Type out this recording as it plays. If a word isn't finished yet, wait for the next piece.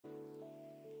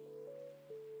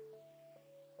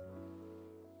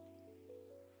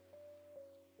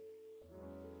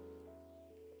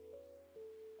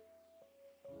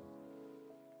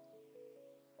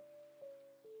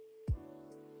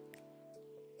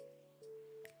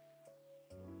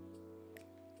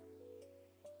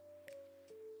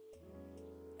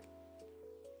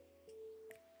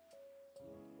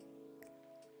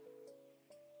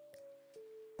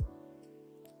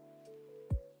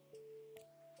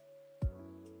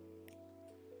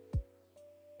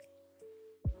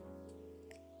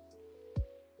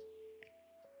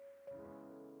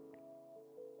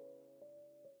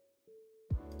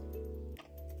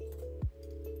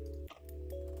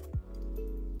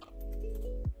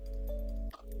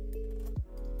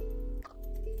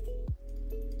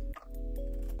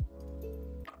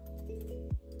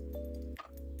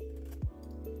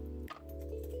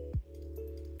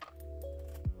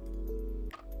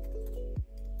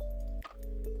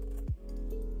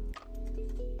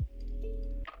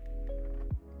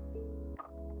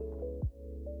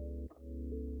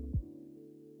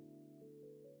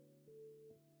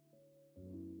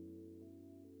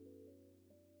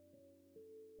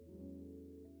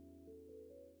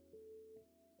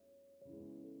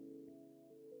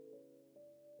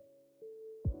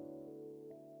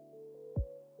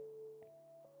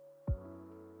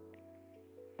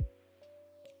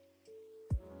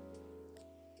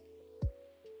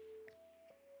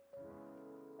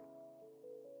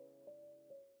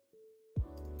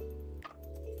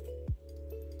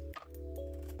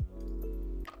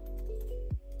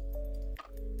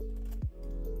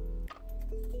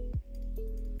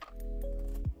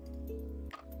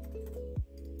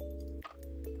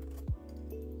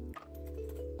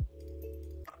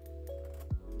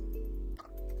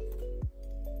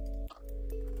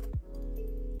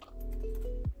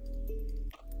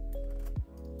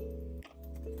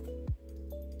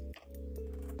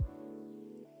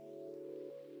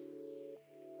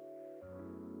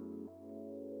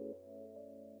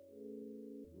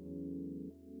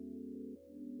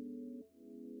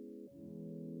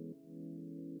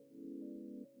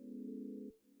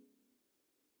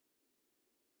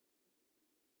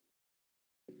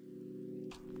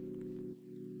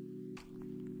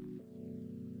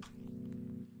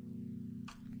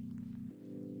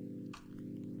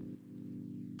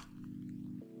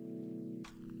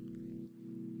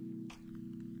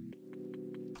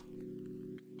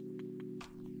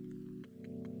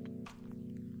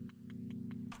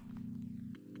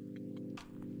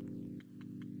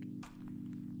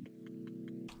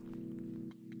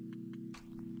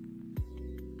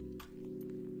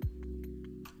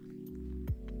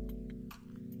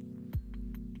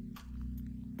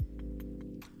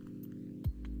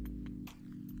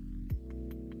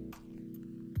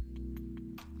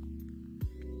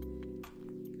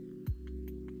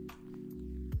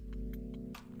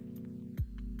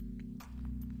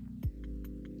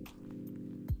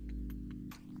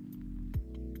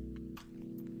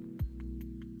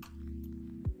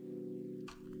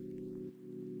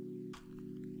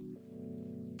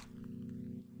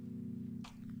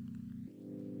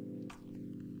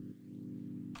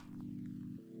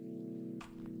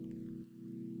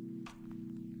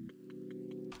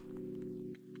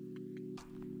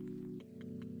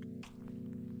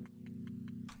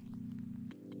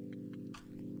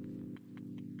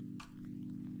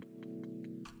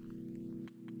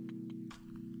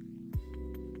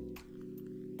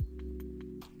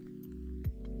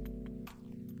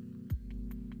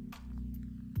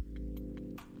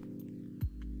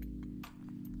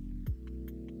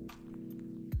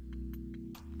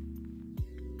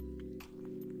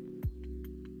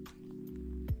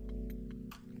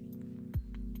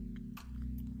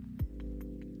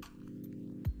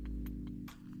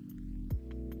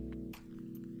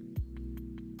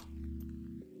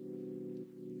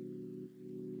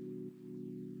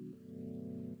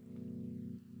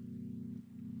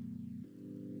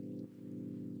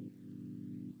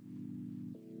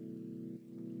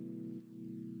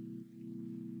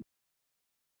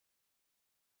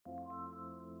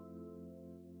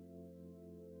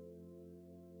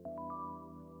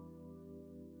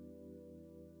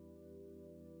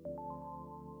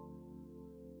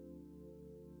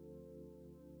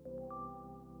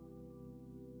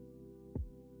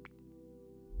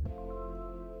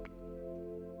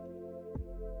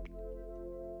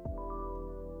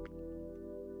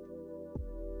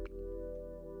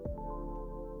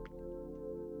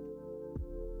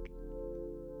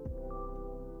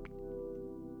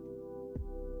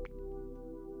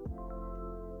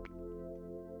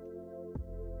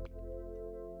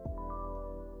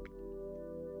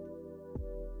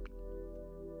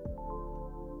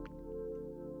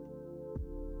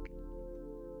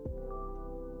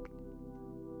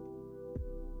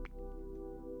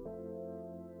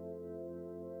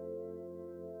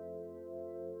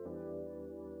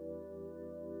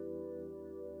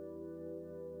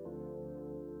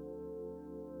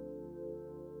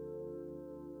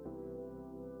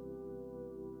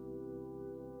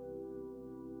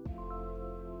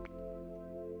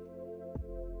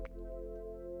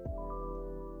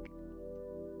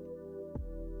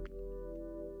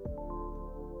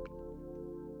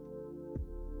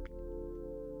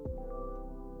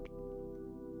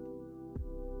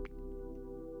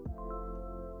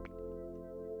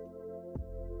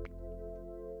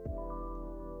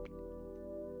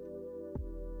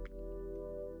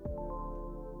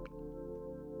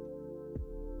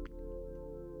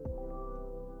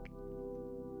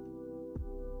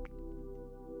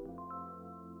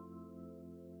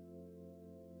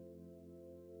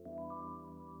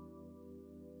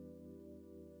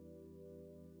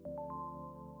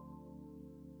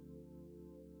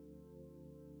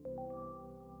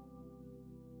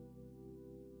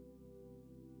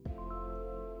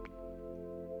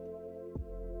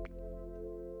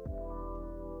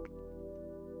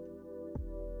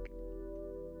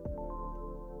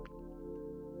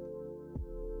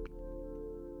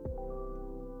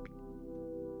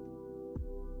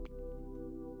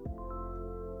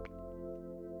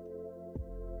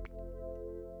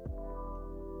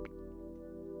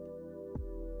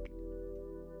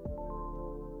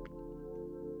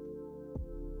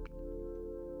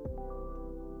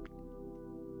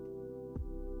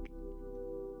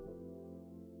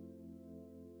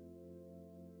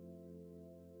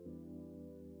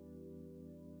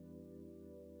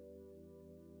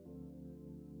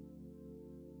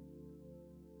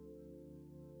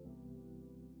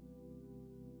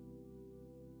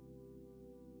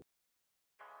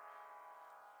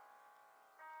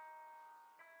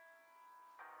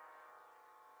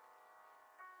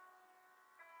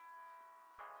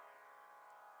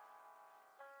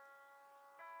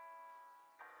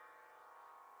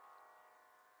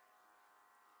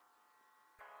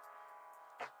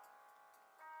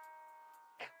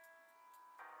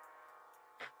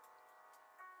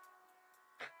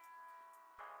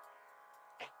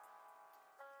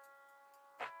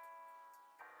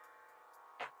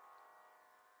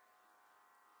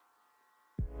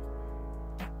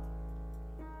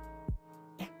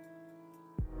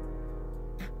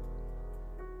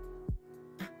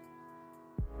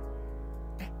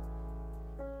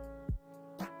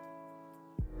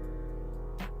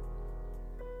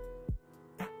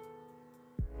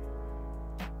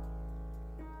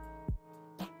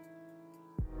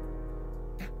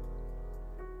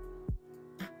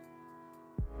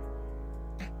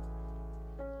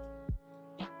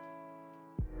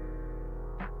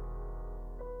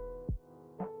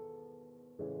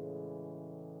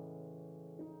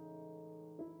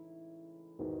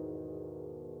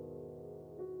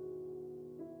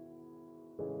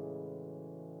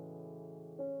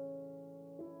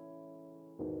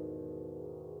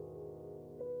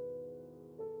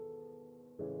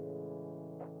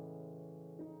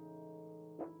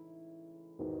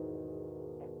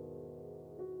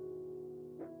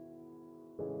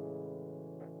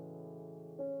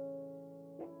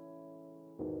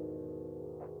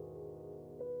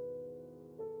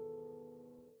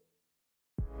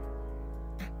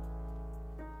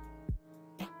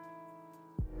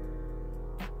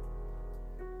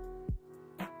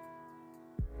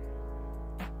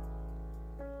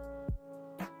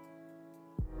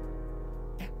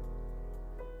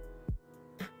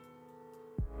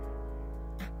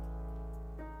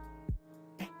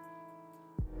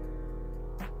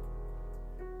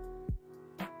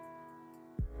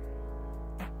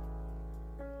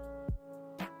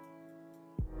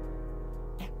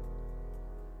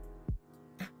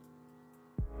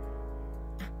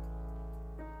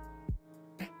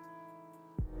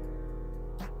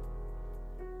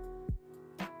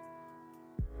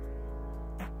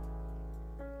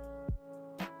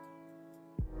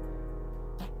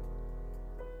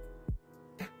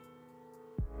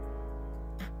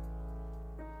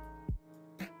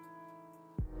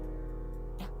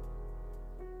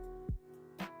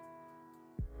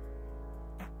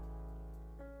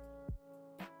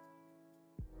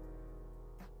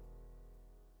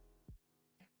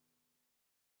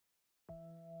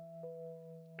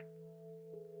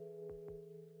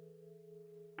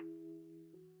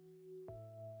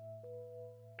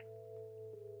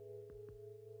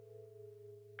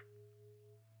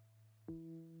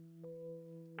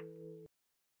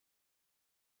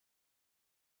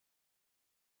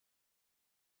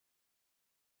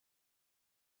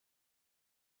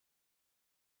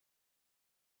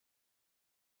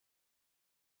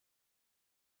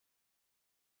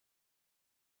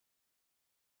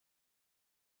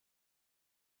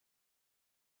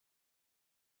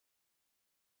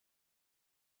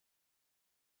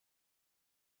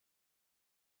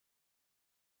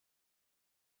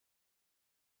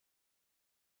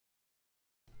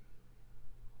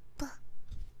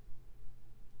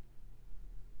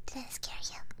Did I scare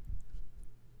you?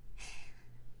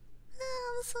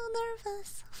 Oh, I'm so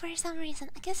nervous for some reason.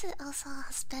 I guess it also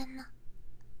has been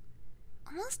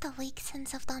almost a week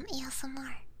since I've done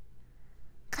ASMR.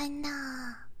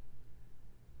 Kinda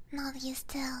not used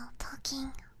to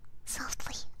talking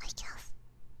softly, I guess.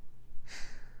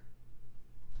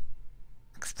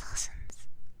 Explosions.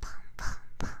 Boom, boom,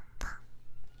 boom, boom.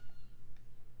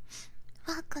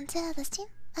 Welcome to the stream,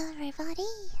 everybody.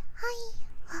 Hi.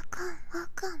 Welcome,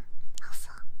 welcome. Also.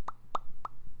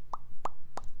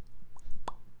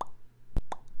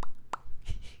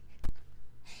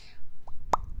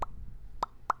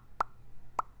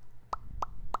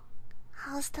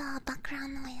 How's the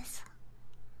background noise?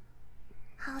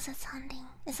 How's it sounding?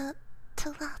 Is it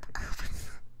too loud?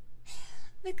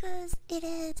 Because it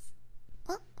is.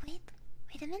 Oh, wait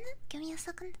a minute. Give me a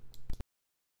second.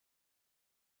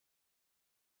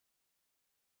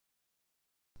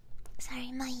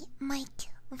 Sorry, my mic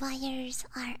wires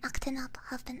are acting up,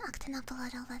 have been acting up a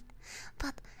little bit.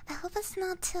 But I hope it's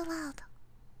not too loud.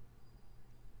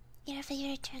 Your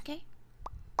favorite trigger?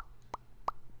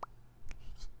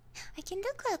 I can do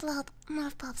quite loud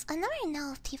mouth pops. I never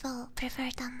know if people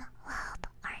prefer them loud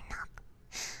or not.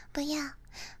 But yeah,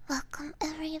 welcome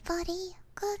everybody.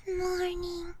 Good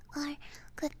morning, or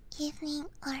good evening,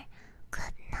 or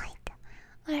good night.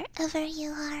 Wherever you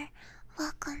are,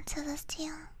 welcome to the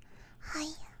stream. Hi,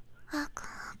 welcome,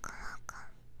 welcome, welcome.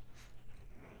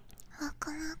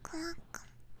 Welcome, welcome, welcome.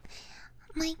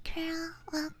 Micro,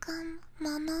 welcome.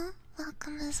 Mono,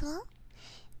 welcome as well.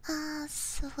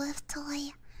 Swift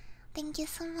Toy, thank you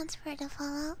so much for the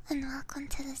follow and welcome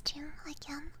to the stream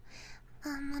again.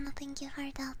 Wanna thank you for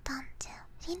the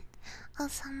tangerine.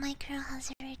 Also, Micro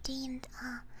has redeemed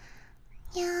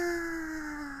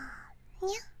yeah,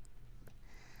 yeah,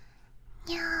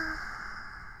 yeah,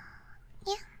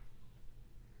 yeah,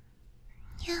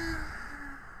 yeah,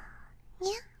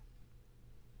 yeah,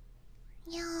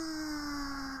 yeah,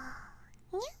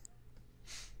 yeah.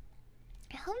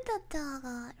 I hope that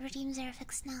the redeems are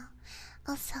fixed now.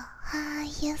 Also, hi,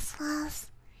 Useless,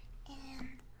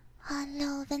 and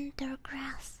hello,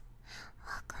 Wintergrass.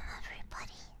 Welcome,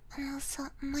 everybody. And also,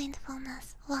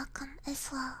 Mindfulness, welcome as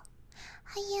well.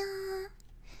 Hiya!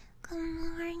 Good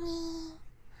morning.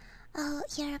 Oh,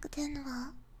 you're doing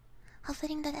well.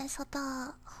 Hoping that I saw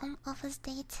the home office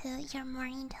day to your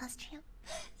morning test stream.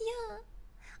 Yeah,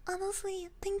 honestly,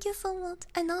 thank you so much.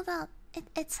 I know that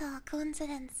it's a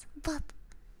coincidence, but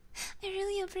I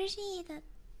really appreciate it.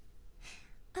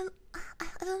 I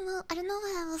don't know. I don't know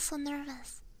why I was so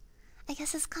nervous. I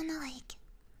guess it's kind of like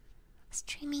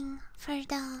streaming for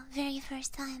the very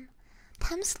first time.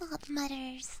 Time slot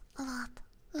matters a lot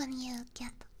when you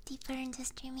get deeper into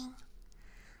streaming,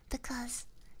 because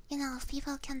you know if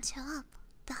people can show up,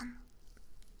 then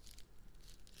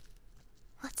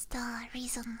what's the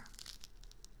reason?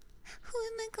 Who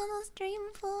am I gonna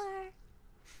stream for?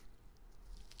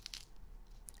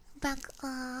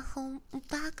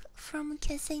 Back from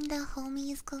kissing the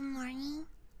homies good morning.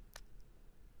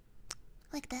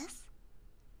 Like this.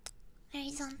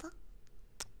 Horizontal.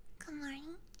 Good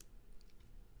morning.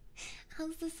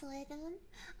 How's the soy doing?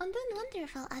 I'm doing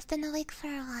wonderful. I've been awake for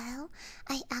a while.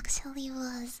 I actually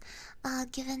was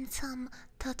given some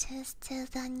touches to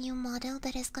the new model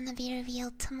that is gonna be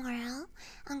revealed tomorrow.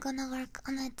 I'm gonna work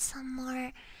on it some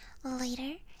more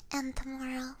later. And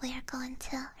tomorrow we are going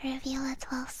to reveal as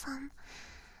well some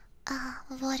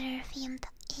water themed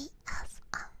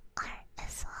ASMR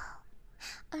as well.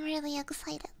 I'm really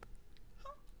excited.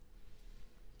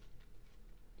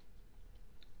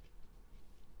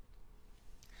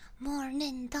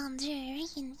 Morning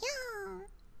tangerine, yeah.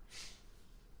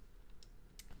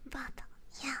 But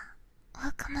yeah,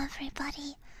 welcome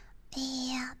everybody.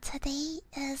 Yeah, today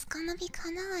is gonna be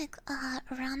kinda like a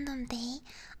random day.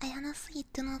 I honestly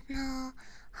do not know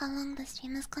how long the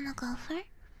stream is gonna go for.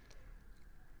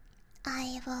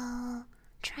 I will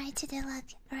try to do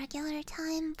like regular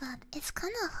time, but it's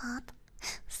kinda hot.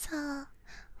 So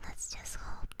let's just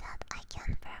hope that I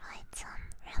can provide some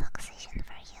relaxation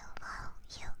for you while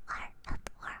you are at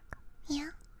work.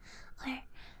 Yeah? Or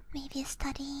maybe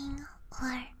studying,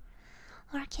 or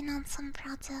working on some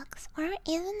projects, or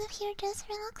even if you're just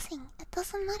relaxing, it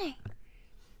doesn't matter.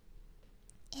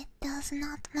 It does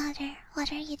not matter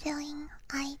what are you doing.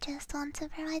 I just want to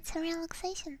provide some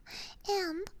relaxation.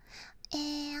 And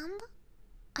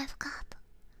I've got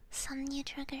some new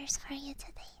triggers for you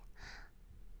today.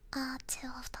 Two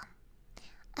of them.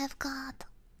 I've got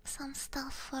some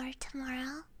stuff for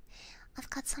tomorrow. I've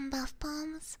got some bath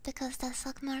bombs because that's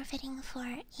like more fitting for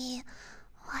a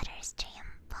water stream,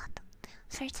 but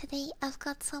for today, I've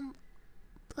got some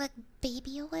like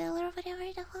baby oil or whatever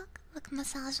the fuck, like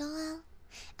massage oil,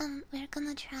 and we're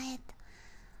gonna try it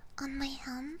on my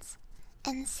hands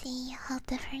and see how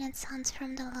different it sounds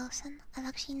from the lotion. I've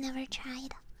actually never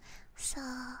tried, so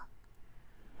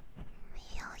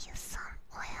maybe I'll use some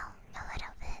oil a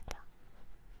little bit.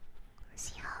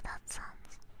 See how that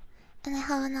sounds. And I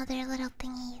have another little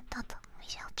thingy that we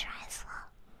shall try as well.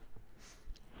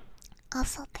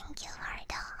 Also, thank you for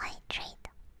the hydrate.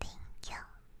 Thank you,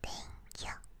 thank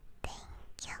you,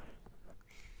 thank you.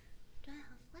 Do I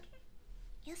have water?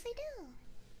 Yes, I do.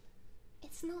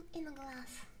 It's not in a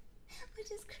glass,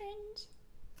 which is cringe.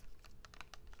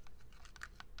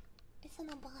 It's in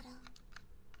a bottle.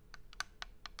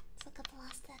 It's like a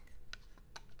plastic.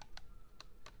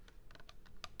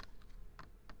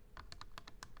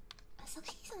 This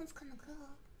actually sounds kinda cool.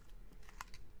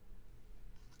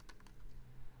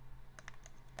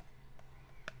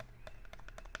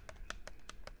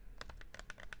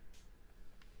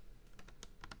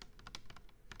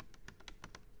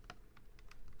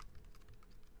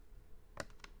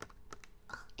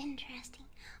 Oh, interesting.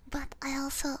 But I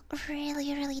also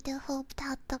really do hope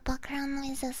that the background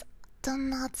noises do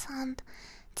not sound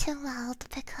too loud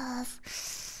because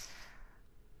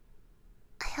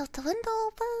I have the window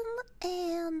open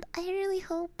and I really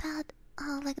hope that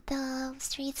like the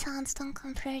street sounds don't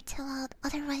come through too loud.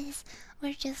 Otherwise,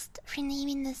 we're just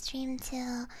renaming the stream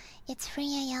to it's 3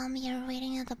 a.m. You're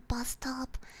waiting at the bus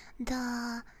stop.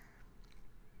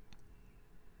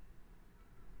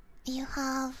 You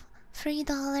have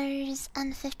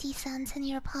 $3.50 in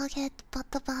your pocket, but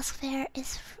the bus fare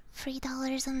is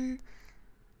 $3 and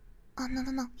oh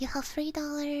no. You have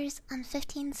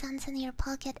 $3.15 in your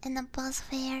pocket and the bus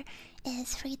fare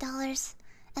is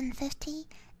 $3.50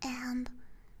 and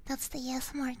that's the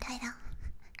ASMR title.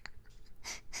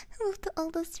 With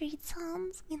all the street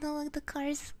sounds, you know, like the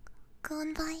cars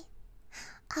going by.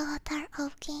 Avatar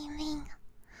of Gaming.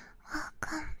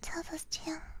 Welcome to the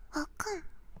stream. Welcome.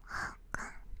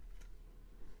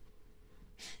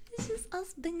 This is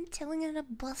us being chilling at a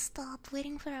bus stop,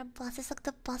 waiting for our bus. It's like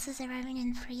the bus is arriving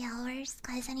in 3 hours.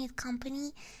 Guys, I need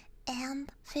company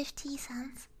and 50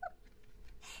 cents.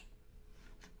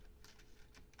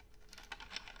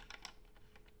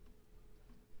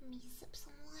 Let me sip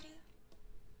some water.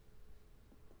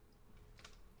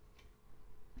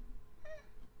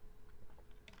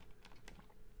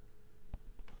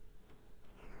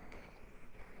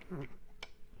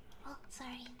 Oh,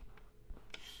 sorry.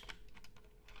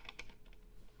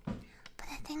 But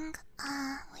I think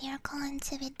we are going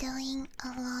to be doing a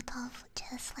lot of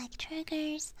just like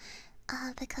triggers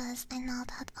because I know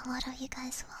that a lot of you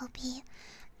guys will be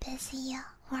busy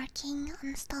working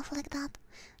and stuff like that,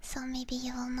 so maybe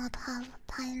you will not have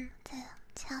time to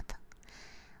chat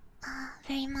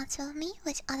very much with me,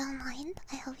 which I don't mind.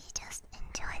 I hope you just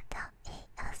enjoyed the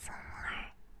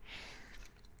ASMR.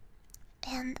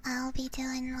 And I'll be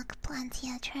doing like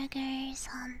plenty of triggers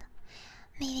and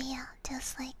maybe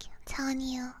just like telling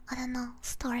you, I don't know,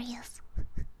 stories.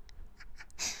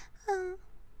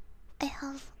 I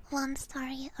have one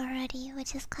story already,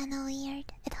 which is kind of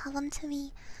weird. It happened to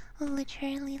me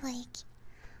literally like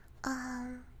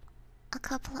a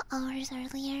couple of hours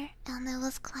earlier, and it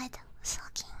was quite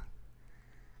shocking.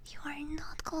 You are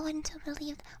not going to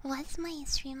believe. Why is my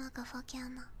stream like a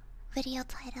fucking video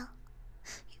title?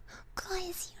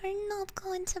 Guys, you're not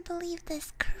going to believe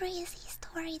this crazy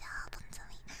story that happened to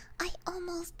me. I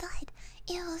almost died.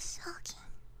 It was shocking.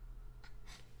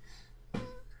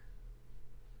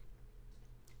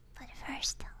 But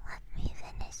first, let me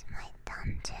finish my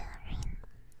tangerine.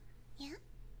 Yeah?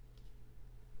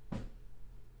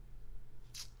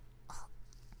 Oh.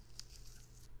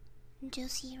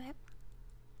 Juicy rip.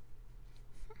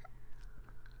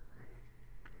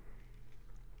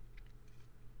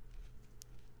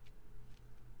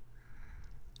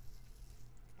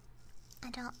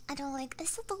 I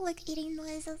still don't like eating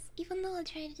noises, even though I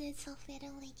try to do it softly, I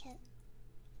don't like it.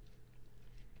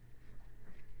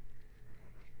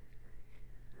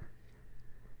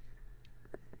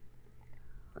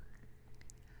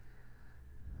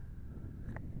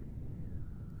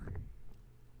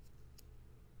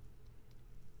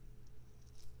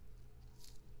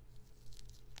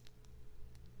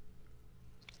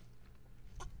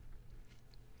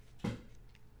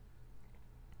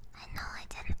 I know I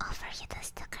didn't offer you the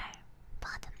sticker,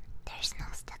 but there's no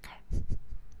sticker.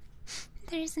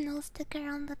 There's no sticker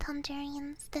on the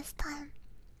tangerines this time.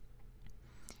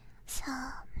 So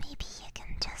maybe you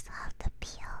can just have the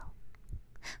peel.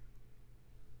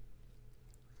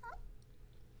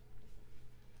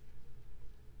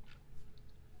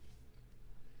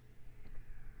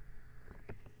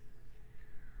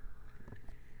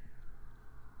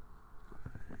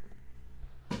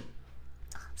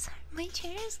 My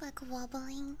chair is like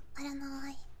wobbling. I don't know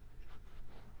why.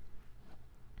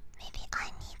 Maybe I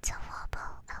need to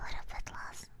wobble a little bit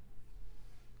less.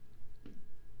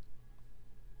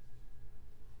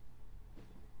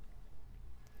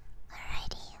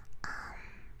 Alrighty,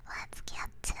 let's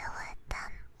get to it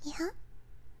then. Yeah?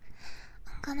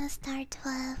 I'm gonna start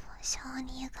with showing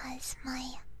you guys my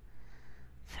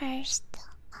first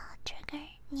trigger,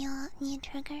 new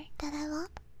trigger that I love.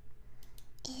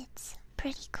 It's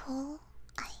pretty cool.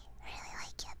 I really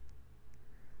like it.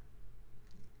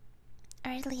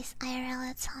 Or at least IRL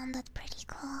it sounded pretty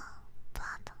cool,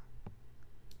 but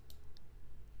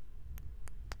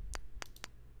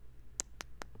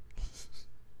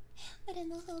I don't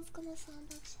know how it's gonna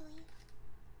sound actually.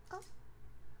 Oh.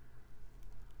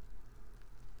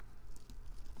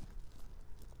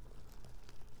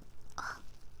 Oh,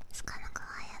 it's kinda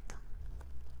quiet.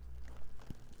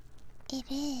 It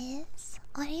is.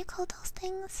 What do you call those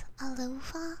things? A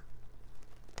loofah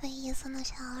that you use in the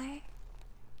shower?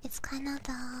 It's kinda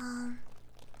the.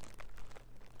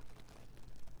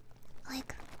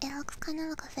 Like, it looks kinda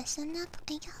like a fishing net,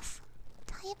 I guess.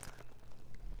 Type.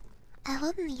 I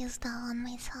wouldn't use that one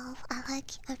myself. I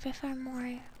prefer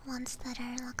more ones that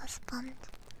are like a sponge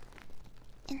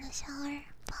in the shower,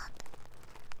 but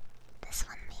this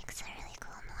one makes a really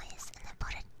cool noise and I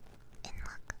put it in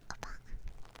like a bag.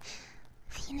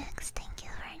 Phoenix, thank you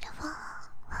for the follow.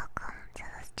 Welcome to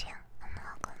the stream and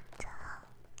welcome to.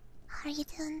 How are you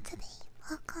doing today?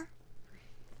 Welcome.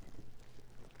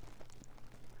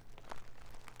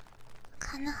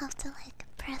 Kinda have to like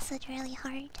press it really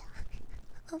hard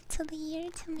up to the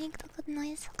ear to make the good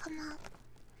noise come out.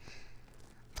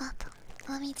 But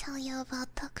let me tell you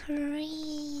about the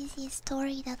crazy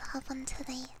story that happened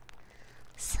today.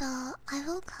 So I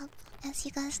woke up, as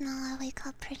you guys know, I wake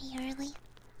up pretty early.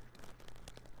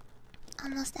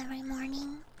 Almost every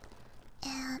morning.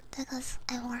 And because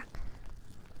I work.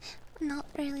 Not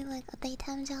really like a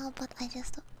daytime job, but I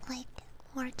just like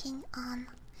working on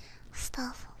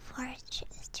stuff for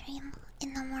stream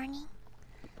in the morning.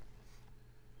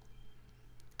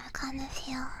 I kind of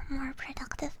feel more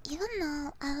productive, even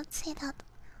though I would say that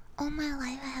all my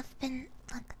life I have been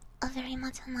like a very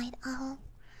much a night owl.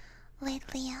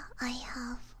 Lately, I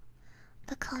have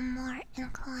become more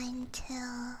inclined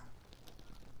to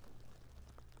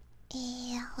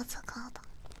what's it called?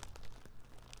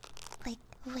 Like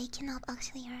waking up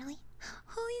actually early.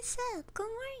 Holy shit! Good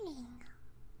morning.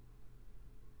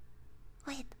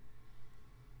 Wait,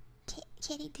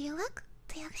 Kitty, do you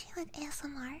actually like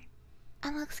ASMR?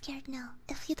 I'm like scared now.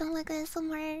 If you don't like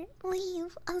ASMR,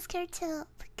 leave. I'm scared to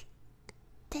like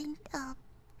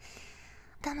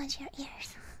damage your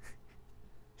ears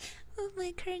with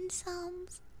my current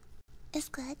sounds. It's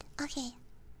good. Okay.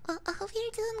 Well, I hope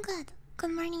you're doing good.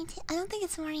 Good morning to. I don't think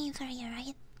it's morning for you,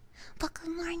 right? But good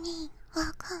morning.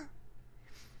 Welcome.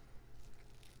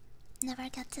 Never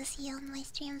get to see you on my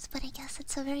streams, but I guess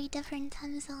it's a very different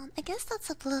time zone. I guess that's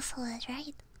a plus of it,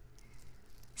 right?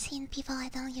 Seeing people I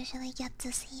don't usually get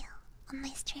to see on my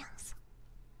streams.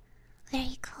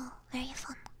 Very cool, very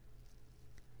fun.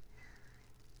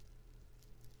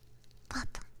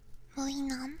 But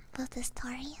moving on with the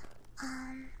story.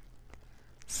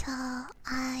 So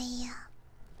I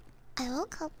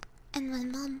woke up and my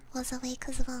mom was awake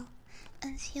as well,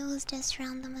 and she was just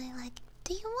randomly like,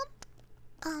 "Do you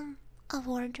want a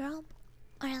wardrobe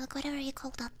or like whatever you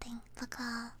call that thing, like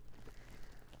a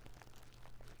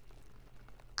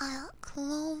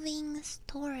clothing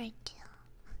storage?"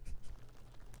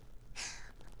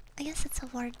 I guess it's a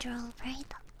wardrobe,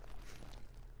 right?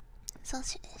 So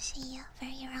she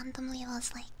very randomly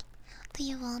was like, "Do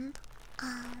you want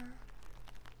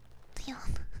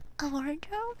a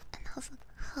wardrobe?" And I was like,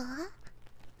 "Huh?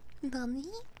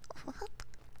 Nani? What?"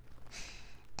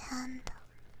 And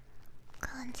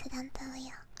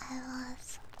coincidentally, I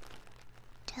was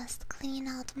just cleaning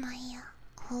out my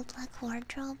old like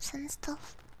wardrobes and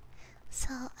stuff.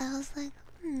 So I was like,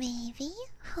 "Maybe?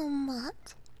 How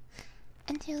much?"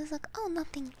 And she was like, "Oh,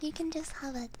 nothing. You can just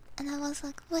have it." And I was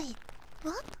like, "Wait,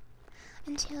 what?"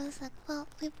 And she was like, "Well,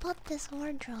 we bought this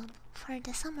wardrobe for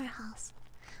the summer house,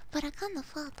 but I kind of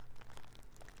thought,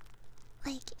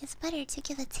 like, it's better to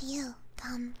give it to you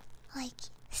than, like,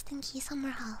 stinky summer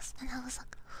house." And I was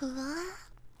like, "What?"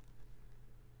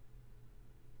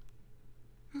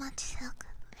 Much took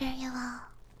very well.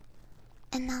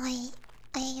 And now I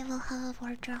will have a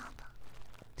wardrobe.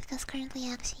 Because currently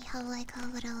I actually have like a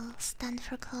little stand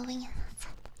for clothing and that's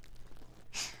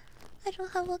it. I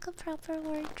don't have like a proper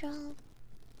wardrobe.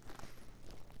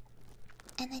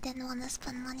 And I didn't want to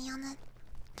spend money on it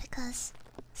because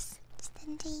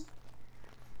stingy.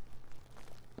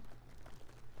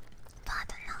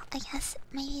 I guess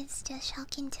maybe it's just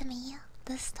shocking to me.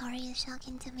 The story is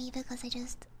shocking to me because I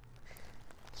just,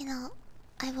 you know,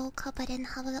 I woke up, I didn't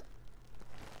have a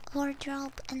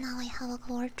wardrobe, and now I have a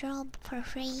wardrobe for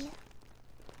free.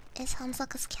 It sounds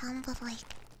like a scam, but like,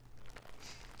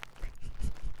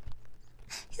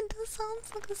 it does sound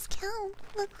like a scam.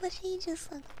 Look what she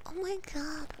just like, oh my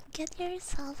god, get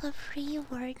yourself a free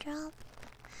wardrobe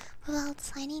without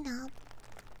signing up.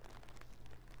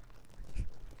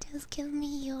 Just give me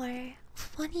your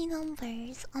funny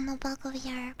numbers on the back of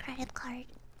your credit card.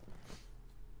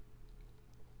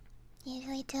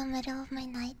 Usually till middle of my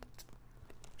night,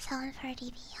 7:30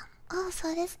 p.m. Oh,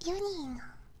 so this evening.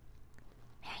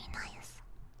 Very nice.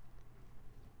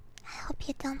 I hope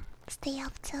you don't stay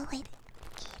up till late,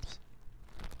 Katie.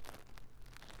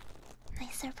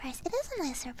 Nice surprise. It is a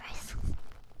nice surprise.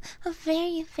 A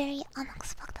very, very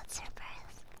unexpected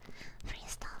surprise. Free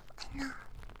stuff, I know.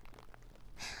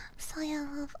 So you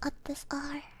love at this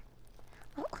hour.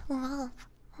 Love.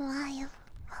 Live.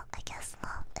 Well, I guess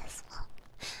love is love.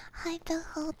 Hi,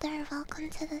 Beholder. Welcome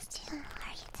to the stream.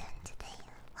 How are you doing today?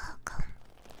 Welcome.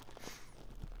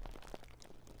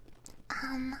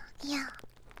 Yeah.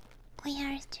 We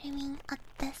are streaming at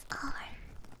this hour.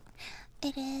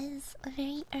 It is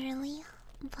very early,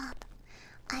 but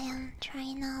I am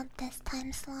trying out this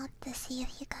time slot to see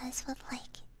if you guys would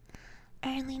like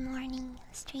early morning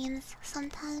streams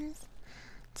sometimes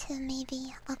to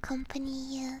maybe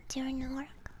accompany you during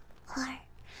work, or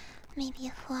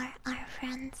maybe for our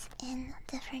friends in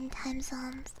different time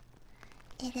zones.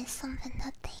 It is something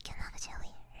that they can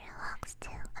actually relax to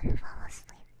and fall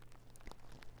asleep.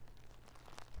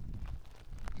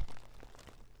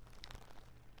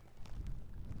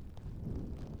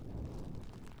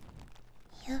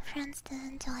 You friends do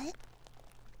enjoy it?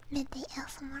 Midday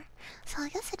ASMR. So I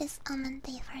guess it is a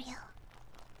midday for you.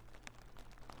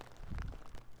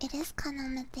 It is kinda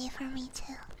midday for me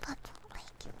too, but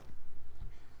like,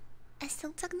 I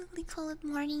still technically call it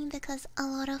morning because a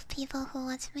lot of people who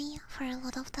watch me, for a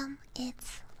lot of them,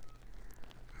 it's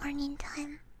morning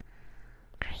time.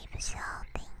 Creep Show,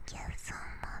 thank you so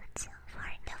much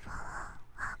for the follow.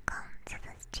 Welcome to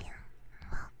the stream.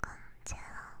 Welcome to.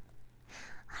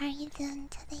 How are you doing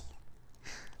today?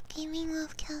 Gaming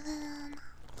with Kevin.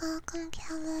 Welcome,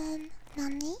 Kevin.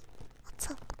 Nani? What's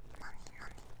up, Nani?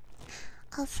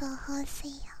 Also, Jose.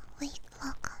 Wait,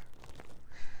 welcome.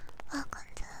 Welcome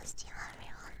to the stream,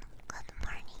 everyone. Good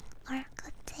morning, or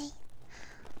good day,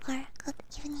 or good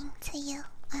evening to you.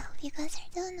 I hope you guys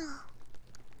are doing well.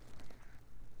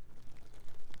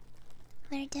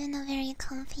 We're doing a very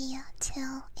comfy,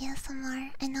 chill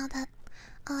ASMR. I know that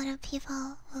a lot of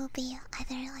people will be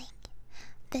either like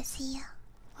busy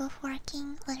with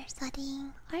working or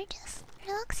studying, or just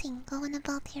relaxing, going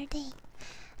about your day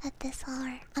at this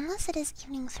hour. Unless it is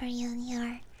evening for you and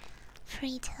you're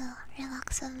free to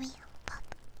relax with me.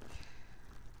 But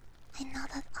I know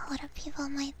that a lot of people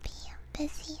might be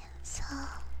busy, so.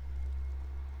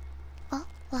 Oh,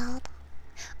 loud.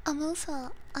 I'm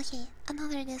also. Okay,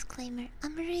 another disclaimer.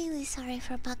 I'm really sorry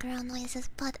for background noises,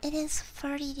 but it is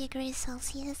 30 degrees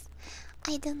Celsius.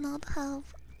 I do not have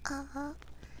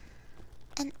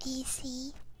an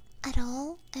AC at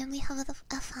all. I only have a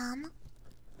fan.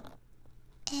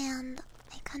 And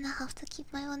I kinda have to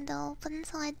keep my window open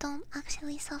so I don't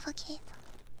actually suffocate.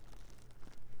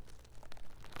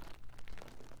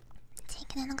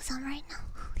 Taking an exam right now.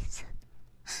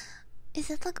 Is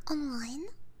it like online?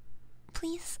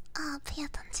 Please pay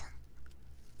attention.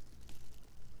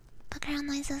 Background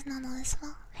noise is not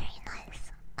noticeable. Very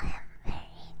nice. I am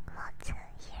very glad to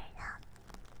hear that.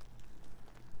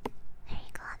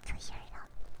 Very glad to hear that.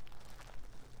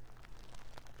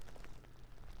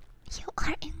 You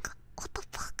are in. What the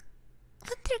fuck?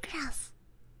 Wintergrass!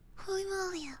 Holy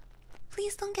moly.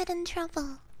 Please don't get in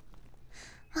trouble.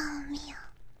 Mamma mia.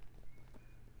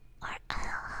 Or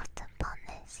I'll have to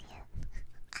punish you.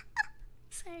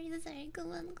 Sorry,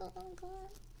 go on.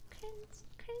 Cringe.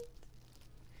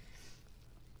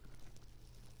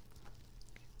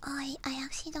 I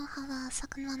actually don't have a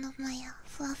second one of my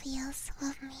fluffies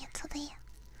with me today.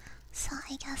 So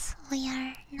I guess we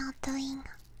are not doing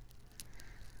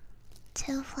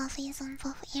two fluffies on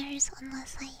both ears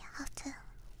unless I have to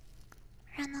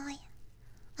run away.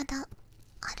 Adult,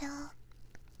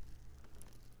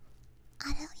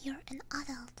 you're an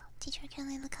adult. Teacher can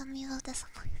only look at me with this.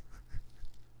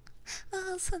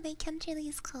 Oh, so they can't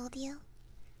really scold you.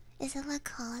 Is it like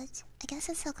college? I guess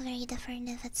it's like very different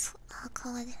if it's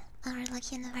college or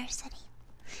like university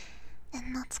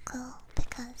and not school,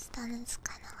 because then it's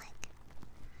kind of like,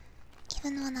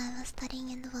 even when I was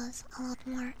studying, it was a lot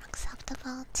more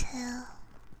acceptable to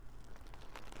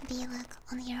be like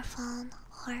on your phone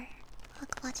or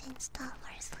like watching stuff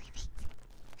or sleeping.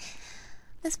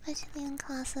 Especially in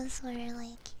classes where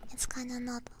like it's kinda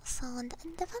not so.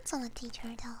 It depends on the teacher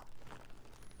though.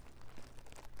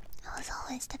 It was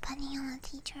always depending on the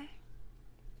teacher.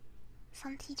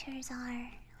 Some teachers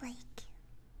are like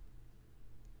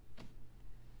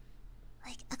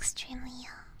extremely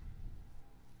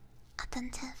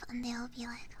attentive, and they'll be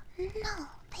like, "No,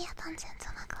 pay attention to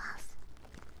my class.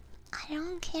 I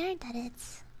don't care that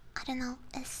it's, I don't know,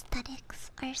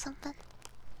 aesthetics or something.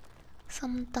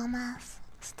 Some dumbass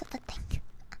stupid thing."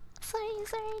 sorry,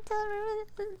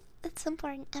 it's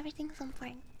important. Everything's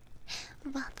important.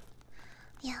 But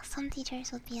yeah, some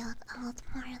teachers would be a lot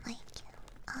more like,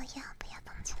 "Oh yeah, pay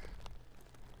attention."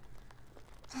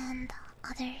 And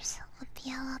others would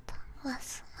be a lot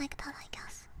less like that, I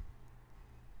guess.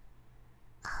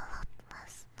 A lot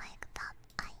less like that,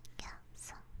 I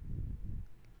guess.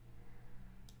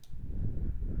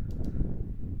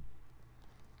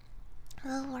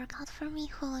 Will work out for me,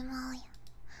 holy moly.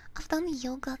 I've done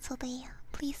yoga today.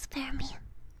 Please spare me.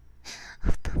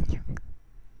 I've done yoga.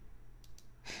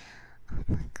 Oh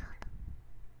my god.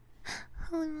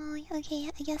 Holy moly. Okay,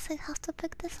 I guess I have to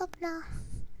pick this up now.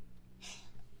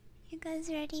 You guys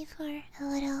ready for a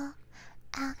little,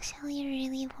 actually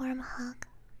really warm hug?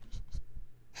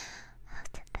 I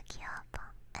have to pick you up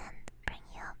and bring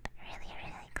you up really,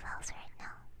 really close right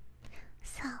now.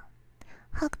 So,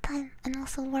 hug time and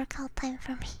also workout time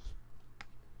for me.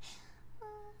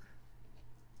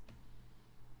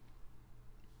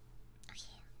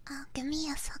 Okay, give me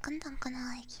a second. I'm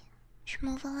gonna like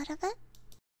move a little bit.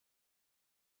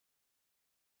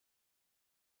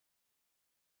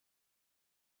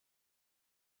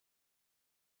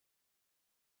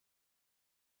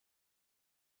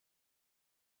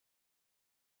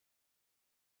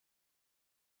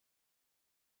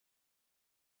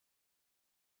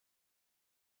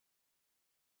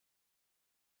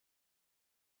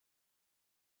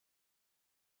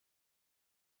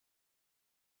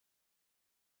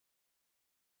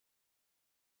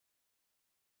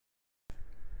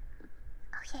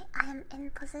 Okay, I am in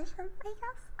position, I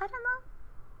guess. I don't know.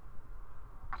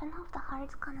 I don't know if the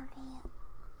heart's gonna be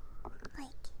like,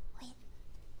 wait.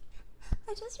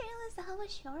 I just realized I have a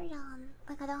shirt on.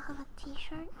 Like, I don't have a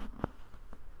t-shirt.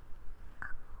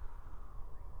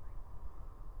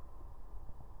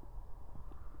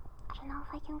 I don't know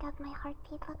if I can get my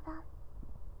heartbeat like that.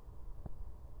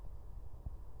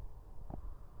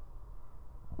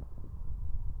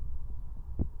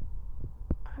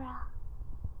 Bruh.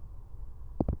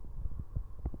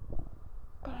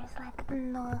 There's like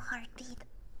no heartbeat.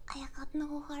 I got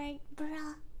no heart,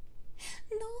 bruh.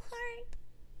 No heart.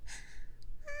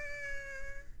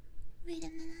 Ah. Wait a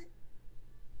minute.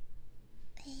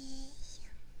 Hey.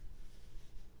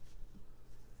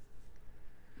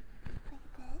 Like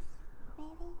this,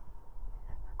 maybe?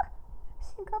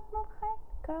 She got no heart.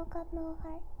 Girl got no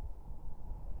heart.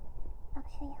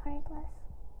 Actually heartless.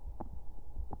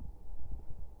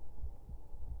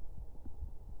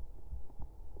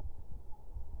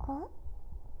 What?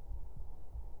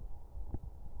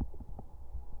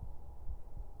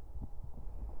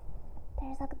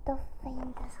 There's like the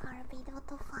faintest heartbeat. What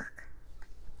the fuck?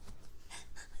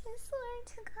 I swear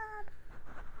to God.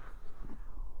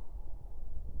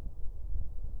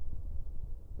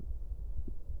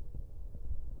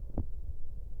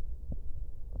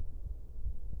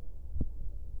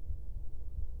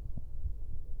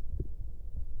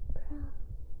 Bro,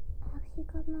 I actually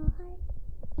got no heart.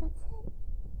 That's it.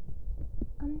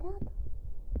 I'm dead.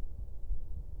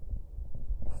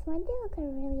 This might be like a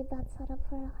really bad setup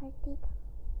for a heartbeat.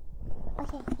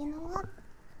 Okay, you know what?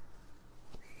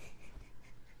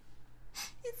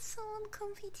 It's so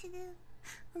uncomfy to do.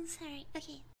 I'm sorry.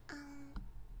 Okay,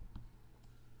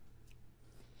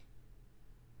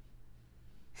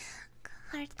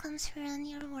 heart comes from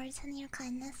your words and your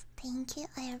kindness. Thank you,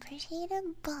 I appreciate it,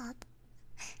 but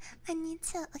I need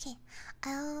to. Okay,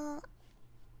 I'll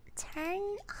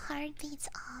turn heartbeats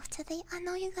off today. I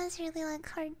know you guys really like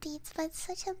heartbeats, but it's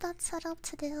such a bad setup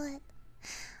to do it.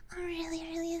 I'm really,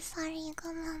 really sorry.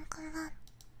 Come on, come on.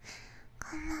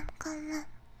 Come on, come on.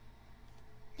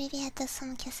 Maybe I do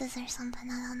some kisses or something,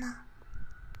 I don't know.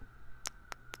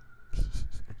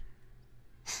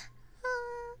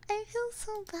 I feel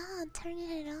so bad turning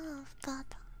it off, but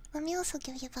let me also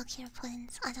give you back your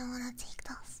points. I don't wanna take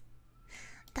those.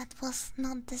 That was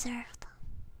not deserved.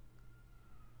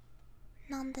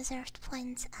 Non-deserved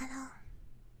points at all.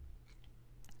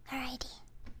 Alrighty.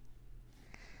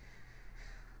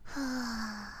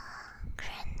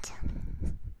 Cringe.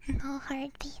 No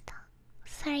heartbeat.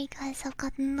 Sorry guys, I've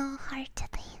got no heart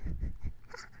today.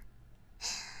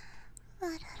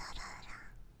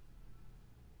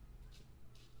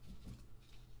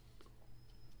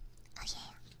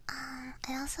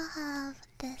 also have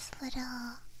this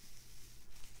little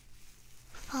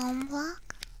foam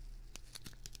block.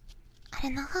 I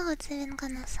don't know how it's even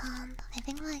gonna sound. I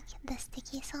think like the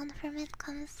sticky sound from it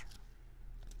comes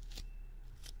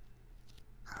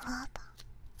a lot.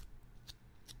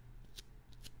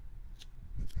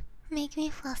 Make me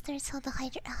faster so the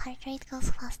heart rate goes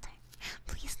faster.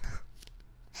 Please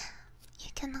no. You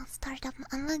cannot start up.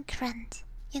 I'm like Grant,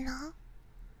 you know?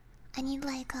 I need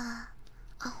like a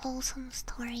wholesome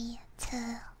story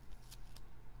to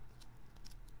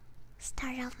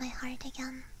start up my heart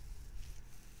again.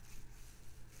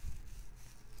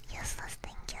 Useless,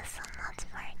 thank you so much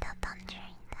for the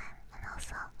thundering time. And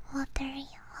also, Watery,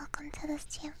 welcome to the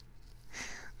stream.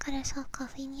 Got yourself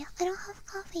coffee? Yeah, I don't have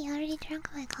coffee. I already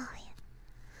drank my coffee.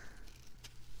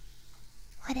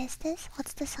 What is this?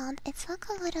 What's the sound? It's like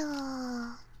a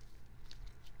little...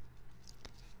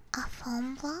 a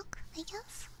foam block, I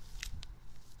guess?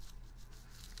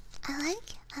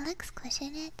 I like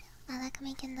squishing it. I like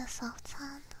making the soft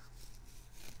sound.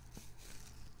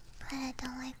 But I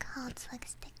don't like how it's like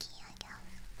sticky, I guess.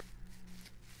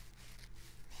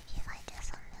 Maybe if I do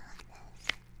something like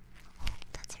this. Oh,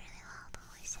 that's really loud,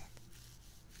 holy shit.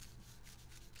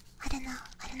 I don't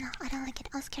know, I don't like it.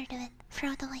 I'm scared of it.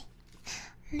 Throw it away.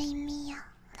 Mimia,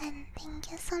 Len,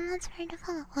 thank you so much for the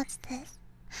follow. What's this?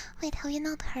 Wait, have you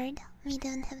not heard me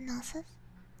doing hypnosis?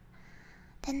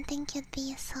 Didn't think you'd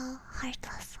be so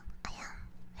heartless. I am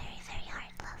very, very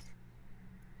heartless.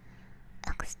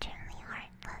 Extremely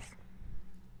heartless.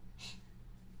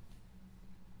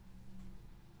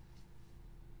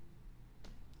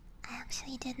 I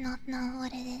actually did not know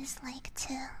what it is like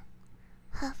to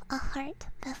have a heart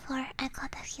before I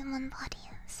got a human body,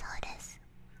 so it is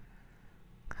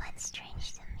quite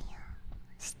strange to me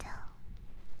still.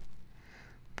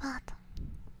 But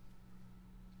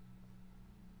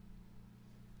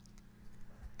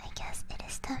I guess it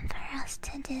is time for us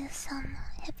to do some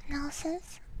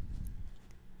hypnosis.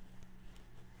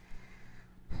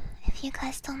 If you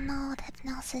guys don't know what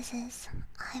hypnosis is,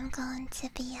 I'm going to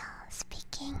be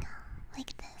speaking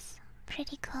like this,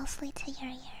 pretty closely to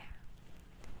your ear.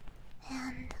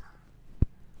 And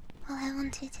all I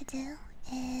want you to do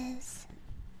is,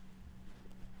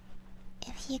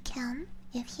 if you can,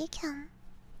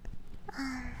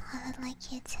 I would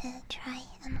like you to try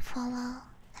and follow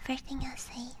everything I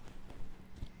say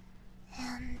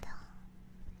and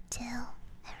do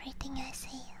everything I say.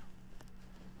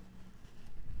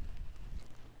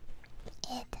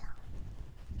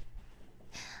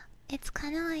 It's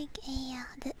kind of like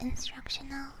the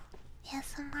instructional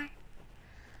ASMR.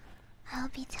 I'll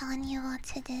be telling you what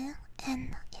to do,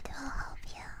 and it will help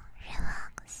you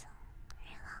relax,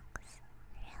 relax,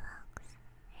 relax,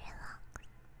 relax.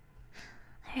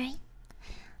 Alright?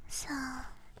 So,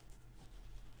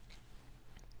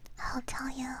 I'll tell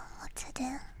you what to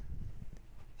do.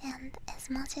 And as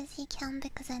much as you can,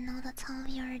 because I know that some of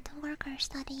you are at work or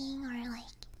studying or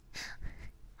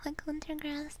like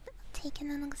undergrads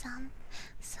taking an exam.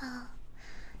 So,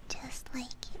 just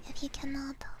like, if you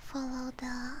cannot follow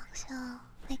the actual,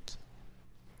 like,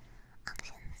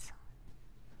 actions,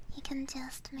 you can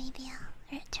just maybe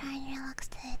try and relax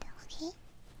to it, okay?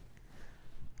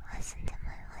 Listen to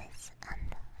my voice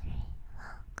and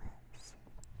relax.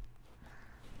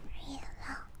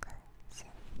 Relax.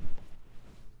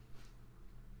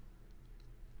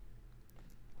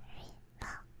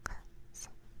 Relax.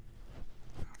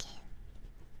 Okay.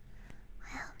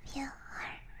 I hope you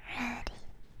are ready.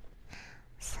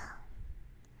 So,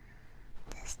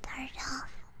 to start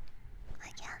off,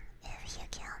 again, if you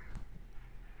can,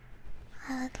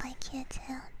 I would like you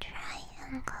to try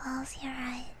and close your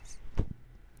eyes.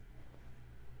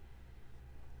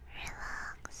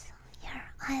 Relax your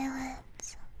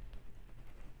eyelids.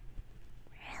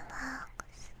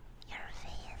 Relax your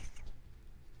face.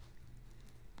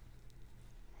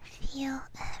 Feel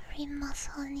every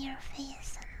muscle in your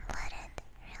face and let it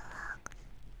relax.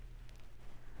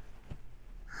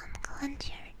 Unclench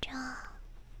your jaw.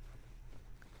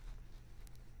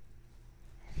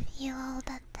 Feel all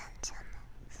that tension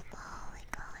slowly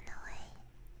going away.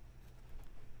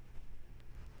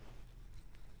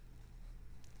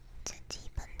 To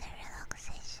deepen the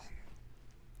relaxation,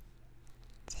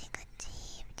 take a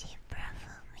deep, deep breath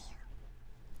with me.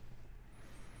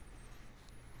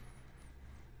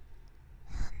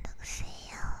 And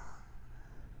exhale.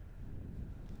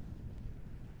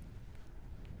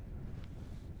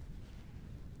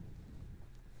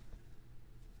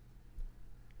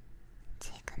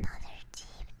 Take another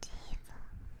deep, deep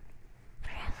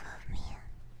breath of me.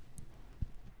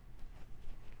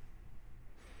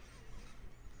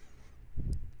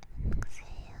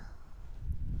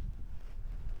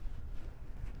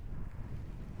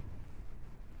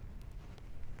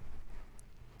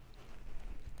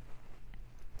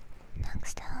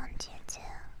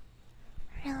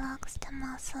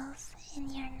 muscles in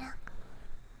your neck.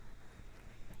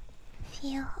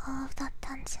 Feel all of that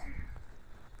tension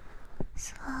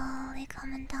slowly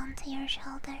coming down to your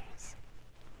shoulders,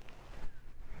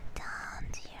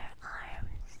 down to your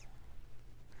arms.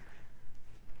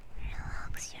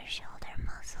 Relax your shoulder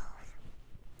muscles.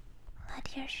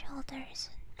 Let your shoulders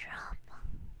drop.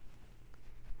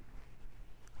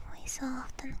 We so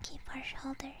often keep our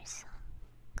shoulders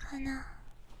kinda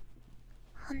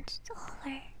hunched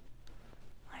over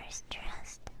or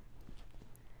stressed.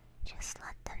 Just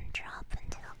let them drop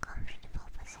into a comfortable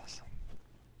position.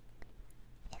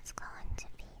 It's going to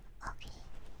be okay.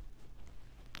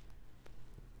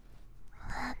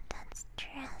 Let that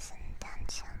stress and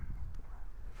tension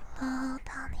flow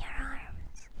down your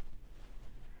arms,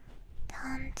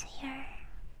 down to your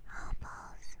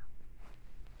elbows,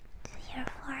 to your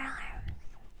forearms,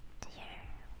 to your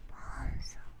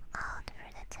palms, out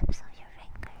through the tips of your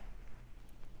fingers.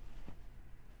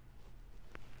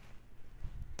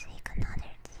 Take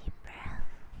another deep breath.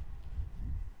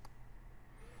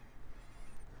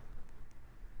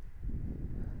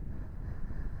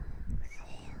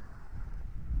 Exhale.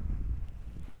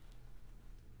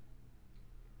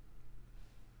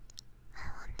 I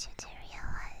want you to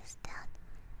realize that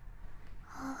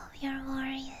all of your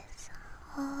worries,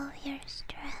 all of your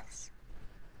stress,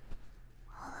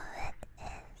 all of it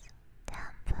is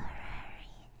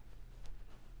temporary.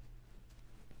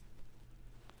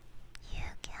 You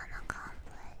can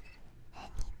accomplish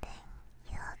anything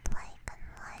you would like in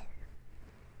life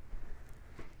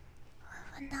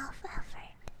with enough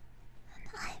effort, and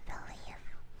I believe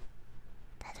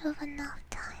that with enough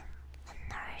time and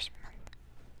nourishment,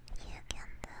 you can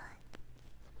do it.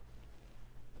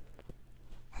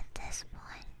 At this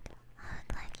point, I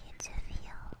would like you to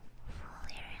feel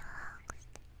fully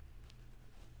relaxed.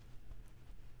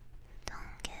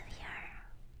 Don't give your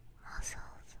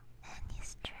muscles any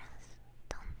stress.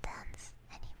 Don't tense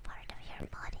any part of your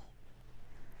body.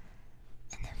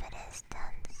 And if it is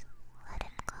tense, let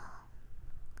it go.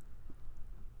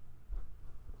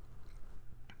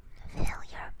 Feel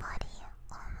your body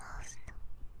almost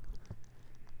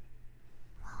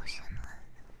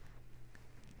motionless.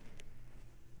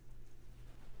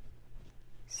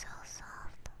 So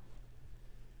soft.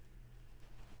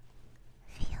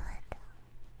 Feel it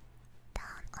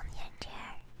down on your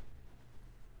chair.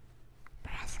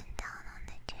 Pressing down on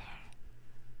the chair.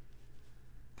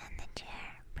 And the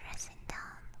chair pressing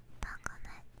down back on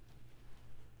it.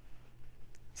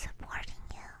 Supporting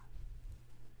you.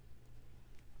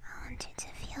 I want you to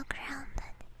feel grounded.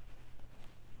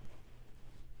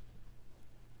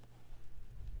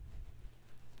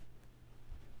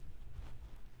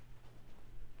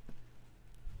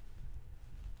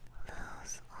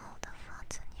 Lose all the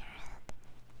thoughts in your head.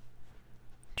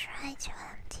 Try to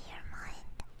empty your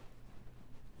mind.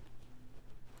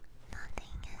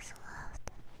 Nothing is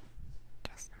left,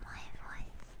 just my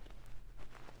voice.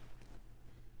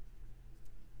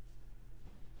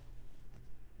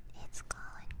 It's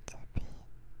going to be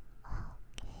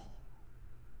okay.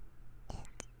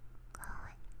 It's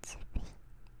going to be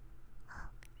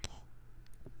okay.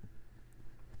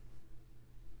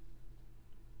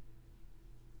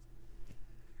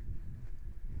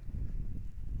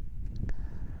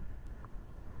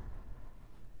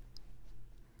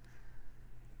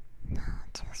 Now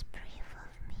just breathe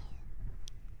with me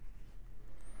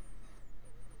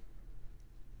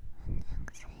and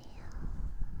exhale.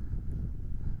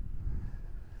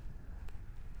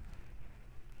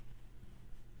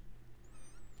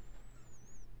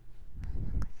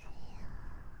 And exhale.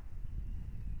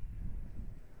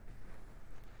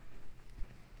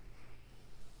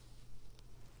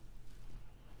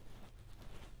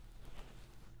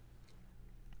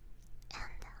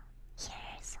 And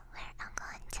here's where I'm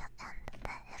going to end the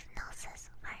hypnosis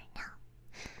right now.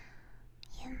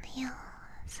 You may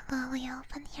slowly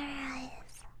open your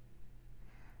eyes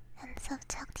and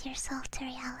subject yourself to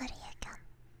reality again.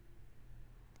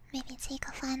 Maybe take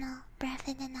a final breath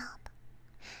in and out.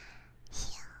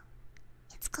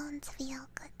 Yeah, it's going to be all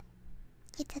good.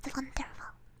 You did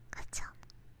wonderful. Good job.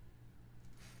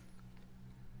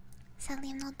 Sadly,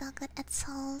 I'm not that good at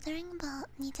soldering, but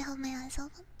need to hold my eyes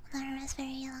open. That is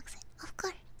very relaxing. Of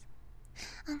course.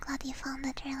 I'm glad you found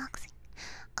it relaxing.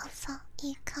 Also,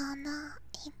 ikanai.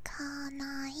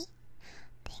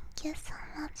 Thank you so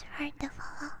much for the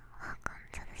follow. Welcome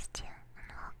to the stream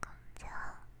and welcome to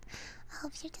all. I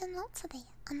hope you're doing well today.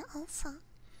 And also,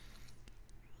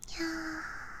 yeah,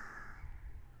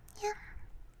 yeah,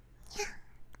 yeah,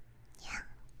 yeah,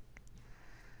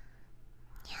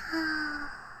 yeah,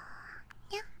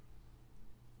 yeah,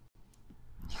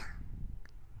 yeah,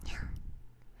 yeah.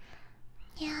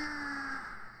 Yeah.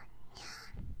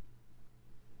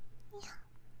 Yeah.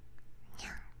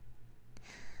 Yeah.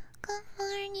 Good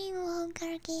morning,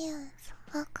 Walker Gears.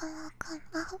 Welcome, welcome.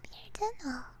 I hope you're doing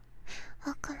well.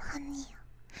 Welcome, honey.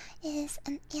 It is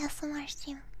an ASMR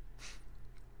stream.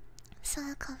 So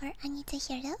I'll cover. I need to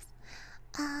hear this.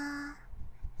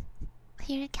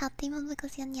 Hear cat demon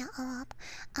because you nya a lot.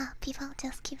 People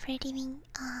just keep redeeming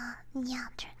nya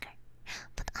trigger.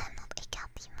 But I'm not a cat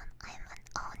demon. I'm an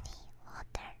Oni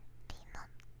water demon.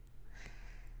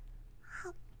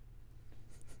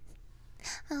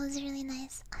 That was really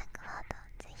nice. I'm glad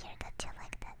to hear that you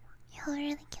like that. You have a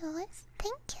really cute voice.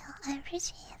 Thank you. I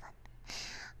appreciate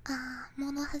it.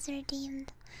 Mono has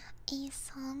redeemed a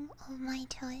song of my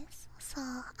choice, so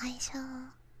I shall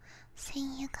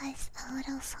sing you guys a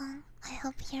little song. I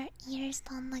hope your ears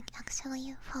don't like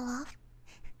actually fall off.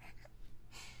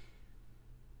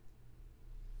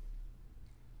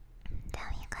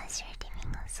 Damn, you guys are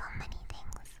redeeming so many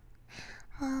things.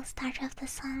 We'll start with the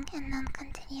song and then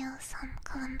continue some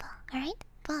Columbo, alright?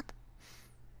 But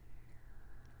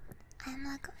I'm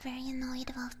like very annoyed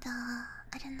about the,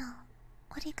 I don't know.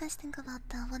 What do you guys think about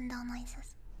the window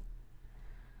noises?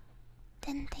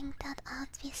 Didn't think that I would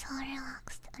be so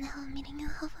relaxed and I have a meeting in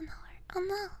half an hour. Oh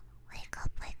no! Wake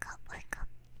up, wake up, wake up.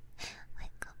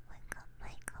 Wake up, wake up,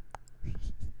 wake up.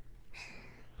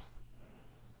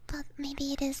 But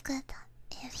maybe it is good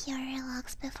if you're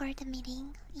relaxed before the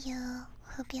meeting, you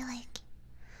will be like,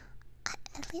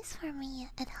 at least for me,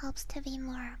 it helps to be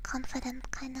more confident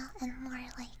kinda and more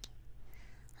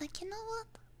like, you know what?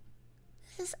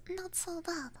 This is not so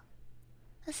bad.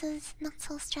 This is not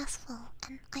so stressful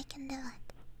and I can do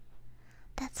it.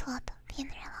 That's what being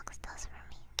relaxed does for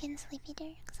me. Getting sleepy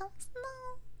during exams?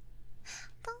 No.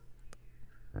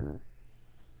 Don't.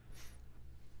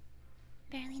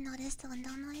 Barely noticed the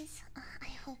window noise. I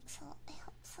hope so. I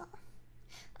hope so.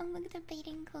 I'm like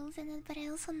debating closing it, but I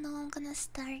also know I'm gonna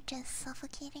start just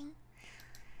suffocating.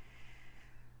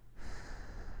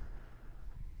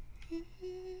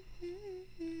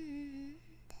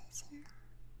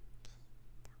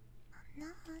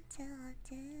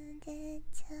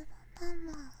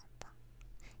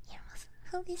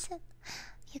 Holy shit.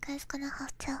 You guys gonna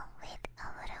have to wait a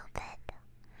little bit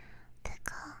to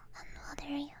go and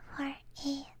water for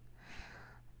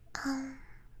a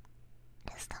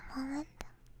just a moment,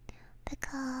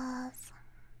 because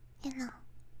you know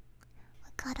we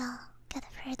gotta get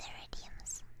further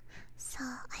redeems. So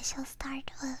I shall start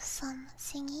with some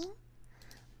singing.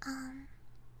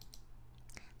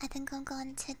 I think I'm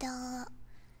going to the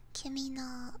Kimi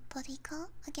no Toriko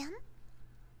again.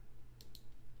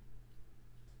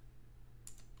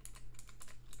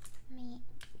 Let me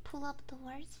pull up the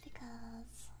words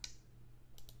because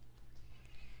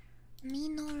me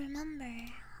no remember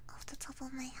off the top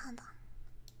of my head.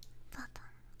 But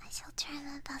I shall try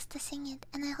my best to sing it,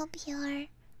 and I hope your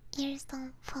ears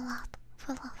don't fall off.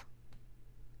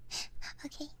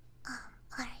 Okay?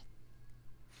 Alright.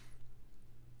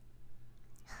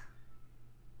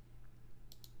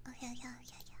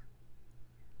 Okay.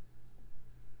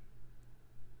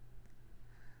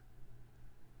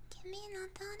 君の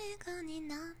虜に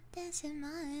なってしま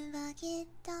えばきっ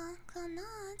とこの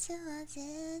夏は充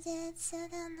実する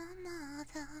のも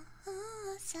と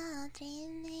さあ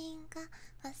Dreaming が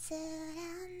忘れ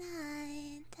な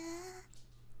いで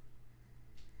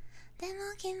で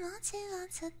も気持ちを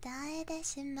伝えて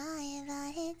しまえば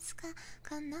いつか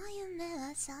この夢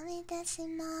は覚めてし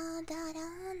まうだろ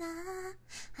うな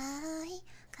青い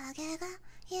影が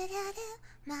揺れる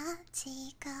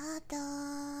街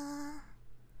角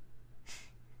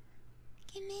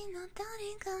君の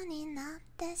虜になっ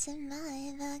てしま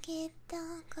えばきっと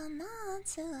この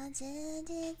夏は充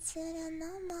実するの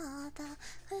もと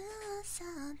嘘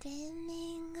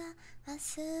Dreaming が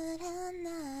忘れ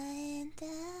ないで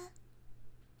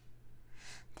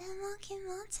でも気持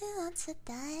ちを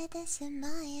伝えてしま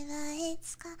えばい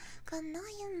つかこの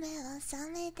夢を覚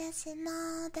めてしま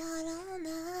うだろうな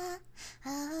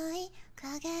青い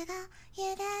影が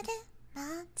揺れる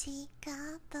街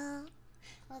角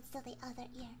Let's do the other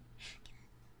ear.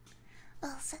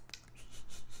 Well set.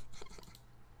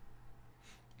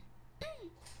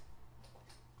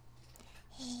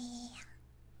 Yeah.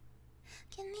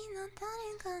 君の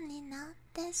虜になっ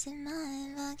てしま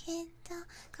えばきっと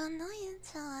この夢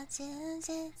は充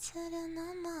実する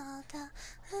のもと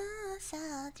嘘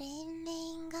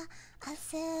Dreaming が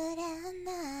忘れ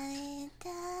ない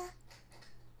で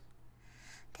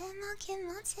でも気持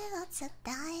ちを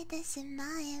伝えてしま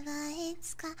えばい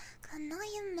つかこの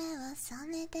夢を覚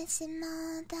めてしま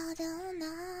うだろうな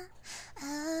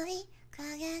青い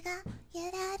影が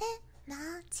揺れる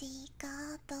街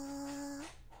とう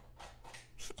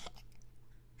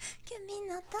君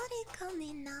の虜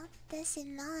になってし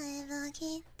まえば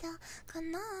きっとこ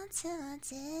の夏は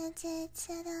充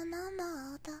実だの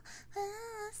もっと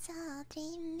嘘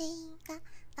君が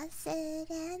忘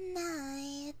れな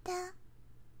いで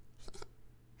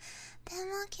で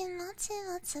も気持ち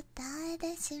を伝え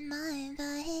てしまえ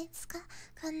ばいつか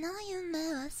この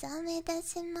夢は覚めて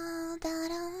しまうだ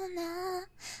ろうな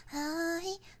青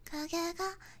い影が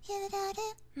揺れる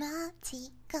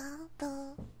街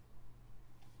角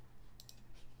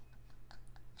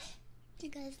Do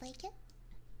you guys like it?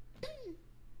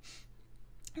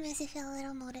 Makes you feel a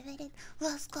little motivated.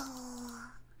 Let's go!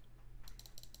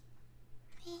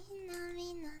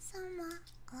 皆様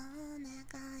お願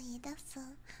い出す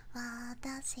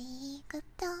私行く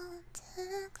と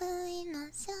救い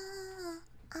ましょう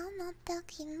あの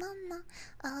時もの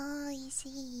美味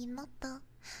しいもとを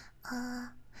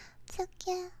つ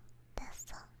け出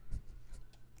そう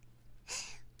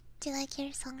Do you like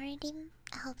your song reading?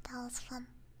 I hope that was fun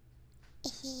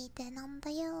いい手なんだ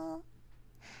よ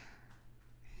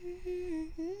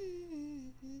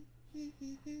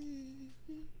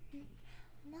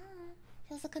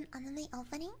Feels like an anime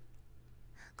opening.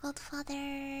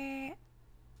 Godfather.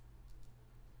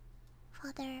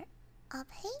 Father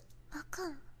Abhey?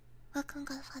 Welcome. Welcome,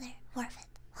 Godfather. Worth it.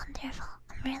 Wonderful.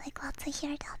 I'm really glad to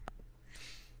hear that.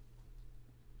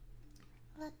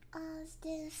 Let us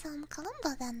do some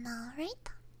Columbo then now, right?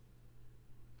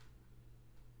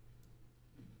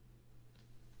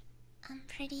 I'm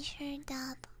pretty sure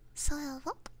that Soil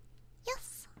Wolf?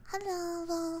 Yes. Hello,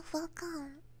 Wolf.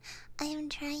 Welcome. I am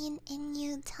trying a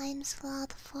new time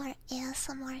slot for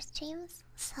ASMR streams,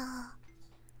 so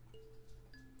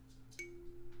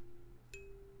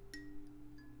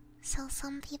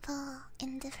some people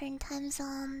in different time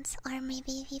zones or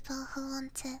maybe people who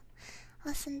want to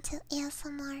listen to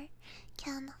ASMR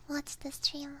can watch the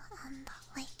stream and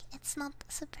like it's not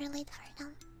super late for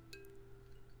them.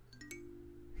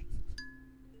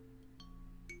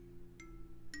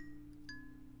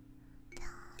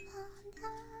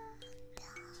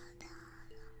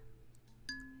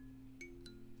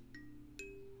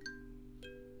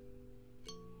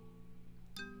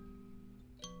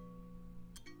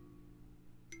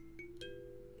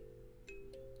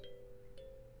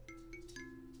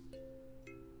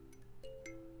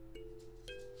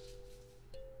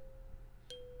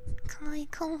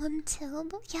 Columbo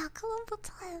tube? Yeah, Columbo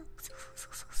time. It's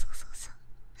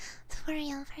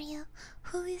for you.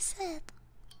 Who is it?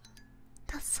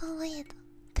 That's so late.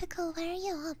 Pickle, where are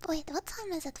you up? Wait, what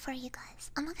time is it for you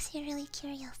guys? I'm actually really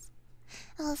curious.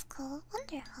 It was cool.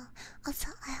 Wonderful. Also,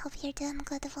 I hope you're doing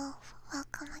good, Wolf.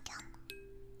 Welcome again.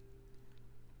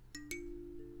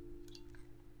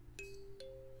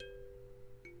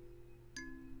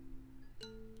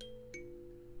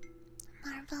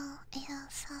 Marble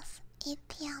ASS 8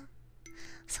 PM.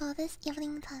 So this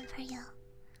evening time for you.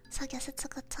 So I guess it's a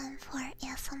good time for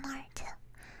ASMR to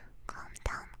calm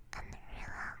down and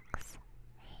relax.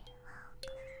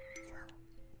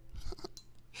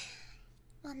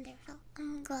 Wonderful.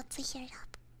 I'm glad to hear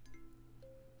that.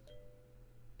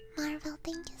 Marvel,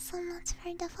 thank you so much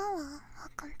for the follow.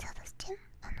 Welcome to the stream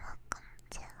and welcome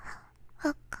to hell.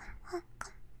 Welcome.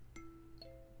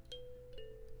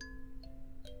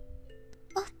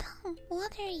 Oh, Tom,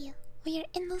 what are you? We are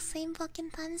in the same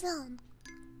fucking time zone.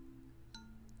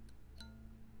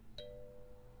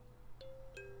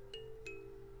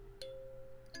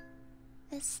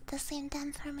 It's the same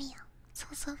time for me. It's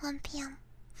also 1 PM.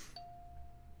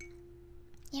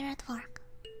 You're at work.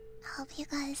 I hope you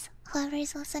guys, whoever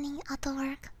is listening at the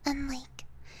work and like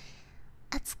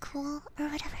at school or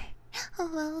whatever,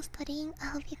 while studying, I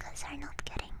hope you guys are not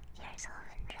getting yourself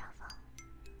in trouble.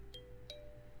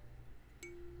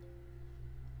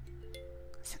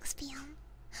 6 PM.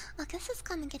 I guess it's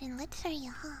kinda getting late for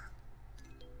you, huh?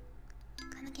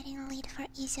 Kinda getting late for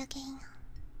Asia Gang.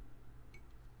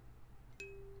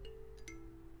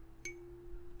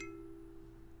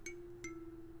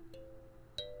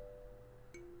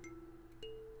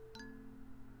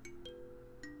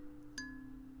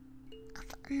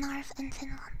 North and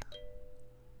Finland.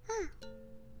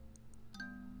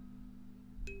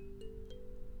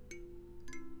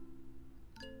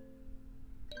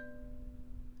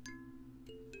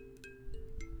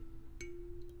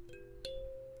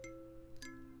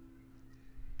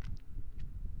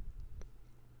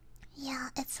 Yeah,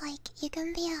 it's like you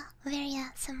can be a very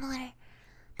similar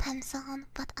time zone,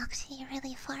 but actually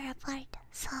really far apart.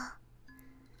 So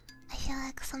I feel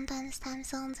like sometimes time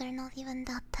zones are not even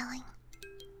that telling.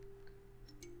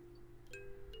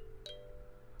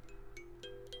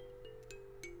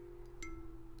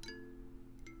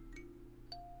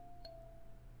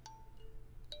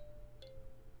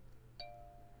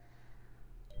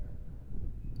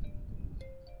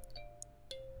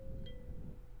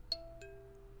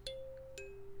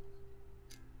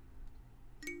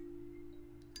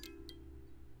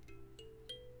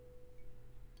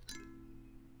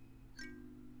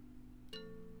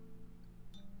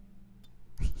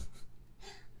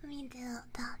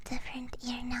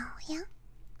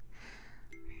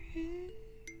 Good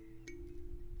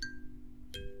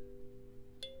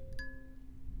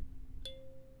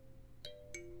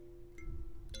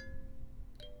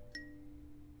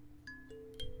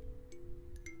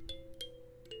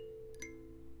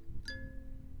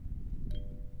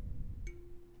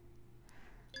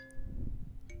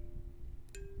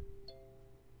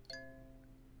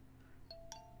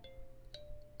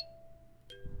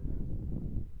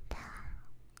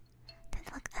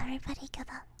luck, everybody. Get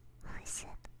up. Holy shit.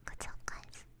 Good job,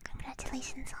 guys.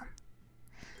 Congratulations on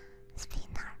speed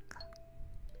narc.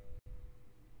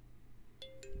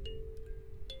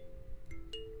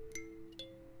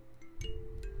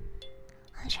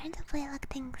 I'm trying to play like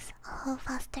things a little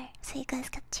faster so you guys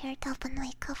get cheered up and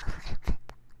wake up a little bit.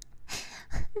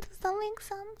 Does that make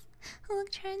sense? I'm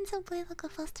like trying to play like a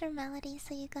faster melody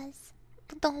so you guys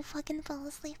don't fucking fall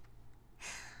asleep.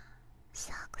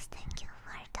 Shucks, thank you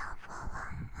for the follow.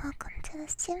 Welcome to the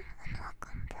stream and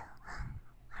welcome to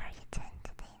how are you doing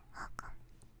today? Welcome.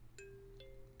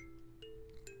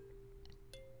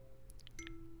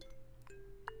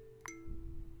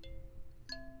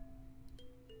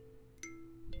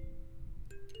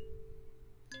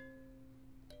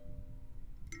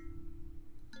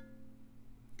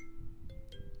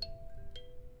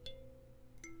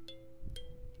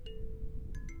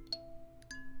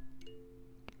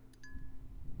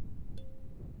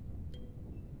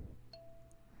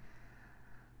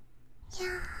 Yeah.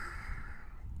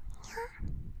 Yeah.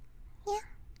 Yeah.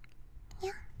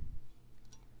 Yeah.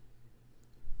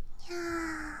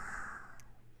 Yeah.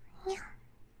 Yeah.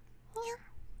 Yeah.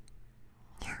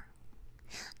 Yeah.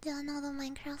 Do I know the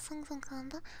Minecraft songs on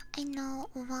Kalimba? I know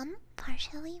one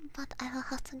partially, but I will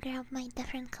have to grab my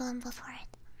different Kalimba for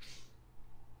it.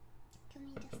 Give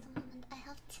me just a moment. I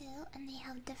have two, and they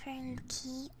have different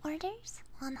key orders.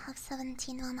 One has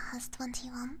 17, one has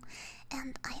 21,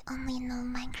 and I only know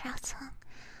Minecraft song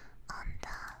on the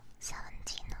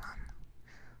 17 one.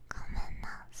 Come in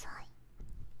outside.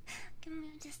 Give me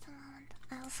just a moment.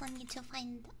 I also need to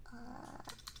find,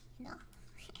 you know,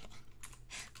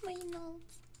 my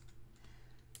notes.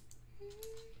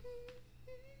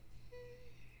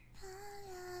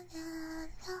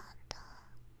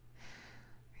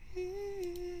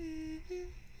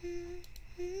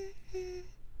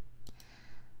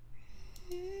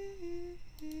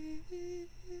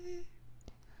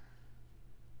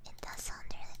 It does sound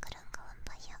really good on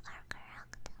Kalimba, you are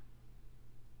correct.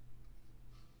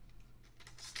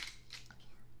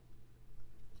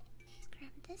 Let's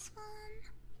grab this one.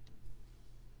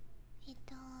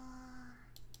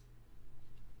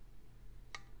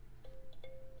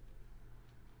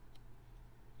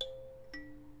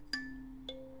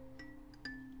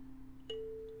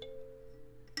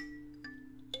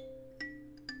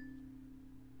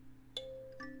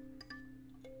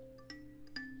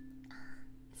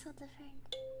 So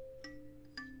different.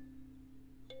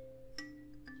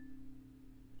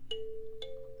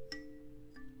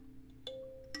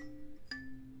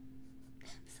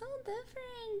 So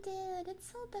different, dude.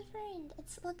 It's so different.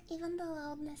 It's look, even the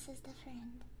loudness is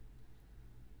different.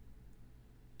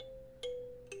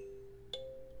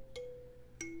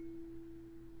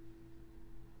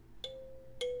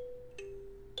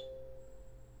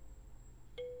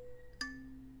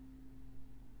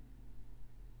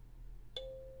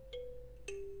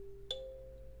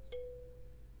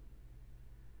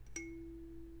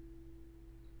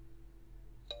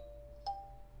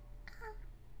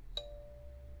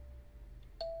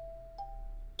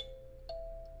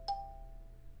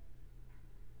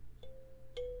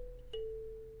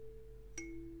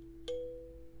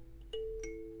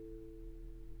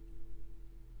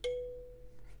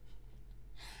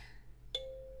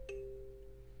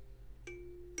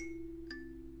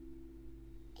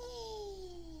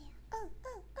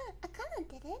 I kinda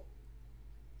did it.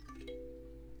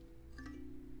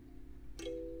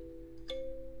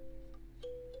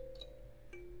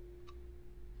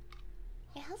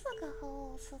 It has like a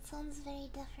hole, so it sounds very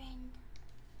different.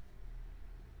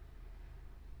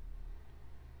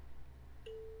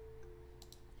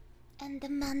 And the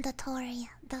mandatory,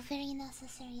 the very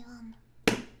necessary one.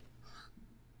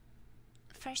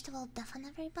 First of all, deafen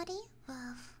everybody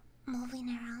with moving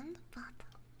around, but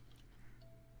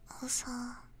also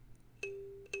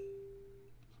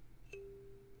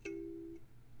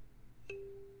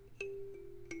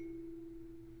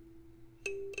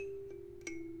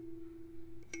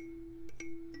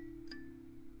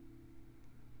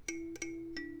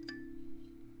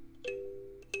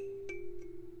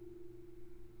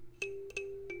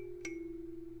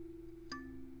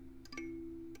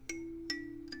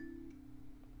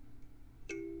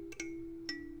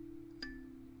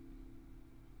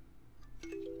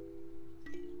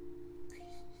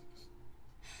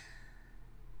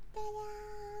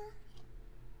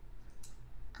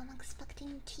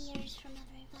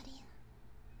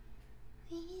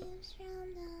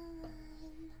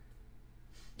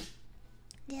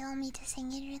want me to sing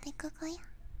it really quickly?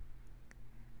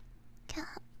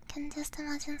 Can just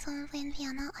imagine someone playing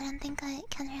piano. I don't think I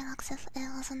can relax if it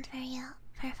wasn't very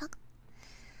perfect.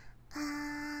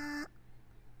 Yeah,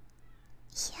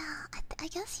 I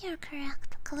guess you're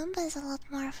correct. Columba is a lot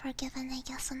more forgiving, I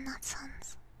guess, in that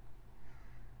sense.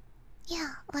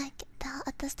 Yeah, like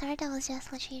at the start I was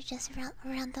just literally just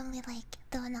randomly like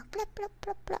doing a blip blip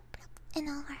blip blip blip and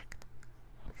it all worked.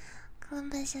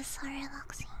 Columba is just so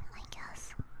relaxing, I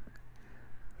guess.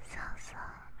 So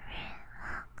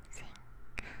relaxing.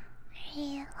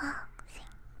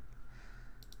 Relaxing.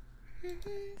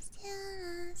 Still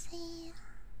I see.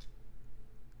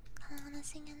 I wanna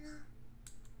sing it now.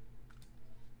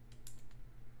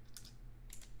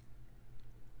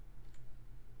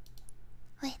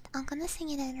 Wait, I'm gonna sing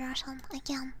it in Russian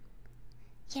again.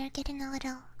 You're getting a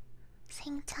little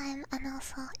sing time and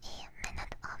also a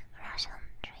minute of Russian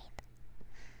treat.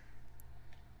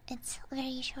 It's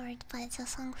very short, but it's a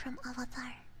song from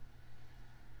Avatar.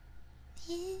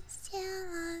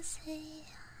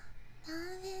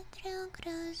 На ветру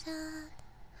кружат,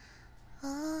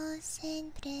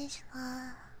 осень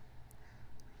пришла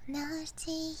в наш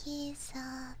тихий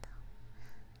сад.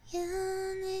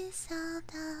 Юный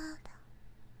солдат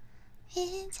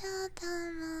идет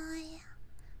домой,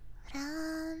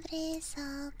 храбрый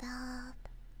солдат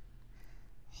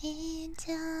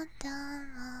идет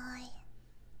домой.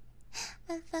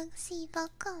 Foxy,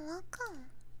 welcome.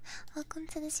 Welcome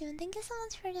to the stream. Thank you so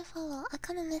much for the follow. I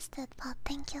kinda missed it, but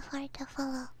thank you for the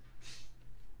follow.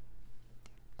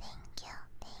 Thank you.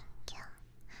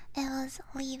 It was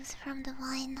Leaves from the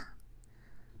Vine,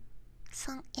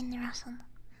 sung in Russian.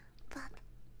 But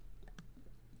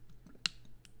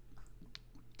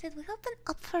did we open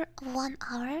up for 1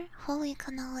 hour? Holy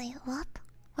cannoli, what?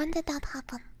 When did that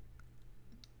happen?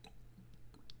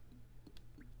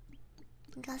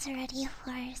 You guys are ready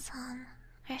for some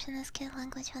Russian skill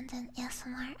language content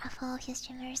ASMR? I follow his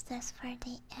streamers just for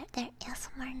their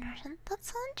ASMR in Russian.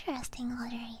 That's so interesting,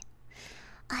 lottery.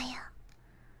 I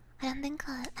don't think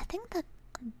I think that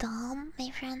Dom, my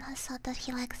friend, has said that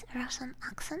he likes Russian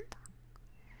accent,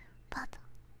 but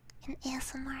in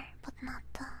ASMR, but not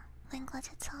the language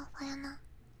itself. I don't know.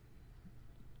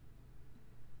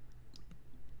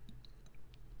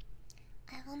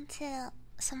 I want to.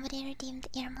 Somebody redeemed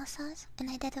ear massage, and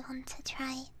I did want to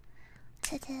try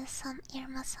to do some ear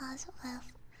massage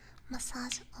with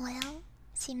massage oil.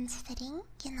 Seems fitting,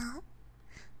 you know.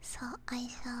 So I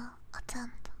shall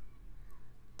attempt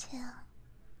to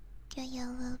give you a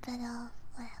little bit of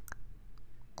like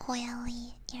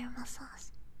oily ear massage.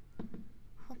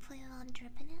 Hopefully without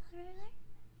dripping it everywhere.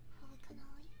 Holy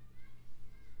cannoli.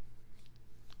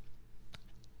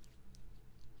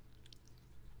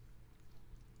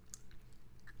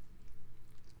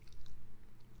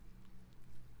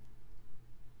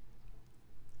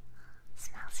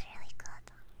 Smells really good.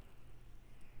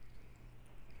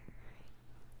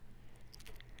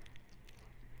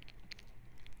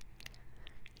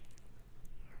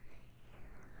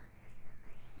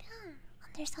 Damn,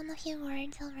 understand a few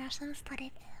words of Russian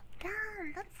studied.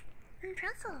 Damn, that's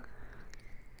impressive.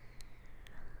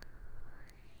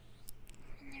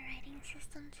 And the writing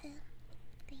system too.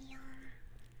 The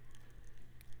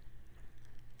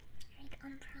read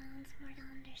unpronounced more to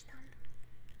understand.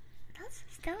 That's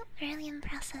still really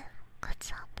impressive. Good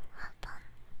job, well done.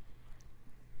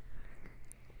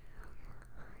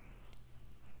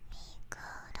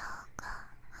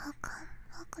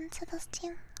 Welcome to the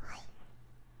stream. Hi.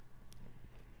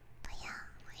 But yeah,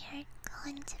 we are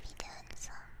going to be doing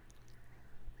some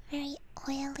very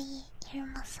oily ear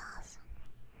massage.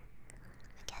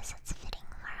 I guess it's fitting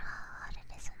for how hot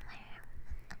it is in my room.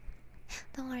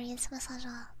 Don't worry, it's massage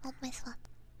oil, not my sweat.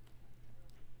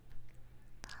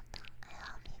 But I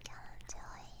hope you can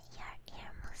enjoy your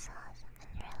ear massage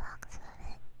and relax with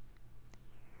it.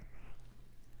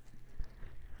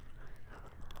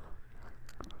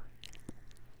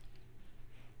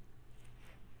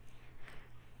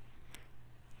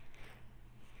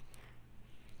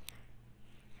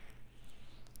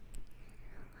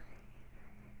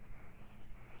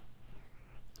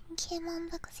 You came on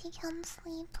because you can't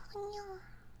sleep. Yeah.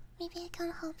 Maybe I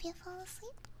can help you fall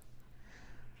asleep.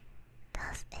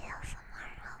 Does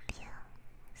ASMR help you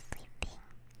sleeping?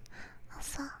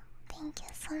 Also, thank you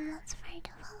so much for the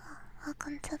follow.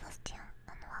 Welcome to the stream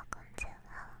and welcome to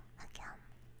Hello again.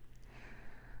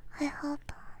 I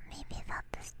hope maybe that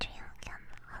the stream can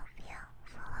help you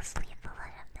fall asleep a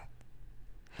little bit.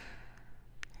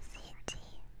 CG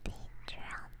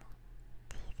Patreon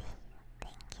TV,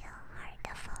 thank you for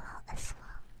the follow as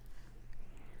well.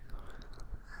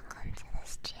 Welcome to the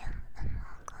stream and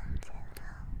welcome to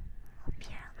Hello.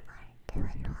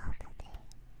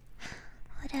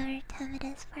 whatever time it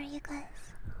is for you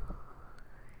guys.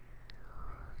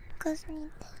 Because we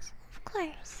need this, of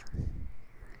course.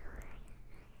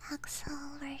 Axel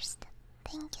Worst,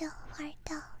 thank you for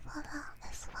the follow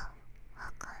as well.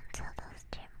 Welcome to the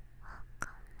stream.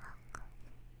 Welcome.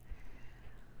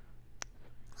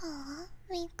 Aww,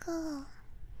 Miko.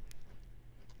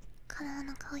 Kinda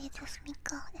wanna call you just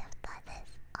Miko if that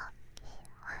is okay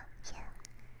with you.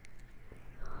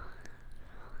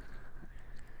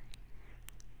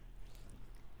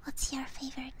 What's your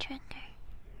favorite trigger?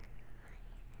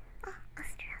 Oh, a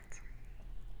stretch.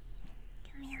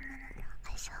 Give me a minute.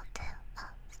 I shall do a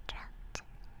stretch.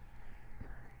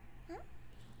 Hmm?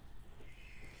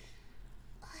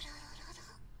 Where are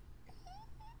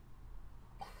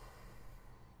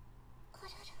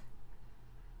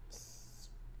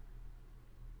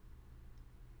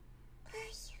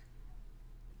you?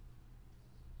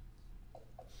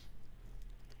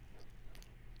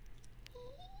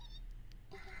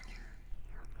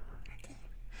 Okay.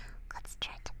 Good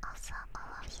stretch also,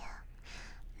 all of you.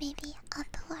 Maybe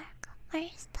at work or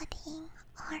studying,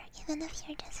 or even if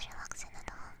you're just relaxing at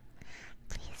home,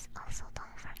 please also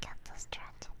don't forget to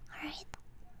stretch, alright?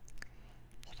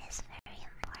 It is very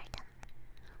important.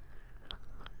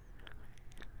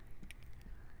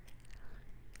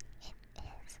 It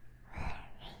is very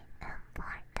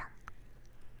important.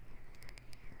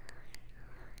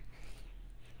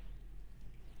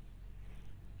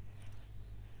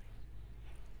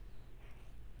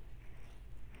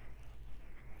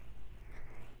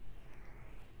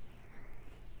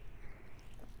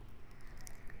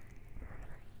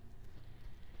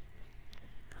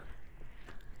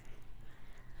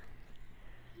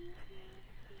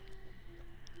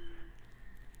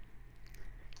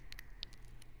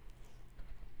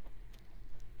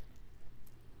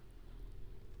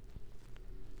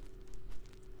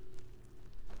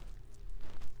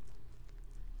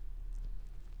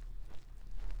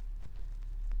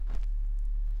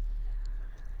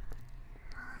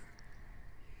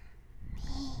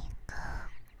 Miko,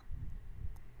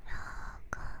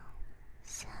 Rogo,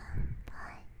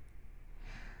 Senpai.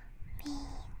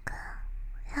 Miko,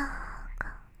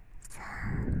 Rogo,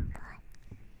 Senpai.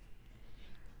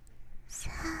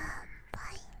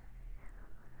 Senpai.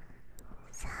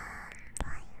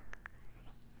 Senpai.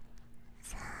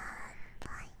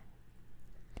 Senpai.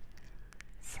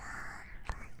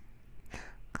 Senpai.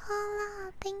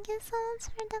 Kola, thank you so much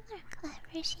for the work. I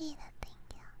appreciate it. Thank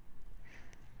you.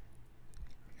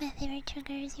 My favorite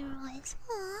trigger is your voice.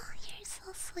 Aw, you're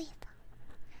so sweet.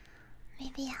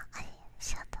 Maybe I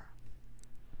should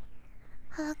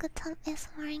have a good time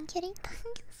ASMR and kitty.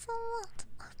 Thank you so much.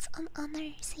 It's an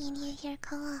honor seeing you here,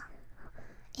 Kawa.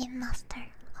 A master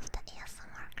of the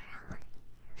ASMR craft.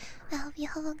 I hope you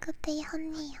have a good day,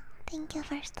 honey. Thank you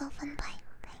for stopping by.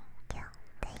 Thank you.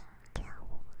 Thank you.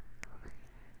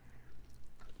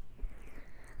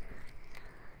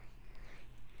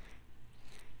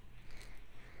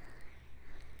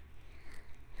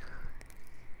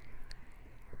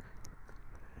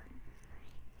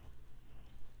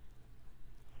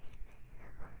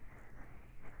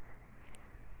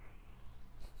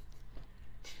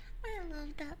 I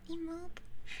love that emote.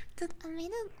 Dude, I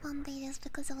made it one day just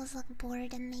because I was like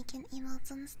bored and making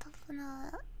emotes and stuff, and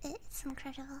it's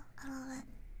incredible. I love it.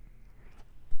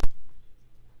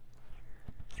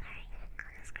 Sorry, I'm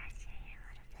gonna scratch your hair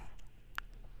a little bit.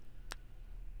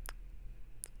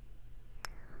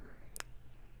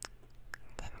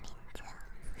 Didn't mean to.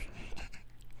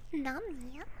 Not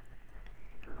me.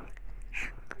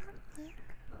 Not me.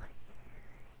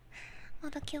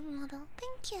 What a cute model.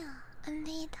 Thank you. I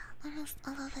made almost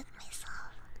all of it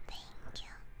myself. Thank you.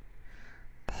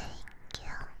 Thank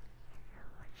you.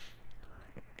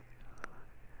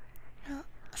 Oh,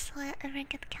 so I ever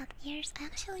get cat ears? I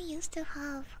actually used to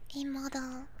have a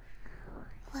model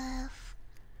with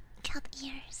cat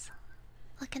ears.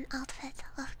 Like an outfit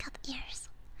with cat ears.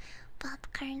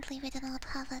 But currently we do not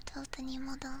have it with the new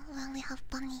model. We only have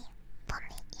bunny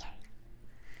ears.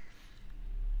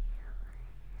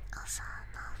 Also,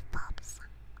 love pops.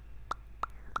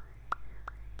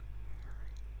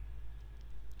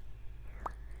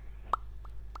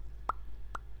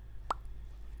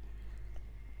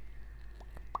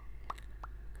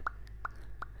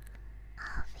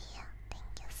 Alvia,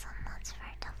 thank you so much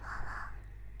for the follow.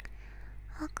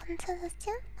 Welcome to the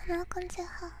stream and welcome to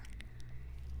home.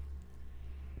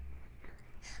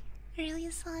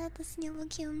 Really sad this new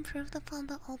look you improved upon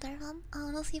the older one. I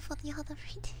honestly thought you had a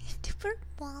pretty super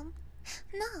one.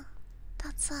 No,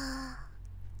 that's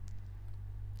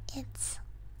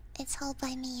it's held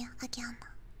by me again.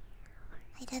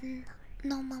 I didn't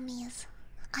know mummies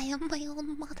I am my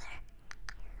own mother.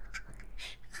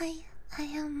 I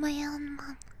am my own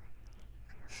mom.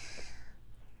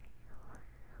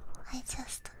 I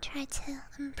just try to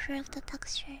improve the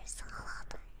textures a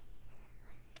lot.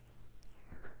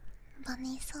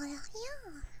 Bunny soda,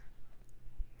 yeah.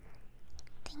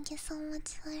 Thank you so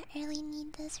much. I really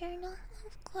need this right now.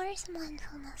 Of course,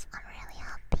 mindfulness. I'm really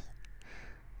happy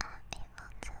I'm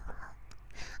able to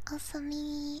help. Also,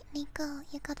 me, Nico,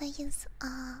 you gotta use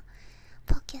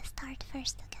Poké Start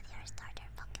first to get your starter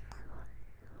Pokemon.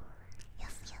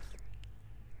 Yes, yes.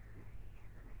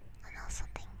 And also,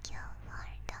 thank you for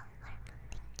the work.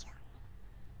 Thank you.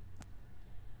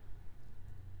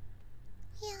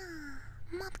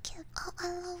 Yeah, Mudkip. Oh,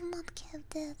 I love Mudkip,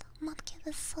 dude. Mudkip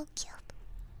is so cute.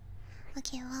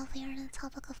 Okay, while we're on the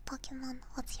topic of Pokemon,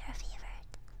 what's your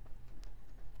favorite?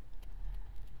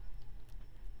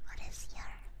 What is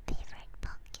your favorite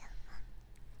Pokemon?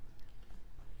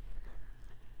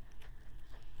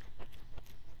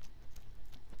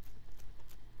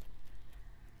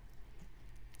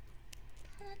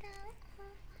 Oh,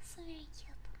 so very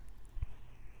cute.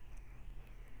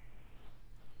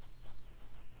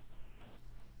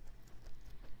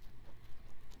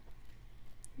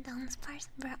 Dunsparce?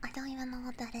 Bro, I don't even know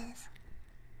what that is.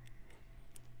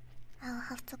 I'll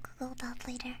have to Google that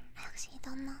later. I actually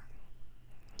don't know.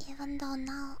 Even though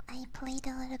now I played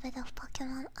a little bit of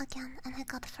Pokemon again and I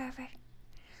got further.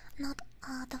 Not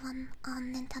the one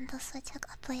on Nintendo Switch,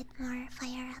 I played more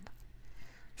Fire Red.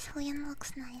 Cillian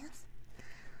looks nice.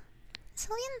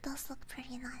 Cillian does look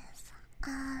pretty nice.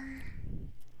 I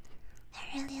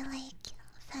really like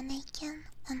Fennekin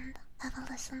and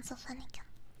evolutions of Fennekin.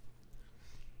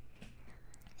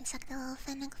 It's like the little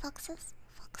Fennec foxes.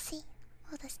 Foxy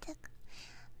with a stick.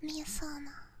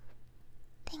 Miyasana.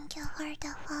 Thank you for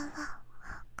the follow.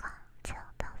 Welcome to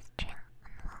the stream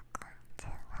and welcome to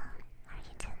how are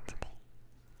you doing today?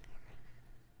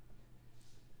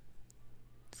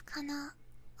 It's kind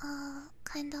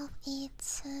of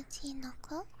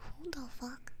Itsujinoko? Who the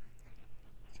fuck?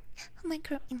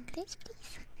 Micro English,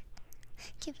 please.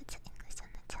 Give it to English in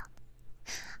the chat.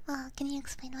 Can you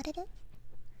explain what it is?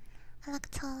 I like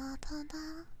Tala.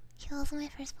 He was my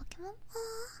first Pokemon.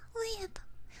 Oh, wait.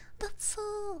 That's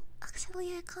so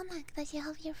actually iconic that you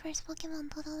have your first Pokemon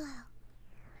Totodile.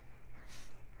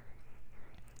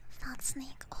 Not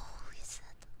Snake. Oh, is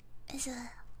it? Is it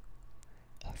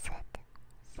sick?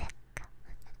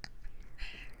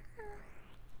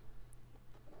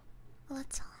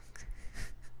 Lechonk.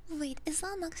 Wait, is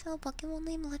that an actual Pokemon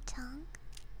named Lechonk?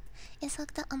 It's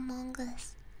like the Among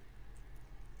Us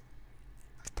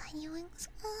with tiny wings.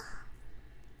 Oh.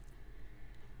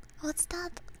 What's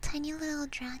that tiny little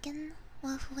dragon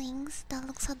with wings that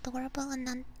looks adorable and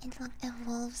then it like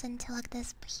evolves into like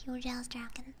this huge ass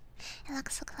dragon? It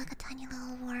looks like a tiny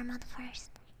little worm at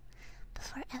first.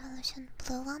 Before evolution,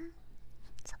 blue one?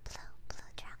 It's a blue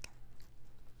dragon.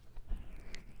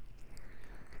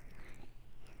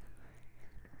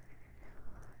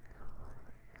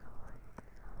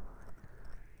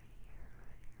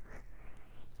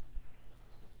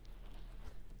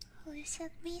 Who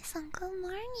said me some good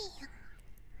morning?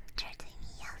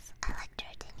 Jardini, yes, I like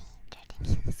Jardini.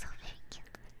 Jardini is so very cute.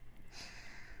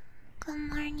 Good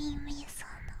morning, Mason.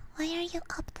 Why are you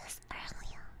up this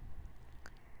early?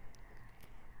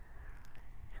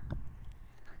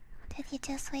 Did you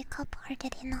just wake up or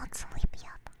did you not sleep yet?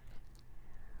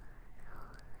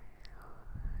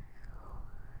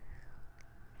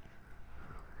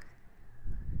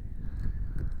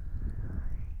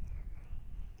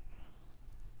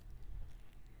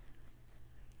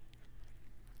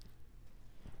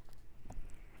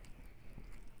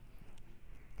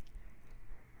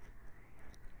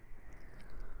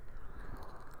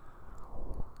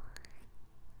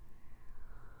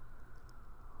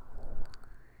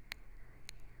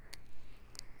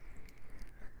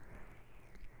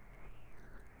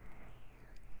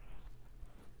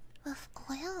 With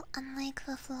oil, unlike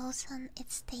with lotion,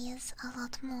 it stays a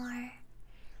lot more,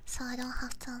 so I don't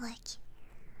have to like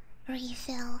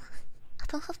refill. I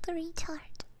don't have to recharge,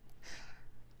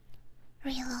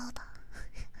 reload.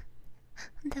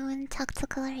 Doing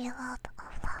tactical reload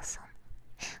of lotion.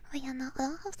 But yeah, no, I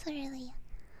don't have to really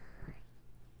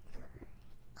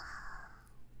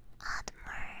add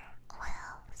more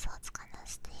oil, so it's gonna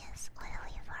stay as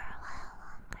oily for a while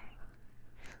longer.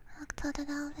 I looked at it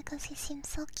out because he seems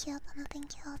so cute and I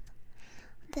think he'll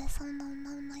do some nom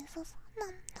noises.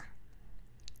 Nom nom.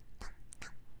 Nom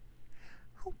nom.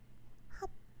 Hop, hop,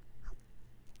 hop.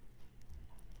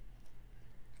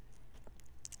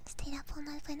 Stayed up all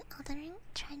night when othering,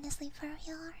 trying to sleep for a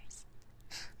few hours.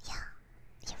 Yeah,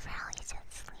 you probably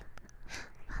should sleep.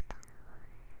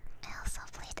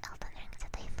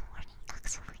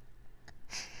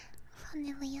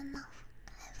 Funnily enough,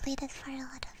 I played it for a little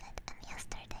bit, and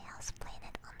yesterday I was playing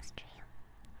it on stream.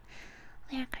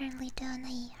 We are currently doing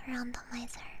a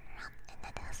randomizer run, and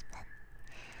it has been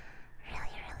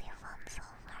really fun so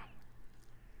far.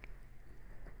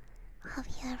 Have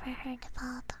you ever heard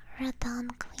about Radon,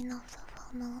 Queen of the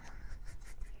Full Moon?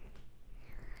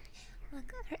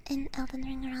 Look, in Elden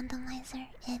Ring Randomizer,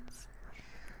 it's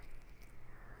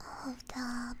all of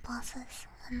the bosses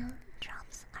and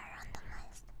drops are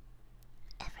randomized.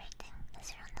 Everything is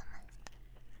randomized.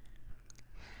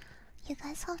 You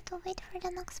guys have to wait for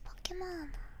the next Pokemon.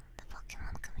 The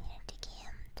Pokemon community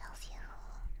game tells you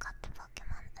who got the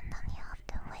Pokemon, and then you have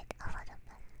to wait a little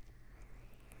bit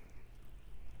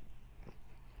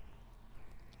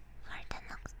for the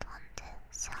next one to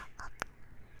show up.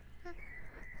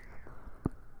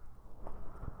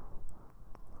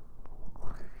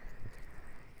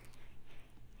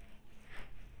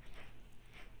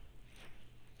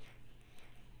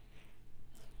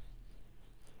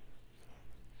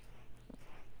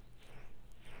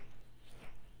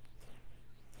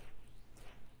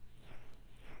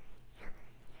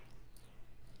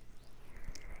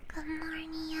 Good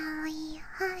morning, Ellie.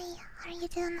 Hi, how are you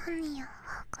doing, honey?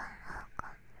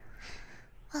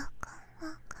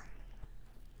 Welcome.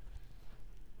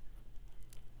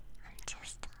 I'm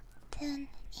just doing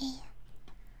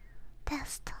a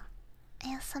test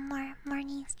ASMR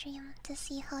morning stream to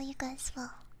see how you guys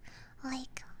will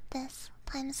like this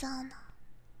time zone.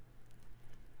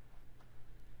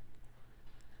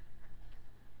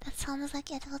 That sounds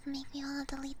like it would make me wanna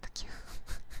delete the queue.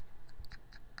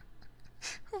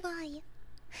 Why?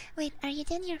 Wait, are you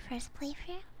doing your first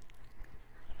playthrough?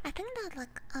 I think that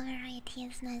like a variety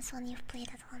is nice when you've played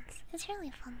it once. It's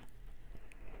really fun.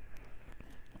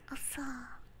 Also,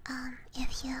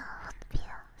 if you would be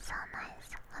so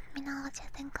nice, let me know what you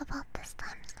think about this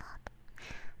time slot.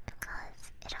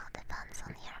 Because it all depends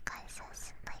on your guys'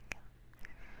 like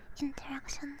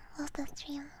interaction with the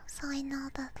stream. So I know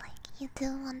that like you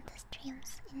do want the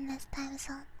streams in this time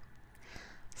zone.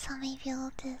 So maybe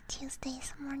we'll do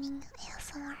Tuesdays morning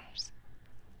ASMRs.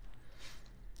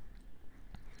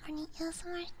 Morning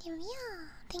ASMR stream, yeah.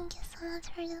 Thank you so much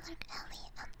for the like, Ellie,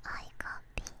 and I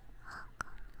copy.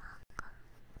 Welcome.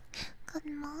 Good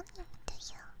morning to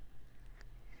you.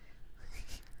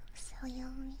 So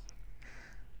yummy.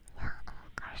 Yeah,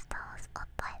 of course that was a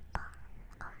typo.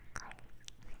 Of course.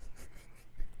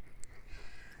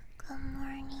 Good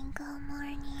morning.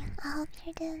 I hope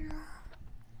you're doing well.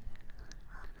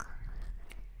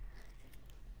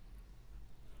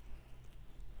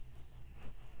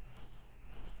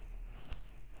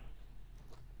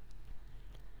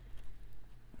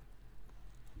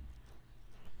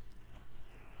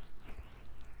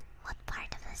 What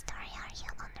part of the story are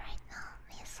you on right now,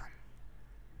 Mason?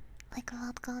 Like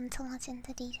without going too much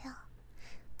into detail.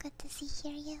 Good to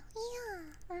hear you. Yeah,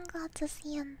 I'm glad to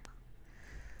see and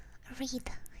read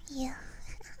you.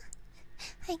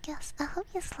 I guess. I hope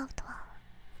you slept well.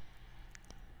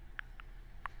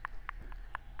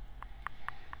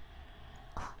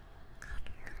 Oh god,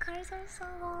 the cars are so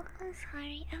loud. I'm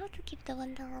sorry. I have to keep the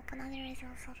window open, otherwise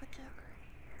I'll suffocate.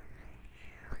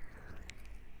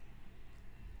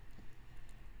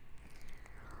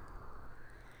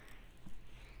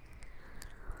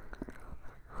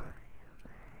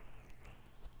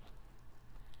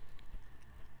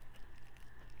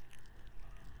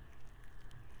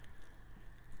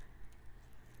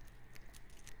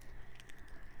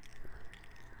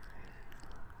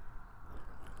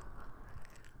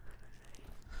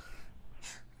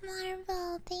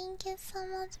 Marvel, thank you so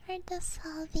much for the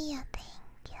salvia.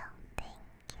 Thank you.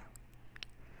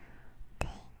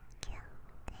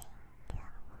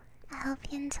 I hope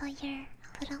you enjoy your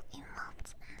little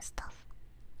emotes and stuff.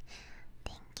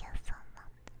 Thank you so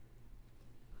much.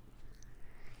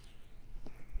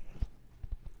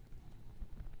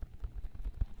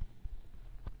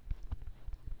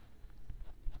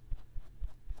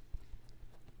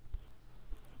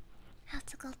 I have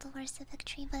to go towards the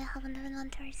victory, but I haven't even gone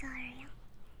towards the area.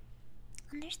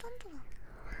 Understandable.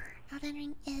 Elden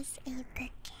Ring is a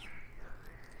big game.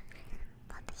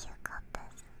 But you got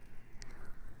this.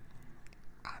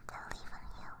 I believe in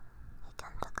you. You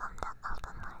can become the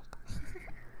Elden Lord.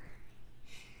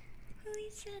 Holy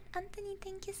shit, Anthony,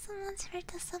 thank you so much for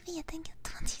the Sophia. Thank you,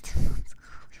 22 months.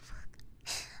 Holy fuck.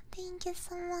 Thank you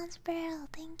so much, bro.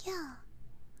 Thank you.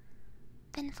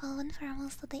 Been following for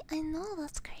almost a day. I know,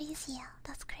 that's crazy.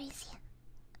 That's crazy.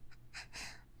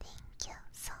 Thank you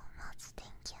so much.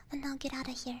 Thank you. And now get out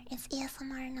of here. It's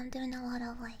ASMR and I'm doing a lot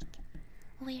of like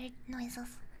weird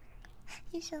noises.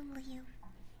 You should leave.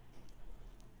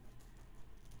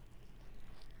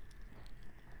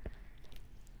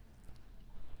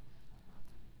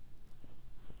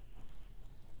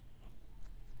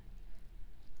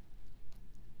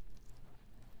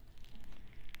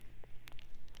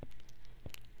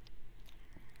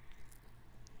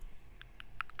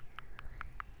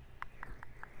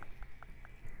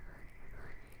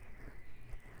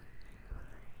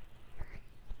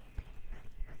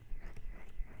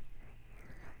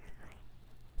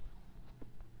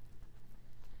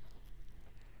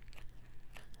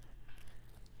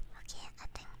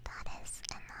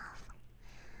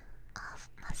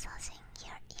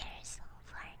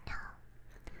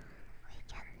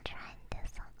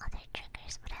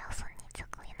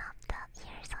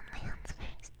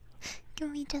 Give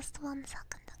me just 1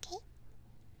 second, okay?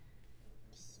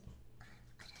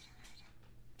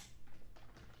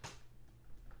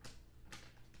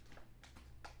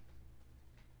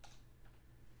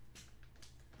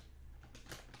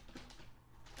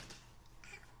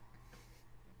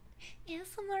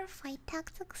 ASMR fight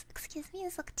tactics, excuse me,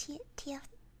 is like team fight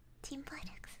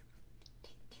tactics.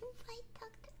 Team fight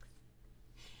tactics.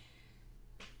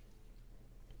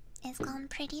 It's gone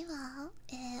pretty well.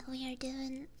 We are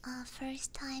doing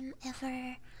first time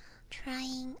ever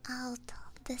trying out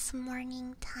this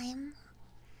morning time.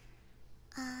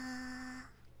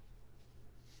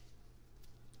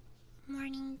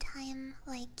 Morning time,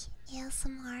 like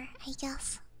ASMR, I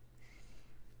guess.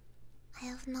 I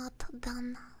have not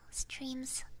done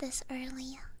streams this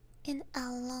early in a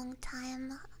long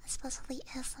time, especially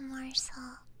ASMR, so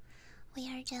we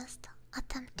are just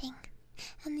attempting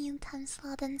a new time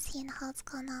slot and seeing how it's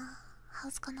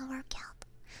gonna work out.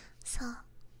 So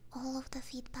all of the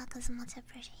feedback is much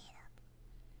appreciated.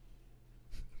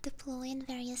 Deploying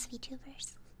various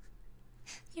VTubers.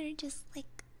 You're just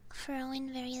like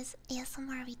throwing various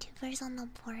ASMR VTubers on the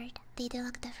board. They do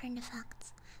like different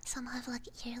effects. Some have like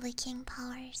ear licking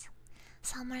powers.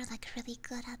 Some are like really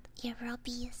good at ear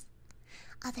rubbies.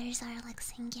 Others are like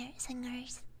singers.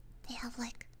 They have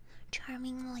like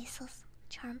charming voices.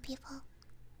 Charm people.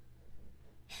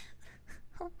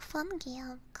 Fun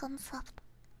game concept.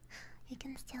 You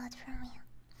can steal it from me.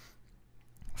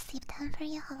 Sleep time for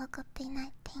you. Have a good day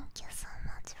night. Thank you so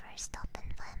much for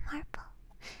stopping by, Marble.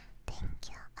 Thank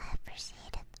you. I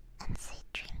appreciate it. And sweet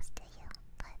dreams to you.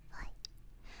 Bye bye.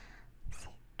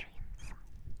 Sweet dreams.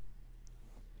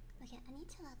 Okay, I need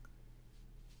to like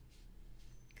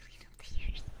clean up the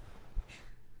ears.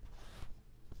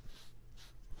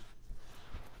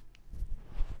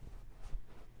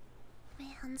 My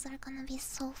hands are gonna be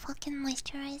so fucking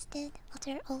moisturized, dude,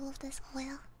 after all of this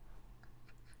oil.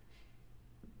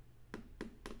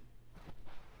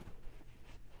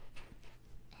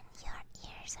 And your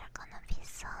ears are gonna be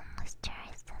so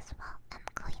moisturized as well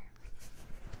and clean.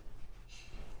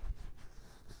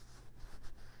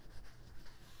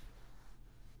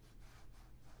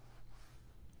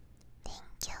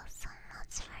 Thank you so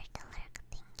much for the lurk.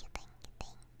 Thank you, thank you,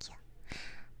 thank you.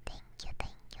 Thank you,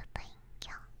 thank you, thank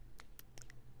you.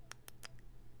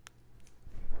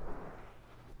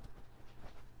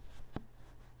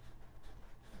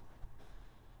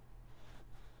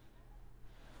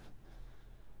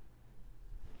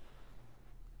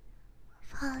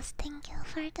 Falls, thank you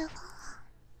for the follow.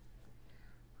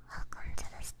 Welcome to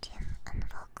the stream and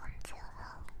welcome to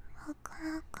hell. Welcome,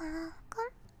 welcome,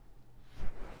 welcome.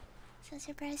 So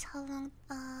surprised how long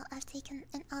I've taken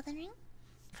in Elden Ring.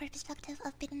 For perspective,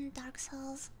 I've beaten Dark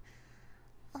Souls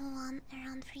 1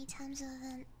 around 3 times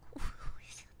within.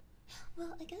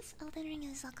 Well, I guess Elden Ring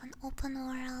is like an open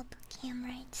world game,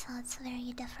 right? So it's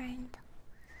very different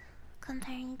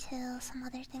comparing to some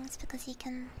other things because you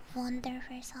can wander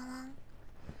for so long.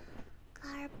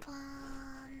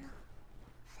 Carbon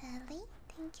Felly,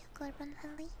 thank you, Carbon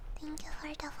Felly. Thank you for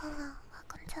the follow.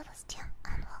 Welcome to the stream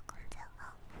and welcome to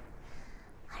hell.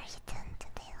 How are you doing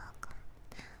today? Welcome.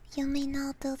 You may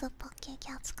now do the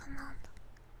Pokécats command.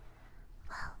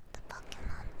 Well, the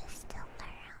Pokemon is still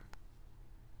around.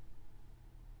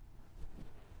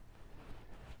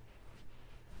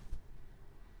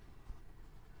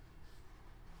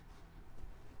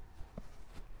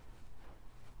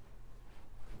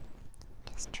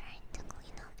 Just trying to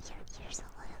clean up your ears a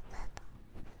little bit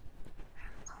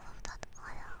from all of that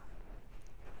oil.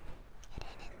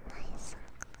 Getting it nice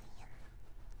and clean.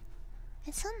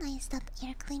 It's so nice that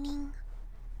ear cleaning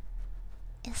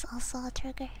is also a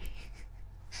trigger.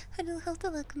 I don't have to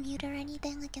like mute or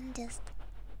anything, I can just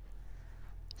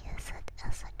use it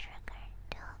as a trigger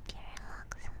to help you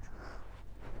relax as well.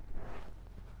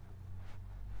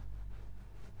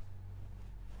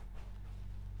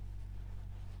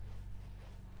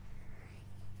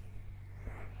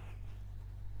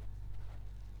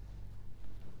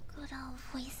 Good old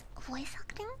voice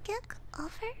acting gig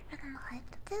offer? And I'm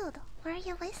hyped. Dude, where are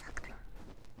you voice acting?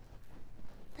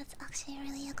 That's actually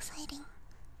really exciting.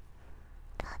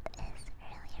 That is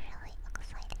really, really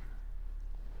exciting.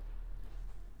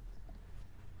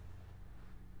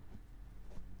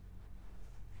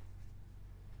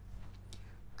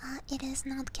 It is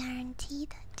not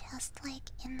guaranteed, just like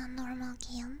in a normal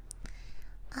game.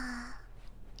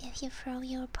 If you throw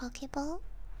your Pokeball,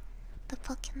 the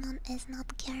Pokemon is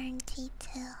not guaranteed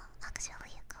to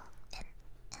actually go in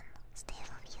and stay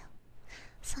with you.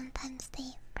 Sometimes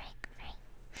they break free.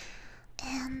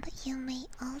 And you may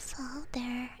also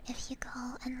there, if you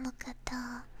go and look at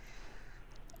the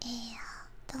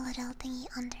little thing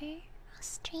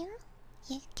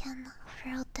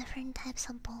types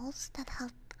of balls that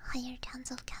have higher chance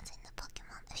of catching the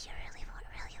Pokemon if you really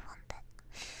want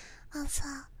it. Also,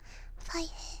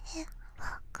 Fire,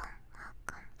 welcome,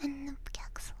 and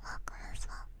Noobcax, welcome as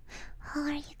well. How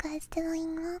are you guys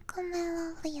doing? Welcome, my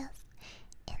loveliest.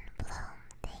 In Bloom,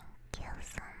 thank you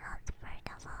so much for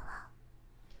the follow.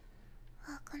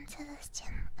 Welcome to the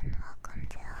gym and welcome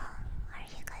to how are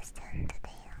you guys doing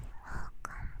today?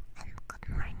 Welcome and good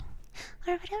morning.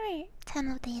 Or whatever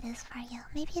time of day it is for you.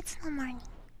 Maybe it's not morning.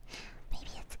 Maybe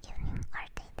it's evening or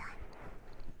daytime.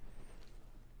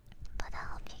 But I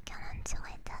hope you can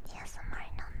enjoy that ASMR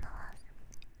nonetheless.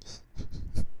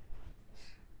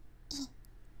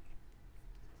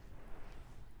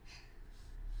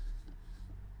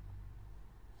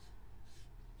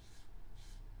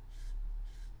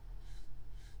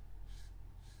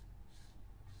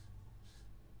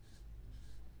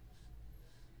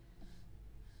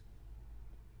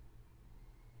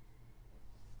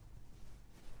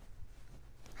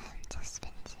 I'm just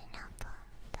finishing up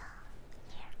the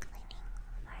ear cleaning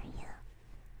for you.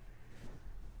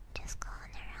 Just going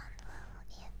around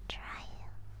with you dry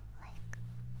like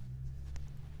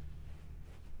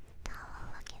towel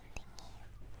looking thingy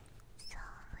so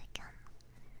we can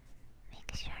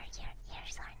make sure your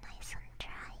ears are nice and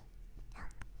dry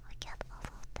and we get all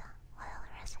of the oil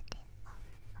residue off.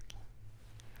 Okay.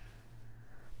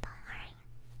 Don't worry.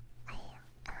 I am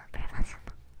a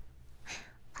professional.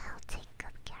 I'll take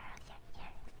good care of your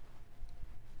ears.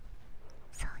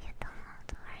 So you don't have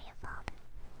to worry about it.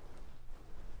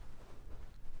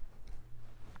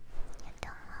 You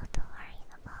don't have to worry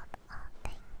about a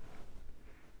thing.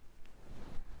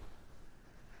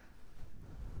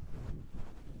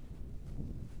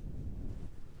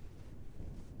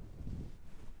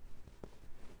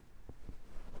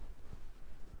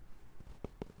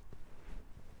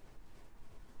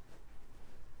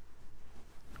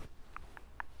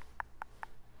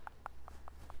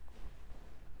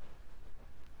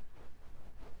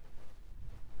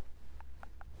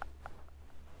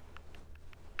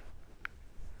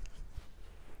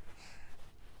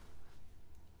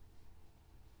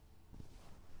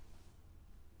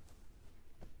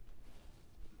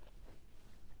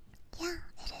 Yeah,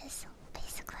 it is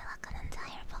basically like an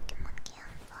entire Pokemon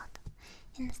game, but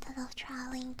instead of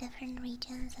traveling different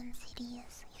regions and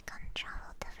cities, you can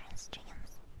travel different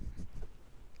streams.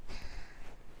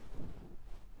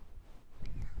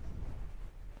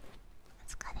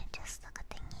 It's kind of just like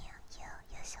a thing you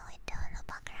usually do in the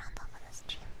background of the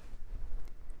stream.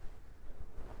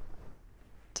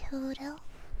 Doodle,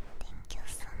 thank you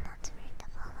so much for the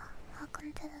follow.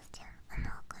 Welcome to the stream and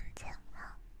welcome to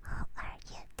how are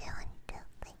you doing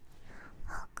today?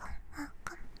 Welcome,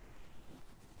 welcome.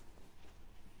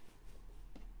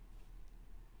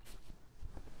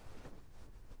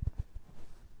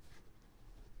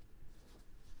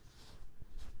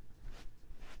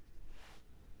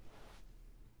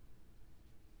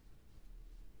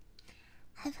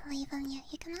 I believe in you.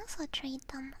 You can also trade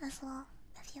them as well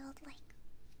if you would like.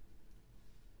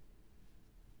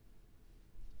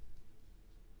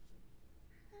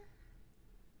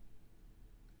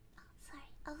 Oh, sorry,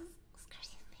 I was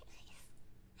scratching my face.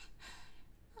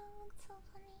 Oh, it looks so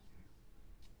funny.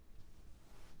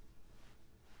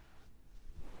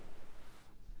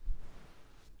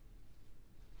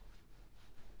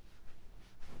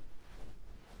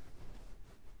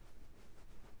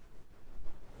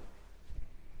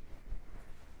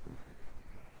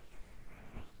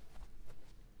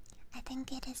 I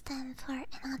think it is time for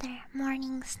another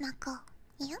morning snuggle.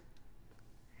 Yeah?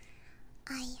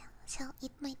 I shall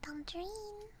eat my tangerine.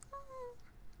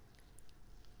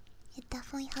 It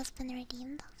definitely has been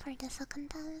redeemed for the second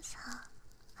time, so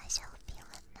I shall peel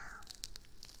it now.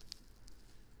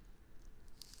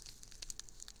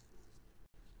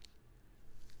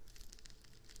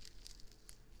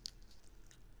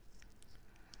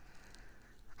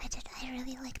 I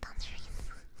really like tangerines.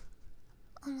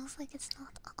 Almost like it's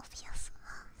not obvious.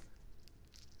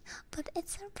 But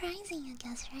it's surprising, I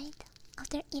guess, right?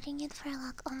 After eating it for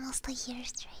like almost a year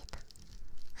straight.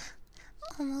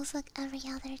 Almost like every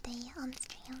other day on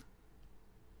stream.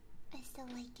 I still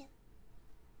like it.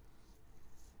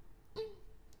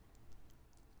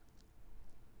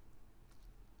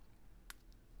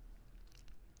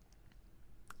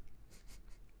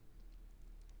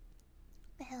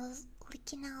 I was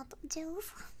licking out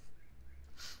juice.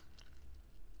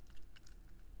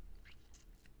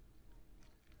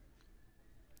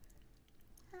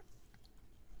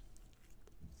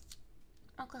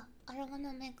 Okay, I don't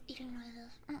wanna make eating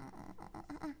noises.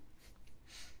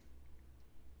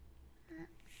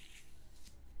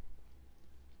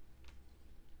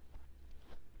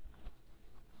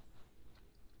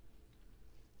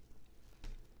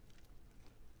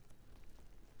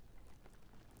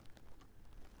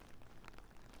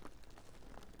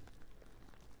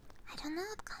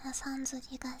 kind of sounds would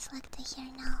you guys like to hear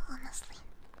now, honestly?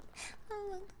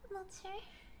 I'm not sure.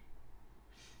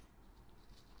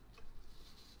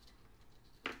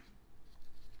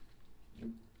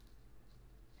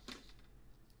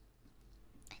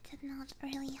 I did not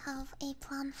really have a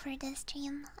plan for this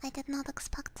stream. I did not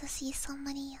expect to see so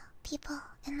many people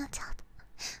in the chat.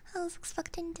 I was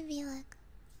expecting to be like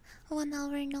 1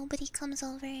 hour, nobody comes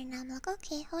over, and I'm like,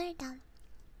 okay, we're done.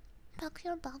 Pack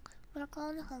your bag, we're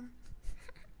going home.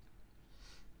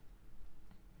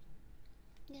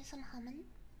 Do some humming.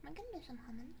 We're gonna do some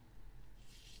humming.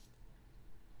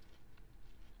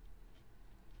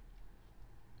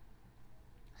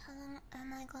 How long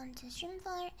am I going to stream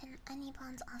for, and any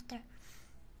plans after?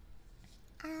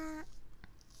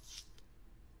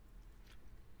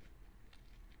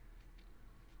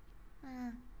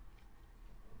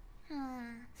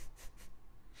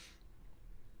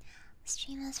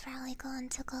 Stream is probably going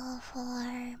to go for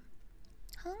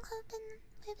how long have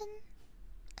we been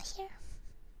here?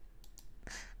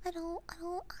 I don't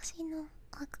actually know,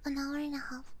 like an hour and a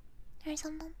half or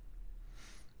something.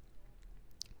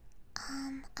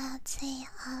 I'd say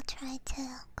I'll try to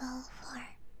go for,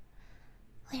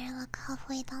 we're like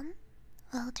halfway done.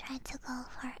 We'll try to go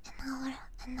for an hour,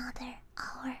 another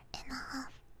hour and a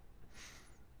half.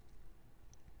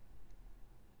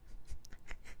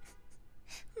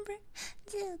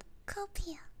 Dude,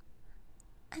 copy.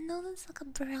 I know it's like a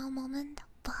bro moment,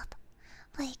 but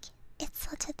like it's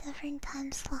such a different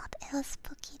time slot. It was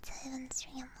spooky to even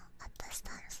stream at this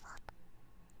time slot.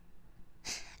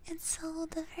 It's so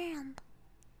different.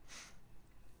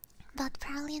 But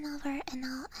probably another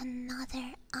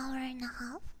hour and a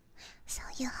half. So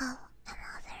you have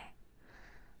another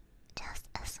just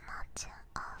as much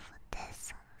of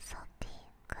this salty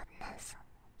goodness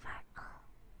for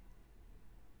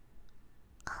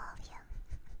all of you.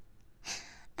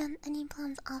 And any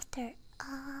plans after?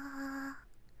 I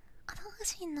don't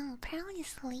actually know. Probably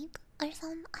sleep or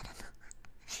something. I don't know.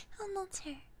 I'm not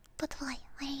sure. But why?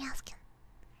 Why are you asking?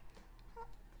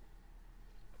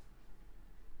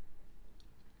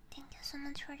 Thank you so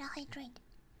much for the hydrate.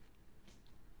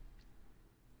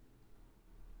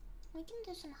 We can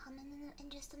do some humming in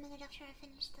just a minute after I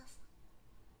finish this.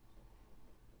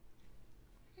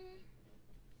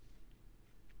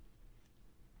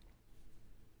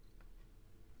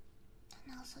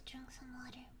 And also drink some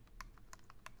water.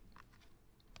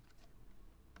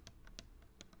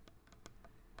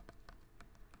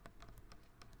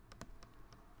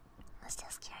 I was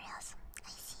just curious. I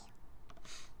see.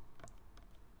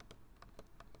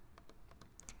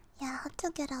 Yeah, I had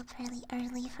to get up really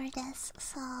early for this,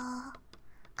 so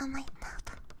I might nap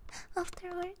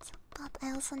afterwards. But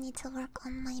I also need to work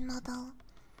on my model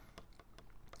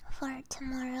for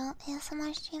tomorrow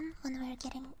ASMR stream when we're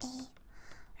getting a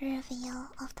reveal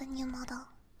of the new model.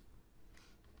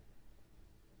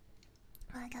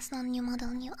 Well, I guess not new model,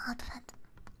 new outfit.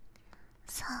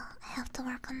 So I have to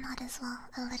work on that as well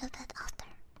a little bit after.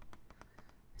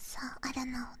 So I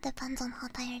don't know, depends on how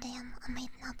tired I am. I might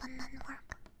nap and then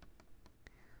work.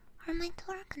 Or I might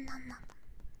work and then nap.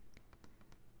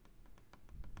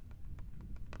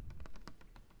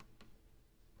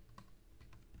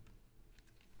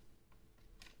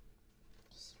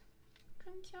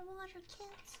 Drink your water,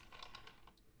 kids.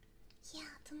 Yeah,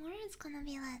 tomorrow is gonna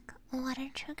be like water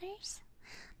triggers.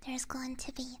 There's going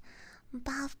to be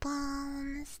bath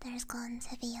bombs. There's going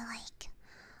to be like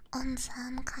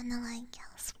onsen, kind of like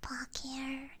spa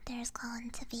care. There's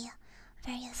going to be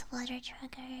various water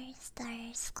triggers.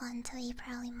 There's going to be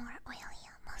probably more oily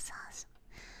massage.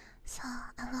 So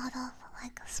a lot of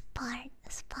like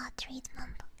spa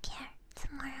treatment care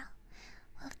tomorrow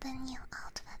with the new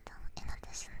outfit in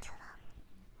addition to that.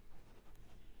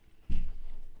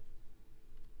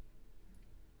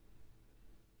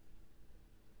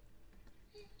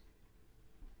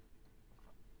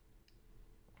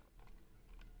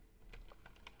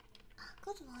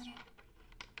 Good water.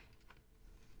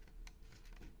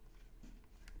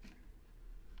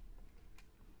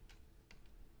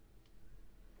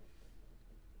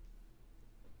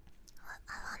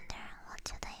 I wonder what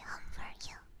should I hum for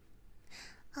you.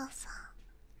 Also,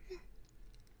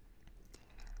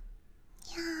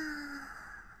 yeah,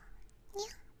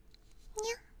 yeah,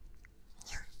 yeah,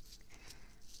 yeah,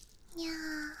 yeah,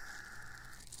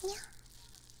 yeah,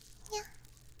 yeah,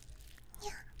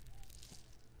 yeah,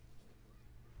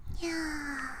 yeah,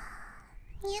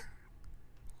 yeah,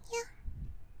 yeah,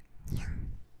 yeah.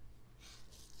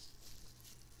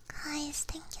 Guys,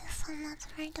 thank you so much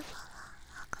for the follow.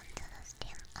 Welcome to the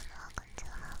stream and welcome to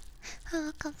how I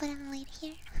woke up but I'm late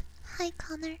here. Hi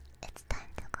Connor, it's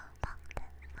time to go back to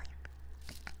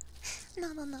sleep.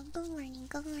 No, no, no. Good morning.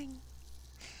 Good morning.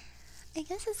 I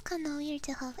guess it's kind of weird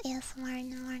to have ASMR in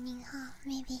the morning, huh?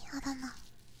 Maybe. I don't know.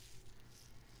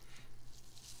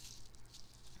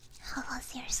 How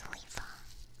was your sleep?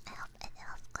 I hope it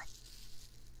was good.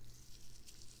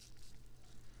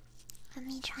 Let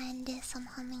me try and do some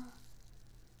humming.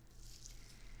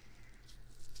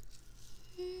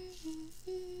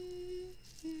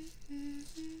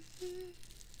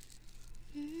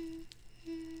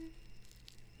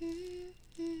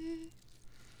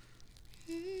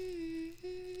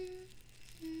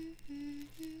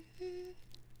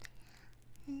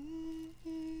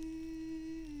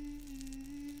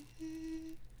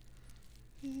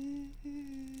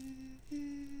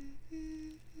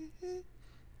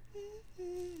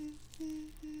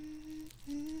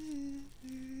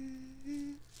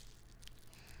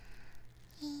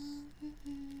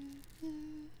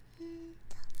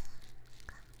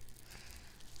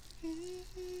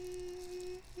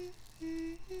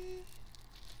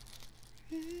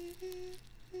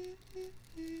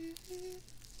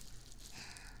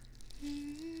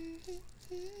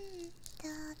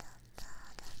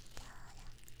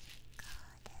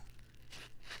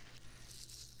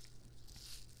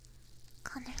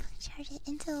 Connor, charge it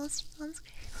into those on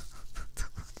screen.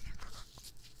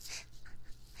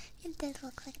 It did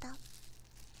look like that.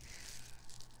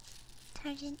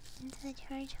 Charge it into the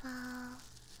charge while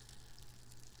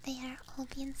they are all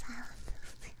being silent.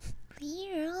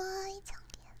 Leroy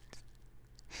Jenkins.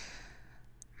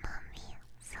 Mommy,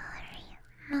 sorry.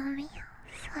 Mommy,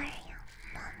 sorry.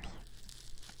 Mommy.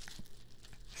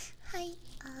 Hi,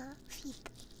 feet.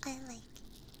 I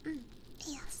like.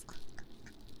 Yes.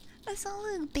 I saw a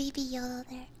little baby Yoda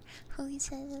there who he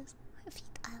says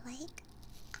feet I like.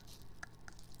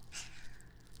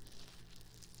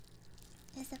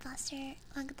 Is the faster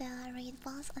like the raid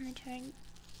boss on the turn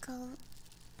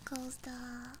goes the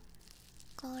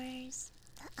goers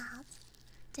the ads?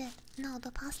 Dude, no,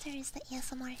 the pastor is the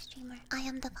ASMR streamer. I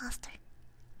am the pastor.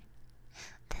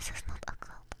 This is not a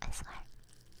cult, I swear.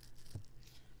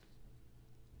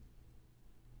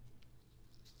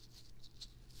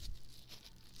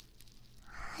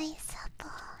 Hi,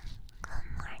 Sapo. Good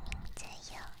morning to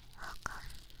you. Welcome,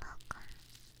 welcome.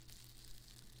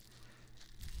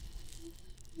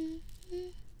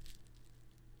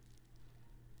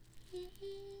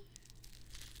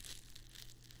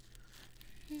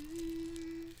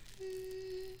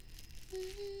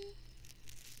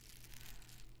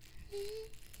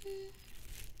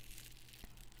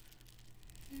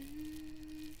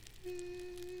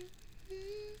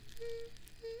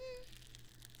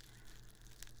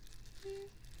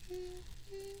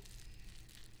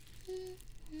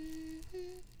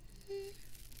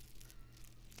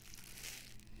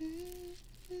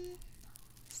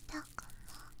 Stuck.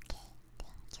 Okay,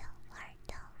 thank you for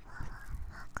the follow.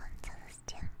 Welcome to the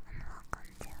stream and welcome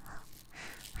to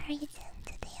how are you doing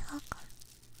today? Welcome.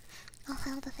 Oh,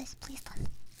 hell the fish, please don't.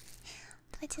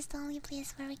 Twitch is the only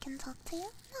place where we can talk to you?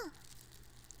 No.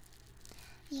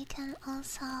 You can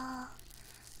also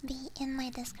be in my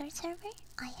Discord server.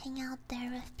 I hang out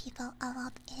there with people a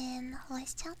lot in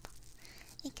voice chat.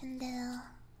 You can do.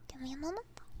 Give me a moment.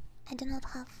 I do not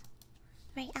have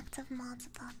very active mods,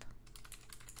 but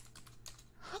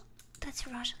that's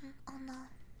Russian. Oh no.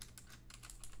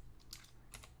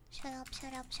 Shut up,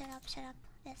 shut up, shut up, shut up.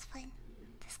 It's fine.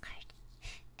 Discord.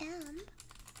 And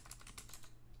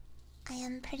I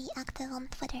am pretty active on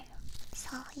Twitter,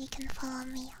 so you can follow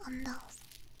me on those.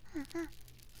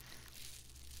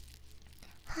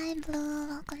 Hi Blue,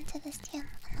 welcome to the stream.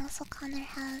 And also Connor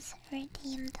has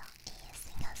redeemed a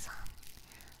sing-a-song.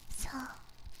 So,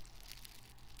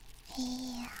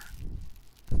 yeah.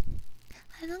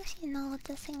 I don't actually know what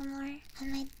to sing more. I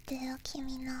might do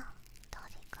Kimi no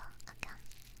Toriko again.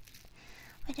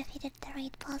 We defeated the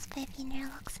raid boss by being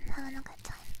relaxed and having a good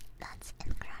time. That's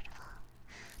incredible.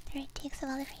 The raid takes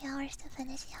about 3 hours to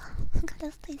finish. Yeah,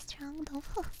 gotta stay strong, don't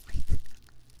fall asleep.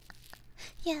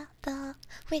 Yeah,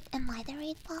 wait, am I the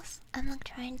raid boss? I'm like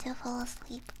trying to fall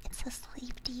asleep. It's a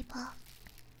sleep debuff.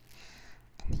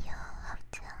 And you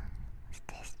have to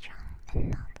stay strong and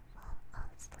not fall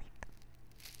asleep.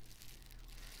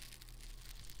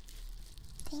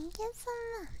 Thank you so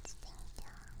much, thank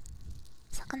you.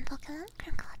 Second Pokemon,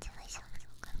 congratulations,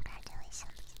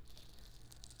 congratulations.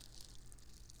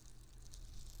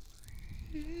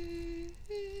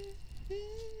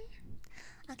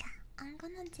 Okay, I'm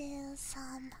gonna do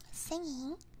some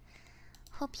singing.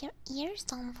 Hope your ears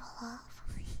don't fall off.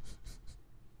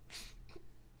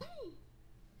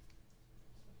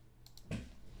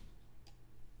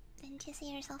 Didn't you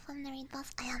see yourself on the raid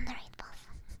boss? I am the raid boss.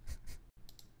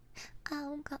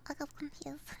 I got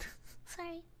confused.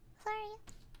 Sorry. Sorry.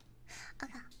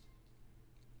 Okay.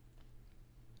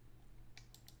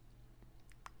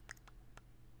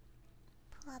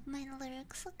 Pull up my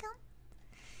lyrics again.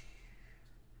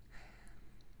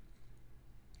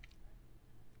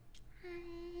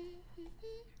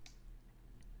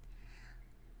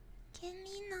 Give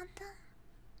me nada.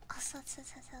 Oh, what?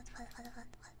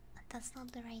 That's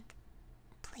not the right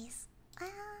place.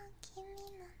 Give me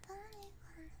nada.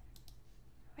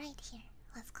 Right here.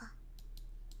 Let's go.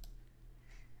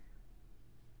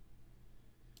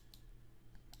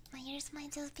 My ears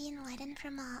might just be enlightened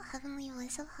from a heavenly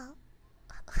voice of hell.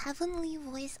 Heavenly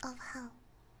voice of hell.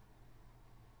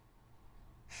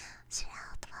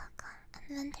 Shroud, welcome.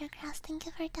 And Wintergrass, thank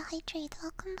you for the hydrate.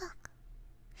 Welcome back.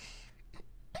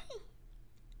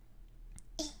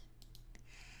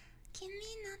 君の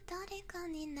虜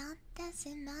になって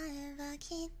しまえば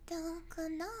きっとこ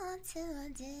の夏は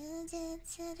充実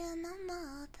するのも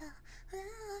っと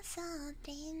嘘ド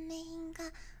リーミング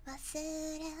忘れ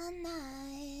な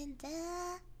いで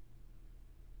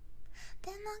で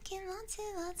も気持ちを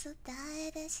伝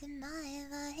えてしまえ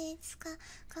ばいつか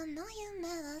この夢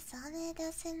は覚め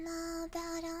てしまうだ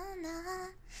ろうな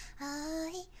青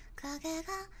い影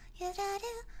が揺れる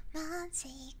街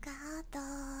角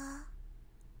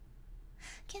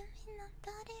君の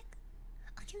誰か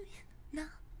君になっ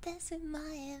てしま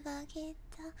えばきっ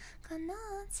とこの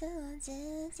夏を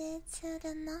充実す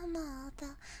るのもっと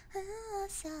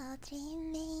嘘ドリー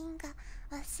ミング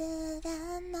忘れ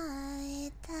ない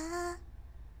で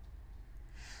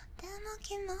でも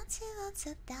気持ちを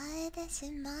伝えてし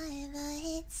まえば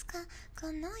いつかこ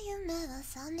の夢は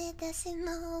覚めてし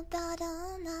まうだ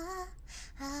ろうな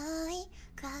青い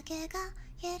影が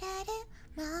揺れる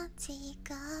街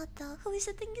角 Who is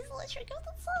the thing is electric of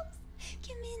the songs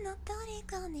君の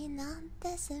虜になっ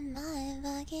てしまえ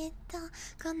ばきっと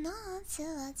この夏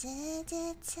は充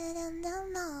実するの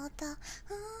もっと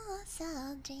嘘ド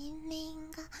リーミ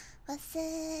ング忘れ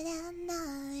な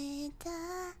いで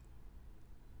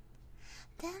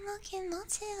でも気持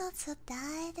ちを伝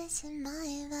えてしま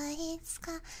えばいつ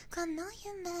かこの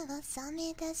夢は覚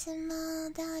めてしま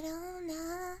うだろう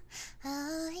な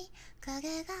青い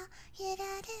影が揺れる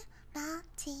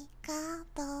街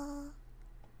角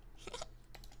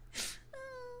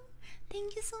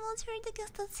Thank you so much for the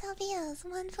gift of Salvias,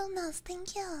 mindfulness,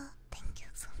 thank you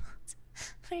so much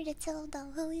for the two of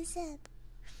them, who is it?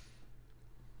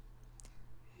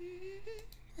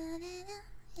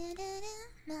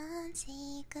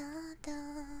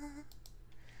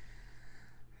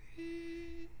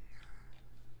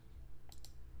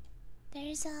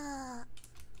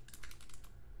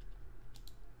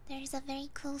 There's a very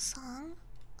cool song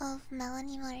of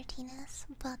Melanie Martinez,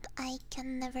 but I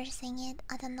can never sing it.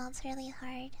 I don't know, it's really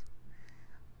hard.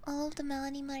 All of the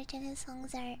Melanie Martinez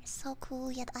songs are so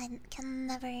cool, yet I can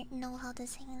never know how to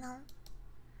sing them.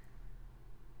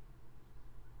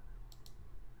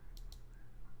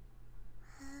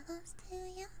 I was too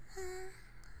young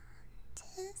to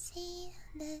see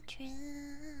the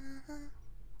truth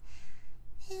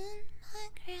in my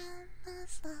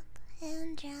grandma's lap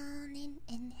and drowning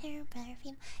in her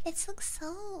perfume. It looks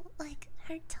so like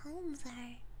her tones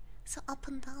are so up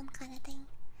and down kind of thing.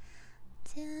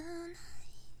 Tonight,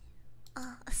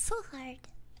 oh, so hard.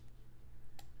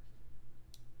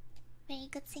 Very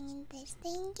good singing taste.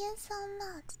 Thank you so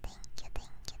much. Thank you.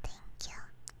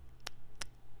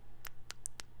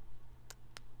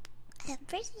 I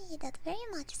appreciate that very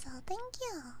much. So thank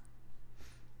you.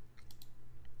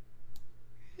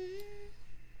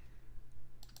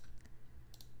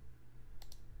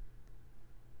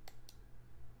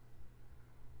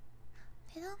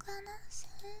 Feel gonna say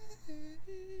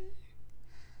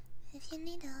if you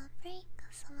need a break,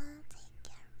 someone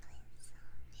take your place.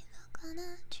 People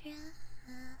gonna try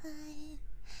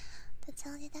to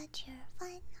tell you that you're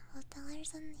fine with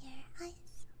dollars in your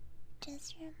eyes.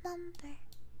 Just remember,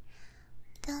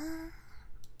 don't.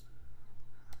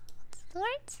 What's the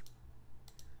words?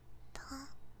 Don't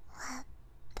let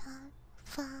them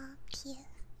fuck you,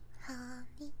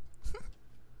 honey.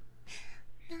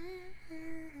 Don't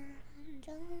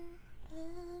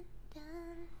let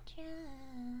them try.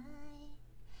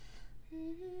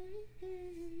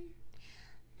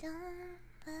 Don't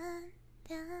let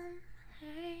them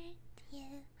hurt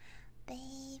you.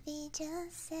 Baby,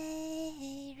 just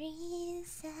say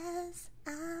recess,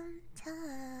 I'm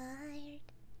tired.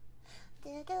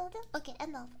 Okay,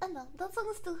 enough. That song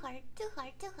is too hard.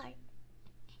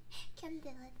 Can't do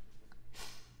it.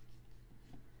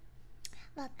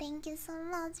 But thank you so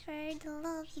much for the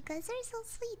love. You guys are so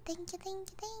sweet. Thank you.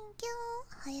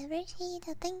 I appreciate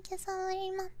it. Thank you so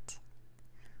very much.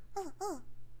 Oh, oh.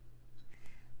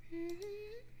 I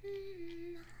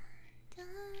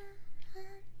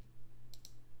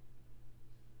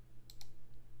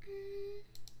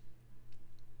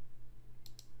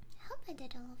hope I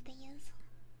did all of these.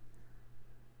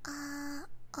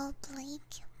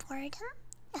 Oblique boredom?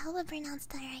 I hope I pronounced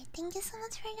that right. Thank you so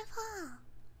much for the follow.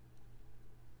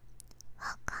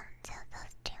 Welcome to the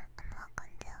stream and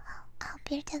welcome to I hope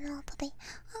you're doing well today.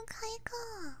 Oh,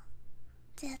 Kaiko!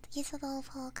 Dude, you should all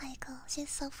follow Kaiko. She's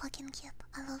so fucking cute.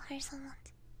 I love her so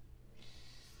much.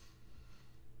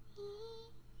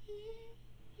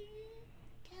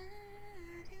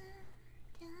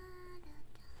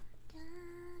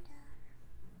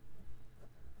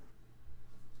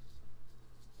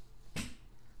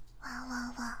 Wow,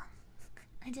 wow, wow.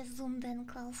 I just zoomed in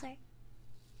closer.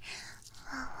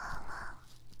 Wow, wow, wow.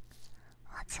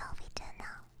 What shall we do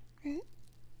now? Hmm?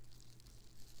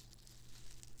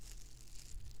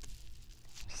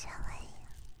 Shall I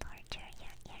torture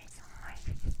your ears some more?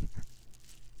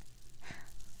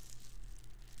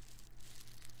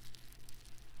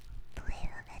 Play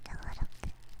with it a little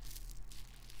bit.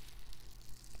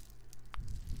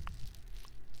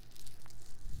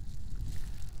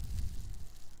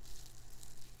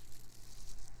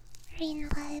 Green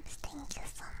vibes, thank you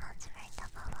so much for the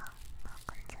follow.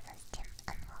 Welcome to the stream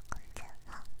and welcome to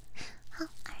how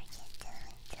are you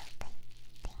doing today?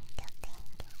 Thank you.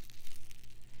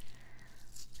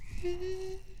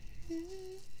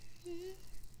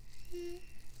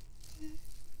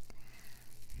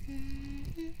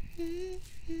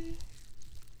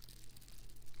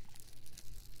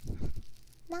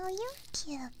 Now you're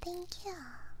cute, thank you.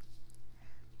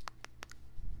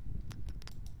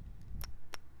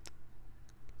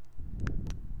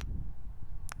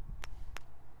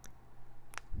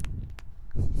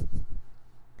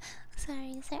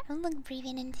 Sorry, sir. I'm like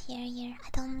breathing into your ear. I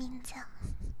don't mean to.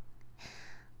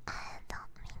 I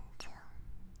don't mean to.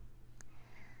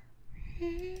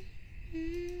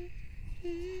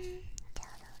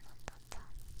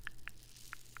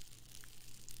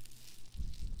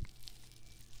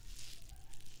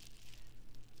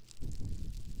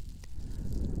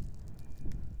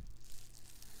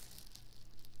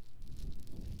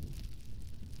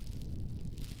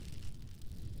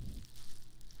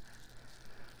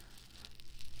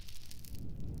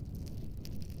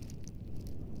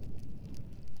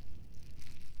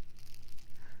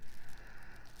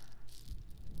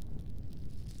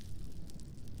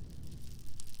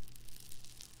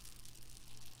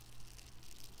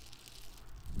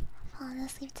 Falling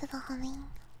asleep to the humming.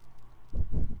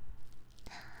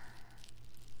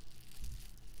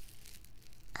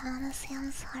 Honestly,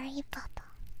 I'm sorry, but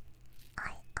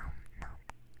I am not.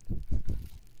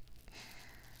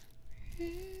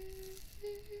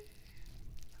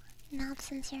 Not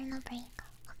since you're in a break.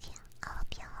 Okay, I hope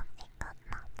you have a good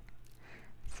nap.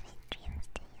 Sweet dreams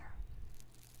to you.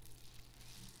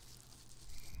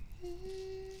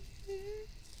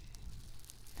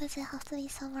 Does it have to be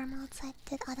so warm outside?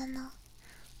 I don't know.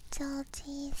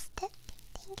 Georgie Stick,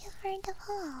 thank you for the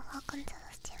follow. Welcome to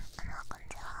the stream and welcome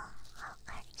to how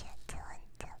are you doing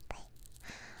today?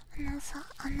 And also,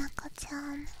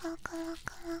 Anako-chan, welcome.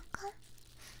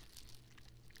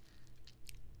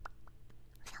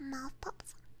 Some mouth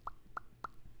pops.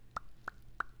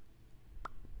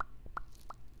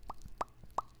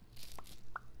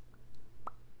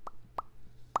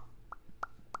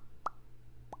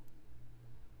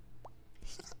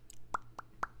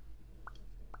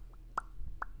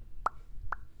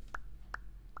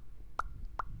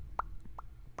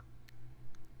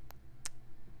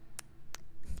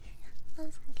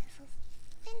 Those kisses.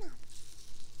 Enough.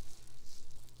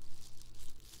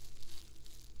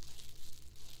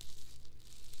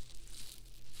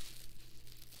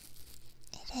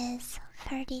 It is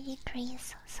 30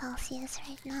 degrees Celsius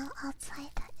right now outside.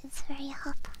 It's very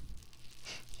hot.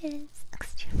 It is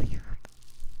extremely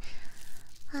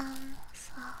hot.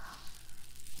 So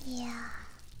yeah.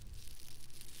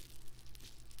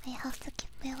 I have to keep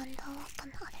my window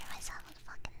open, otherwise I would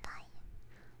fucking die.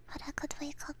 But I could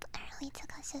wake up early to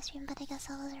catch the stream, but I guess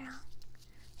I was wrong.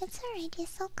 It's alright, you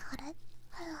still caught it.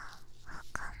 Hello.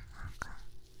 Welcome.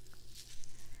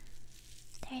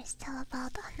 There's still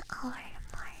about an hour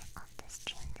more of the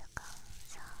stream to go,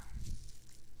 so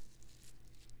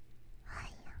hi.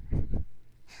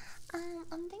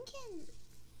 I'm thinking.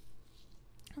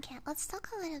 Okay, let's talk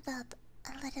a little bit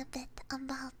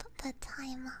about the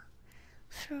time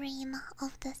frame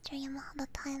of the stream, the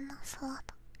time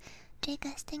slot. Do you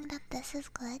guys think that this is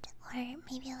good, or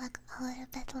maybe like a little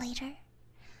bit later?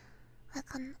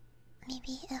 Like on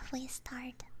maybe if we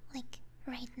start like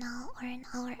right now or an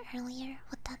hour earlier,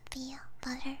 would that be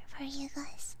better for you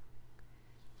guys?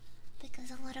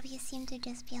 Because a lot of you seem to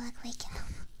just be like waking up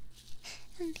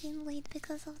and being late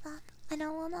because of that. I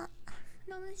don't wanna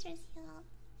stress you out.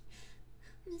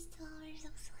 Miss 2 hours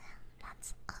of sleep.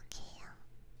 That's okay.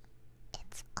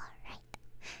 It's alright.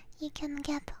 You can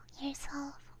get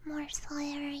yourself more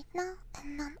soya right now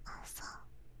and then also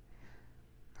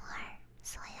more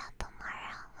soya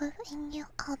tomorrow with a new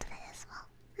outfit as well.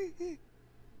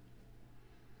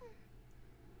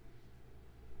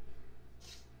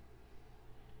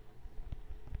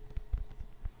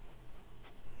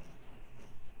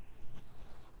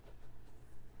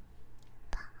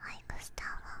 But hi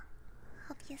Gustavo.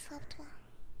 Hope you slept well.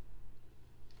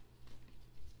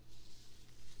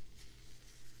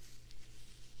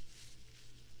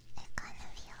 I kind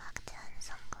of feel like doing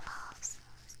some gloves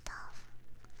stuff.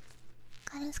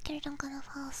 Kinda scared I'm gonna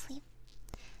fall asleep.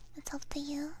 It's up to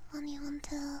you when you want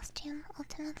to stream.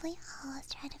 Ultimately, I'll always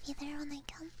try to be there when I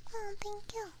can. Oh,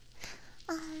 thank you.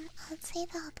 I'd say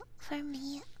that for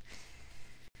me,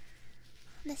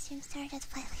 the stream started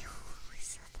finally.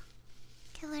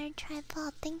 Killer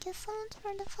Tripod, thank you so much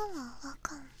for the follow.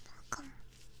 Welcome, welcome.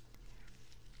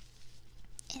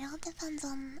 It all depends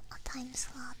on a time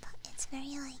slot. It's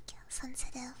very like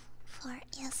sensitive for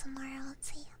ASMR, I would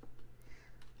say,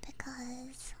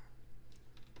 because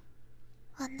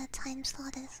when the time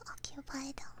slot is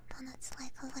occupied, then it's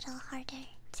like a little harder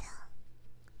to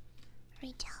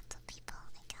reach out to people,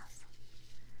 I guess.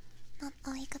 Not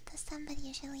awake at this time, but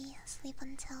usually sleep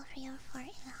until 3 or 4 in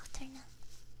the afternoon.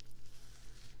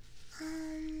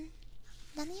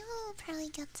 Then you will probably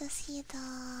get to see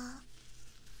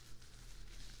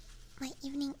my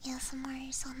evening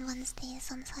ASMRs on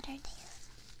Wednesdays and Saturdays.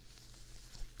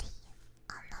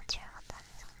 I'm not sure what that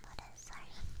is,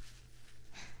 sorry.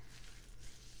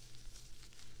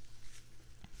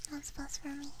 What's best for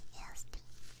me? ASD.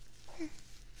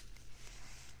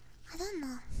 I don't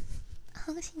know.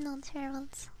 I'm actually not sure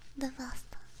what's the best.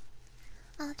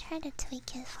 I'll try to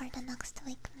tweak it for the next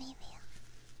week, maybe.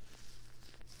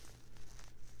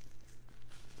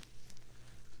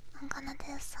 I'm gonna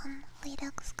do some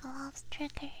latex gloves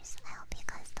triggers. I hope you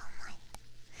guys don't mind.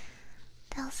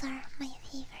 Those are my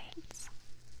favorites.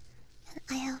 And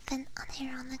I open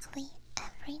unironically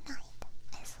every night.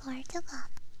 I swear to God.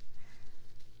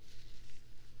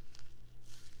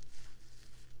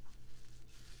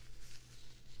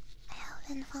 I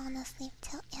haven't fallen asleep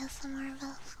till ASMR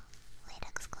with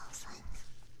latex glove signs.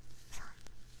 So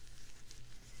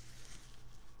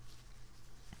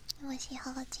I wish you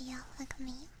have a GF like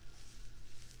me.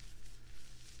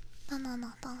 No,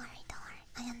 don't worry.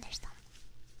 I understand.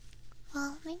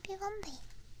 Well, maybe one day.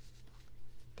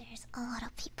 There's a lot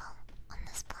of people on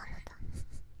this planet.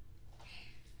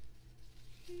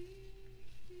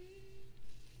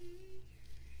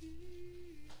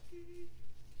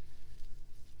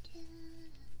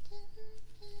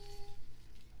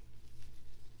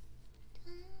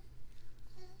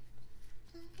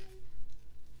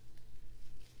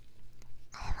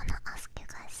 I wanna ask you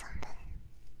guys something.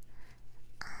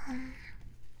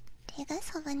 Do you guys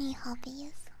have any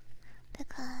hobbies?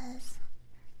 Because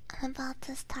I'm about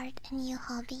to start a new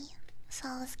hobby, so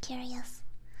I was curious.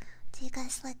 Do you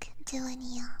guys do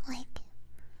any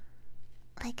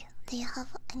do you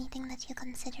have anything that you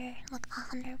consider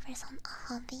 100% a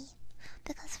hobby?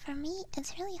 Because for me,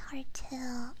 it's really hard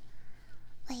to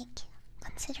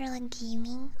consider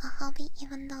gaming a hobby,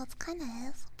 even though it kinda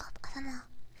is, but I don't know.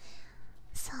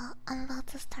 So I'm about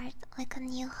to start a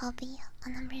new hobby,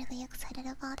 and I'm really excited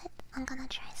about it. I'm gonna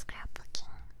try scrapbooking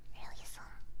really soon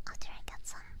after I get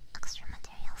some extra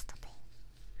materials today.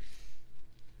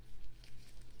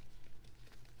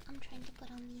 I'm trying to put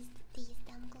on these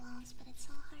damn gloves, but it's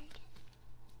so hard.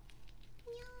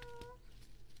 Yeah.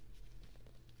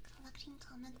 Collecting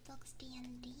comic books,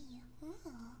 D&D.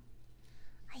 Ooh.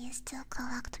 I used to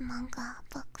collect manga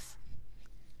books.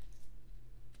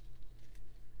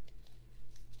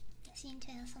 Listening to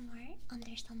ASMR,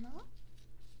 understandable.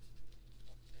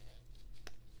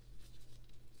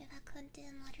 If I could do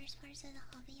motorsports as a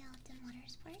hobby, I would do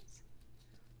motorsports.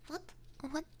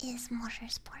 What is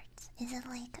motorsports? Is it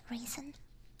racing?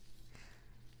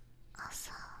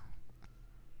 Also,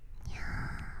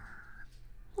 yeah,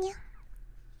 yeah,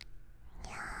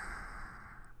 yeah,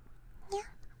 yeah,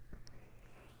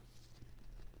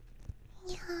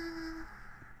 yeah,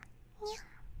 yeah,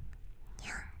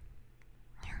 yeah,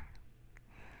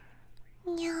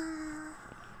 yeah,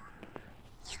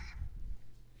 yeah.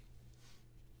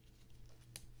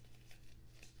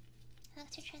 I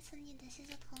like to try some new dishes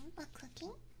at home, but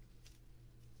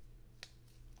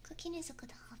cooking is a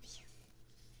good hobby.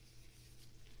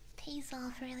 pays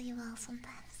off really well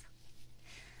sometimes.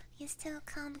 You still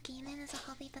count gaming as a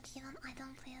hobby, but even I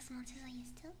don't play as much as I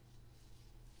used to.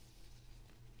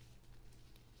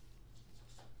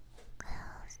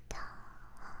 Close the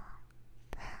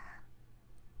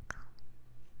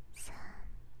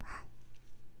senpai.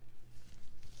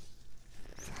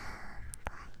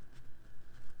 Senpai.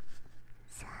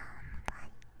 Senpai.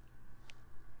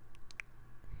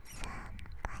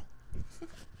 Senpai.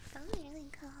 That was really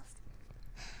close.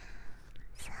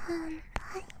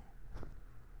 Senpai.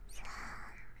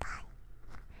 Senpai.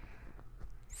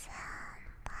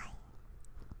 Senpai.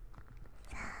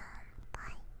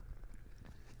 Senpai.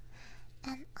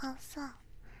 And also,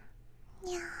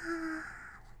 nya,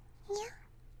 nya,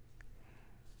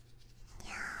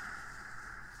 nya,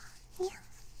 nya,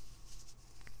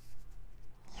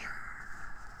 nya,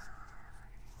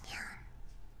 nya,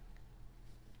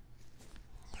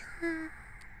 nya,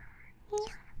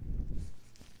 nya.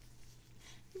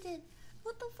 Dude,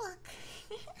 what the fuck?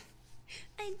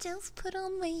 I just put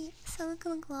on my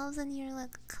silicone gloves and you're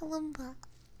like, Columba.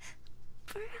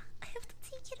 Bruh, I have to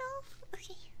take it off.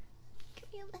 Okay,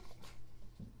 give me a minute.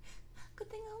 Good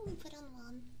thing I only put on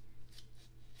one.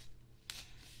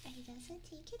 I guess I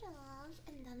take it off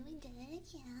and then we did it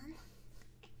again.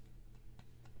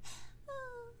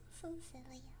 Oh, so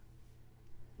silly.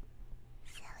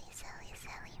 Silly, silly,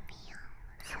 silly me.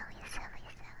 Silly, silly,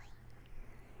 silly.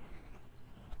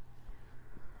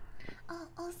 Oh,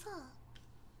 also,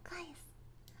 guys,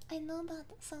 I know that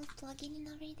self-plugging and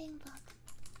everything, but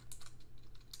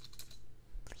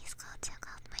please go check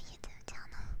out my YouTube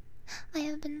channel. I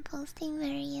have been posting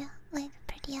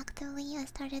pretty actively. I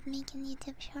started making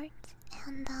YouTube shorts,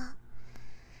 and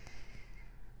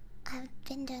I've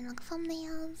been doing like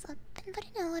thumbnails. I've been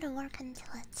putting a lot of work into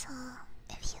it, so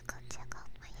if you could check out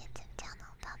my YouTube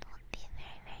channel, that would be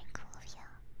very, very cool of you,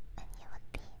 and you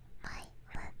would be my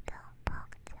little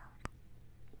poketail.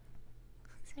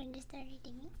 So I just started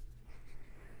reading it,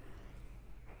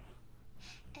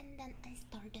 and then I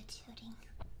started shooting.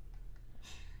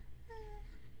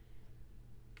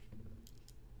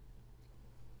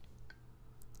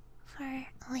 For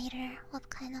later, what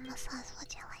kind of massage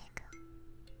would you like?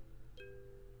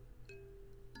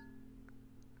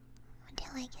 Would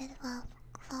you like it with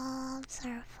gloves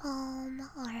or foam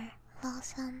or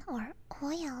lotion or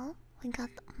oil? We got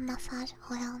massage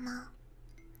oil now.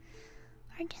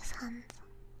 Or just hands?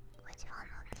 Which one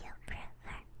would you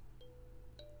prefer?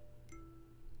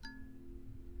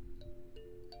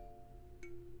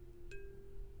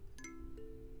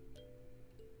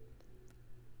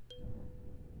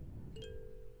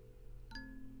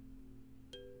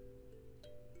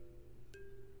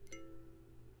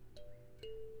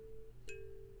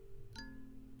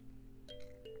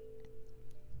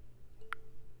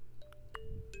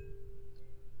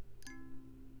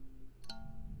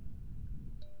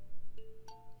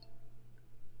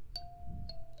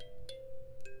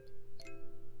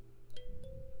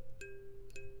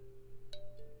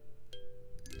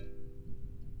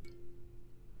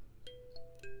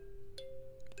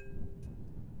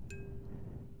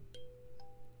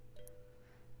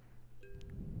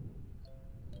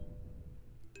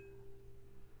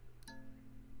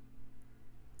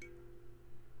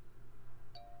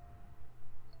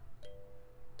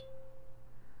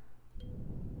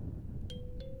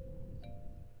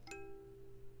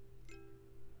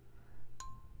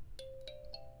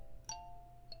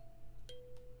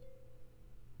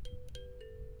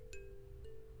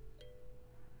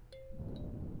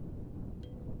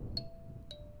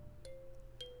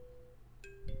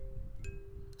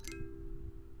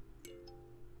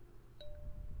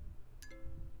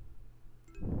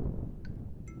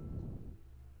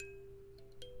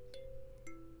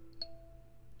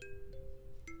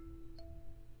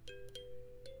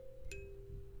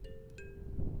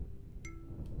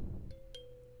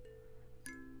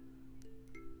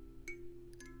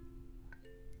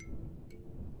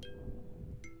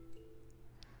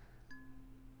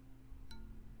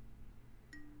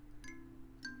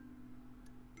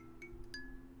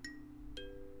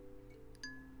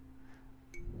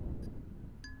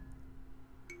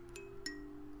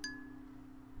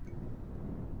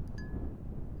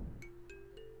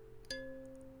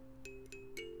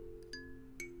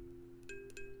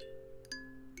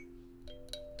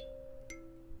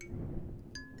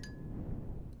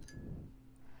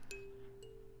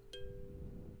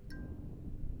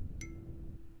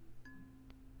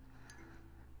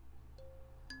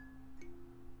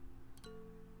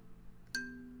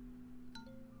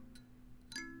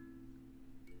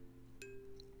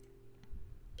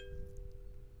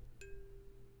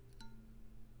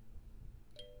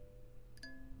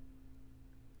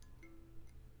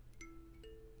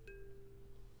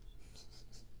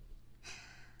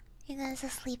 You guys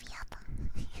asleep yet?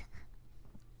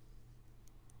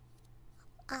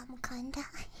 Kinda.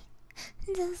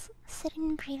 Just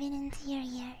sitting breathing into your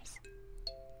ears.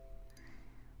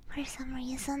 For some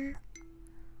reason,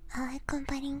 I like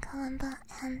combining kalimba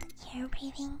and ear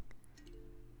breathing.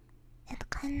 It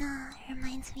kinda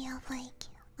reminds me of like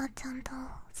a gentle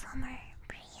summer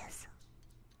breeze.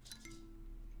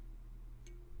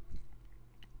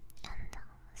 And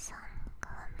some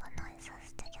kalimba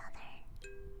noises together.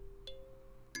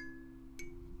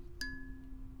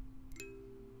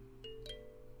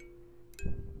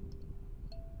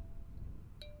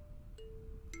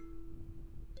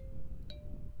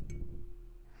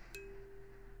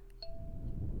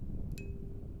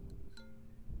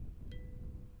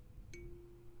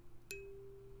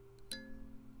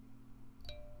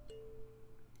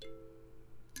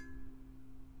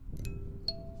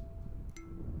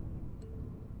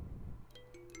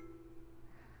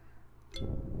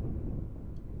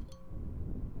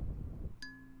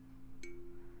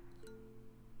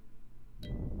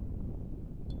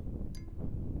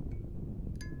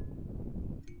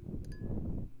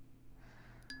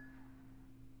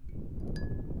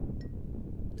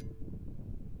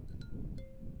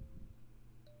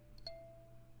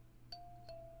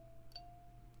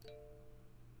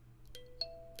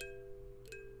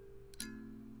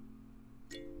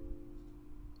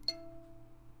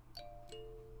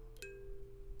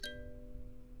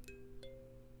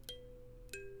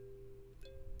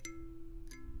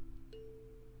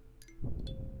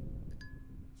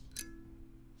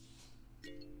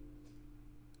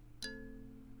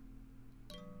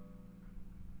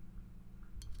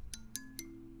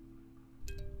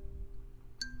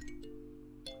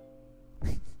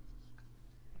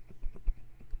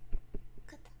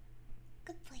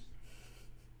 Good boy.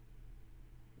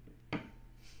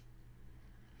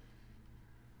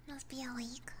 Must be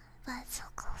awake, but it's so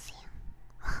cozy.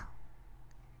 Wow.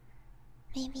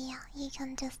 Maybe you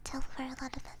can just chill for a little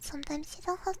bit. Sometimes you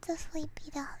don't have to sleep,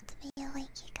 you don't have to be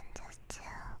awake, you can just chill,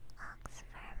 relax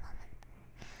for a moment.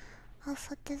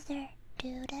 Also,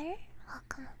 Duder,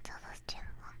 welcome to the stream,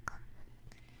 welcome.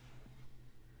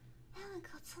 Now I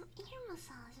got some ear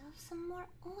massage with some more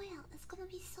oil. It's gonna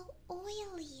be so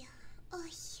oily. Oh,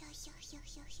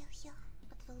 yeah.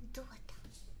 But we'll do it.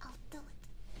 I'll do it.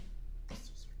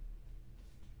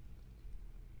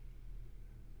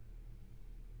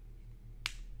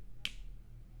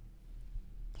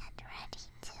 Get ready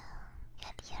to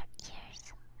get your ears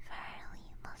thoroughly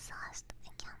massaged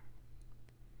again.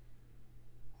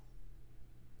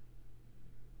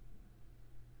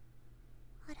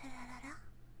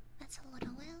 That's a lot of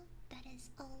oil. That is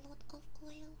a lot of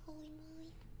oil, holy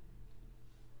moly.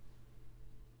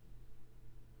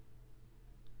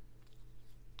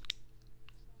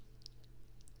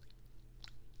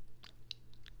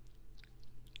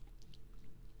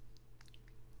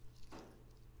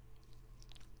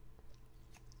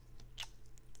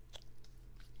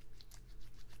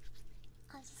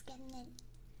 I was just getting it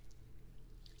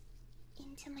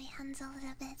into my hands a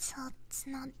little bit so it's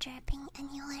not dripping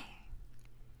anywhere.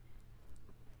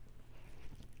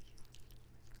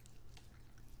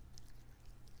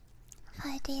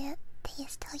 Friday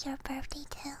is still your birthday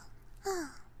too.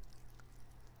 Oh.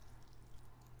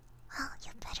 Well,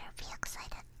 you better be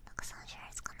excited because I'm sure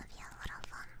it's gonna be a lot of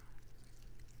fun.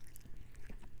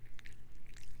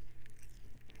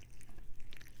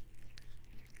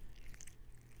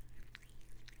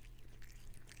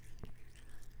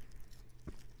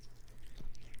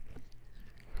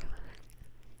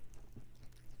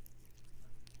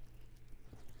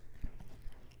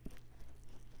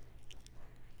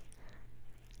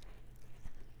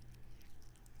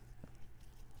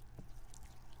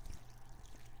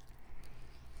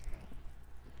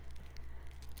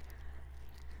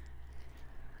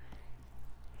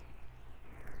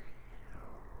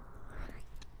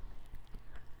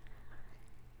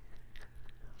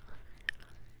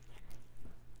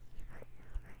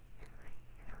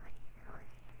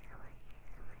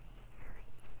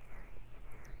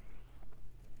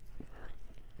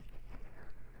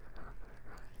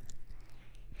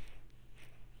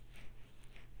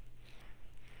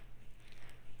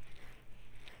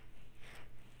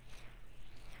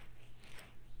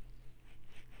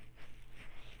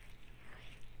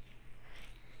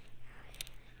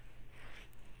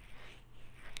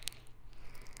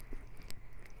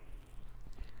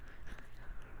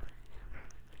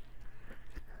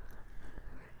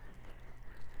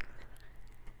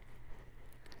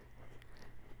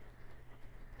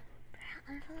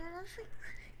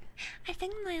 I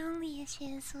think my only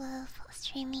issues with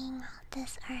streaming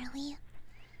this early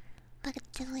But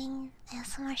doing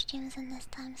ASMR streams in this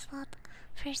time slot,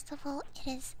 first of all, it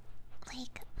is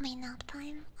like my nap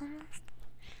time almost.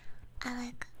 I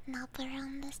like nap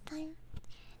around this time.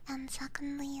 And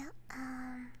secondly,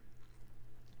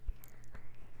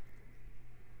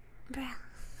 bruh.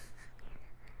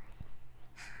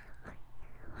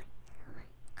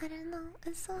 I don't know,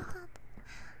 it's so hot.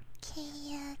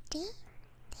 KD,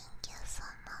 thank you so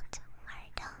much for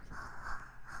the follow.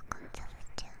 Welcome to the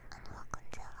stream and welcome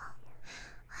to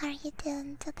how are you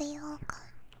doing today, welcome?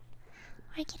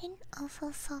 We're getting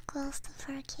also so close to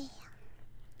 4K.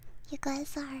 You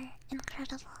guys are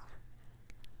incredible.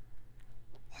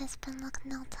 It's been like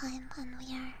no time and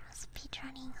we are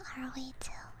speedrunning our way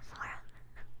to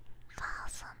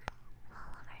 4,000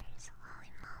 followers.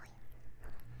 Holy moly.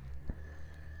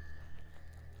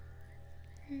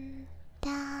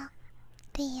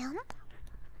 The end?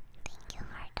 Thank you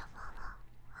for the follow.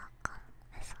 Welcome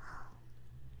as well.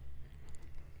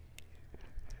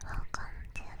 Welcome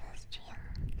to the stream.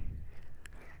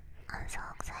 I'm so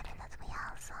excited that we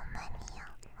have so many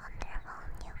wonderful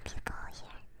new people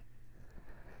here.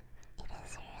 It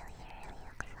is really, really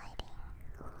exciting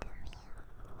to me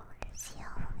to see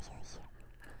all of you here.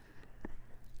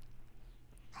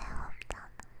 I hope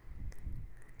that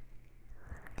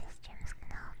this stream's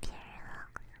gonna help you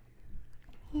relax.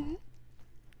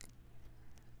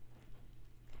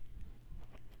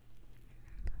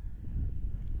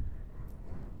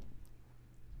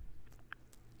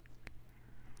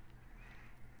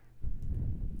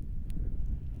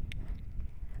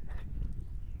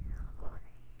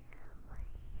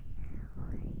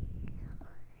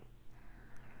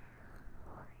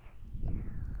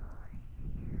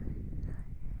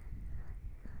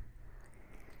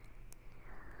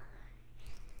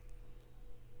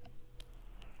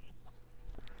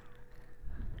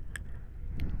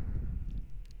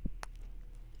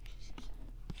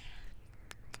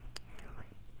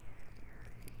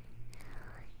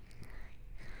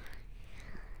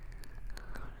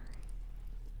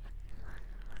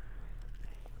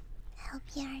 I hope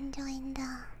you're enjoying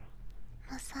the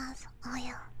massage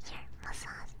oil here,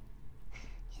 massage.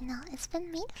 You know, it's been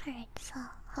made for it, so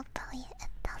hopefully it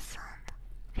does sound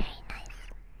very nice.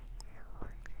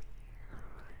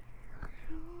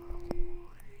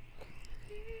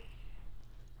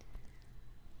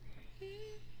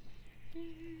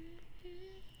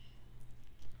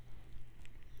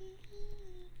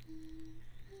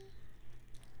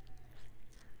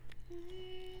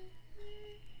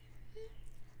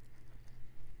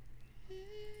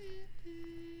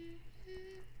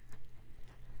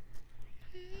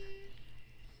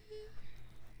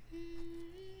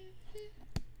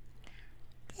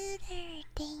 Duder,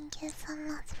 thank you so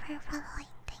much for following.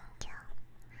 Thank you.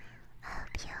 I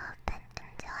hope you have been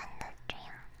enjoying the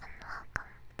stream and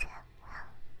welcome to well.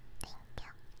 Thank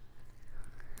you.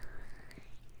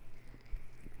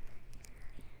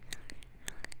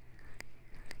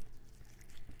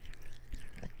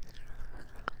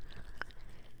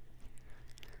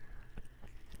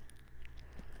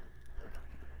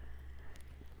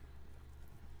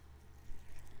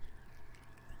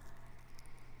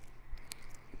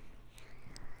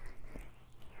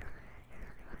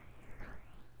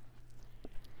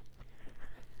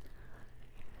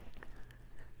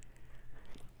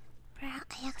 Bruh,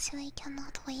 I actually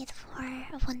cannot wait for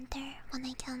winter when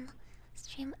I can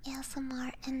stream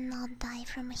ASMR and not die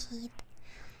from heat.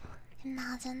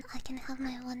 Imagine I can have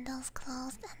my windows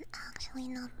closed and actually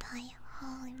not die.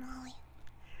 Holy moly.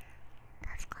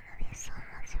 That's gonna be so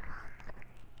much fun.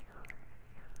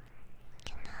 We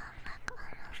can have like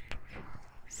almost full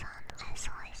sound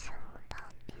isolation. That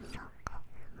would be so cool.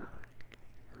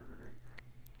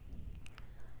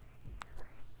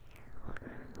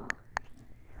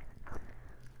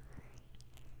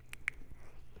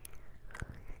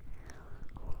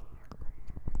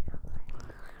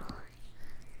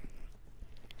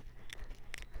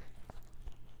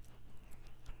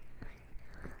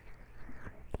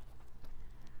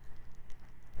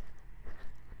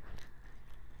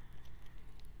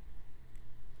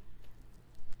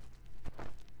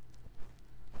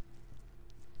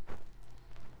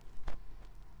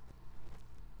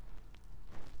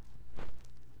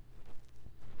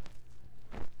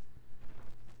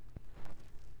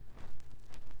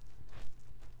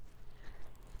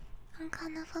 I'm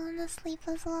kinda falling asleep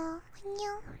as well.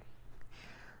 Annyeong.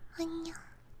 Annyeong.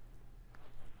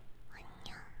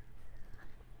 Annyeong.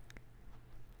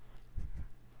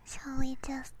 Shall we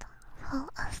just fall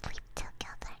asleep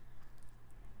together?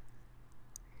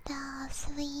 The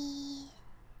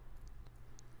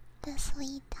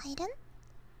sweet titan?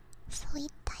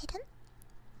 Sweet titan?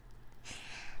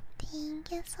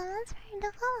 you so much for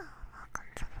the follow. Welcome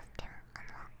to the stream and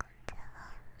welcome to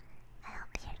I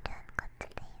hope you're doing good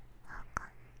today.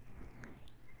 Welcome.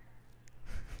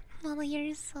 Well,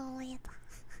 you're so late.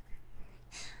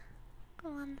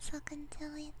 1 second too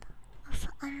late. Also,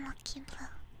 unlucky blue.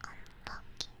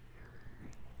 Unlucky.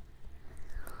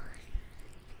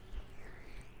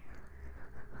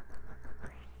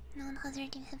 No one has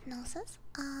redeemed hypnosis?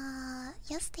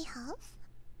 Yes, they have.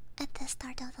 At the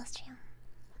start of the stream,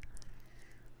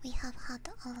 we have had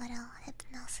a little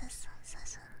hypnosis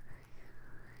session.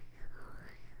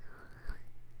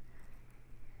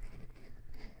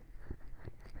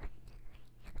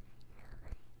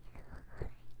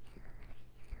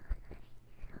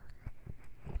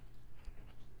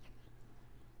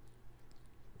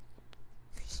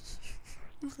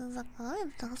 This is a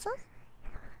hypnosis?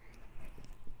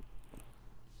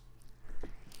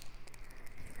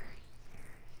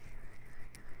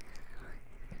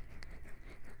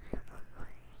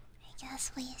 I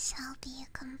guess we shall be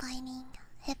combining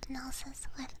hypnosis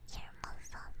with ear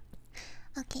muscle.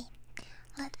 Okay,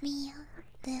 let me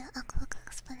do a quick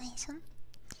explanation.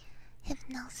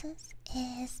 Hypnosis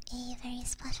is a very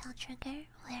special trigger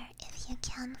where if you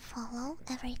can follow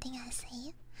everything I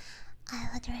say, I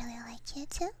would really like you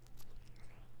to.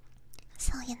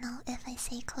 So you know, if I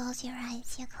say close your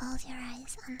eyes, you close your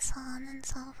eyes, and so on and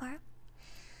so forth.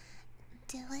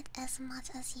 Do it as much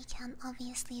as you can.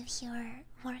 Obviously, if you're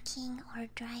working or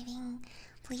driving,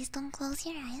 please don't close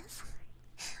your eyes.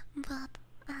 But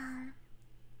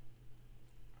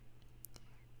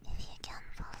if you can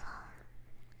follow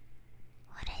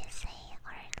what I say,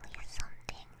 or at least some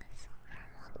things from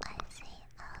what I say,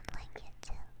 I would like you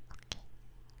to. Okay.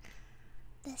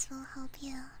 This will help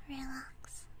you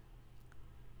relax.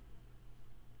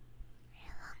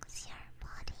 Relax your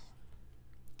body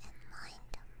and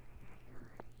mind.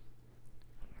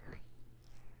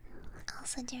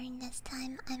 Also, during this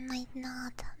time, I might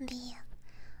not be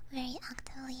very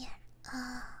actively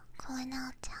calling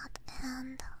out chat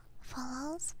and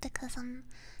follows because I'm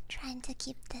trying to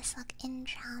keep this like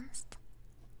entranced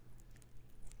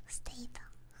state.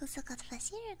 Who's a good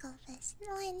fish? You're a good fish.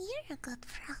 Lion, you're a good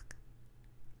frog.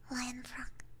 Lion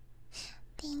frog.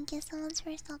 Thank you so much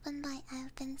for stopping by.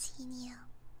 I've been seeing you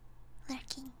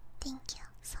lurking. Thank you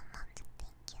so much.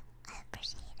 Thank you. I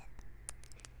appreciate it.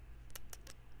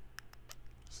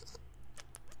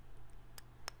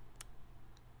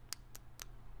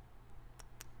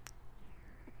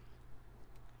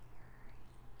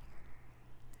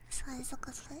 So is a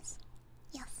good fish?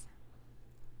 Yes.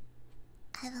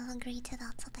 I will agree to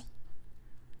that today.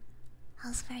 I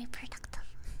was very productive.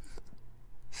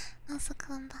 Also,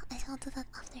 Columba, I shall do that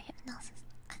after hypnosis.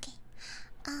 Okay.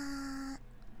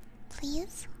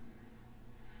 Please?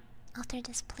 After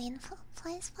this plane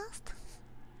flies past?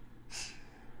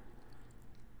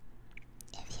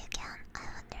 If you can, I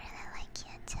would really like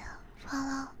you to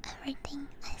follow everything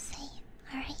I say,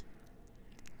 alright?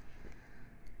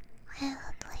 I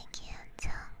would like you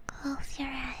to close your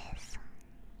eyes.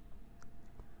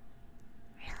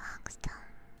 Relax them.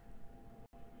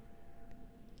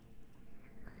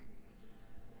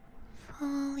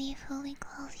 Fully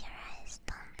close your eyes,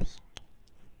 don't blink.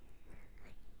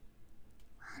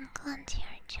 Unclench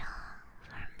your jaw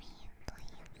for me,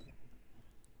 please.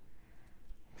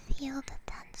 Feel the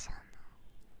tension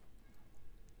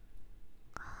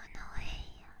going away,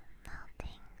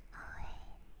 melting away.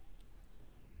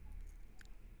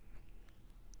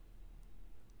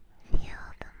 Feel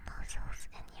the muscles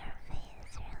in your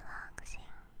face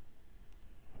relaxing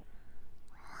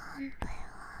one by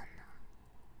one.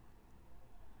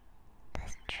 The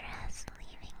stress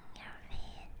leaving your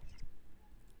face.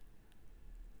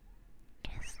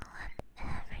 Just let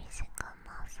every single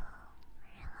muscle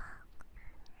relax,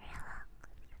 relax,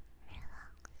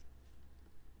 relax.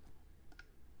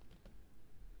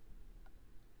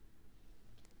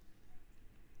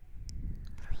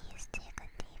 Please take a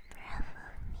deep breath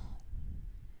with me.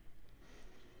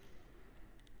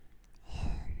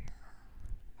 In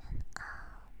and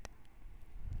out.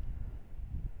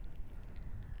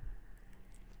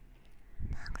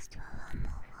 Next, we will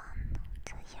move on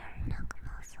to your neck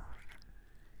muscles.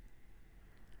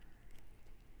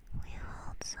 We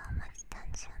hold so much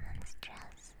tension and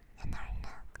stress in our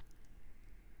neck.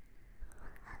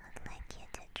 I would like you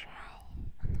to try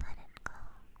and let it go.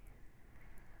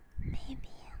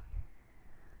 Maybe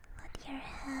let your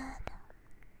head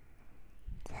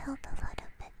tilt a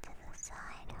little bit to the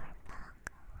side or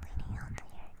back, leaning onto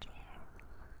your chair.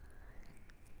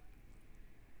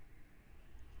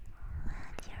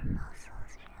 Let your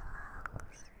muscles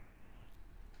relax.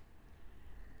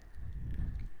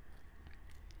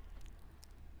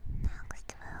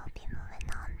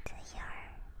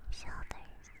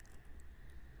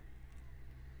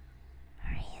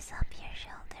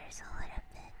 ears a little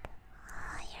bit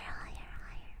higher, higher,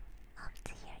 higher, up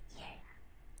to your ear,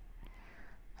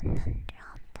 and then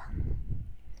drop them.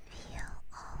 Feel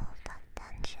all of that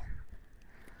tension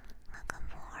like a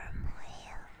warm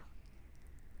wave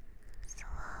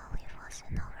slowly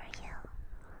washing over you,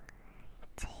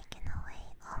 taking away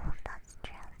all of that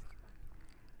stress,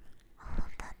 all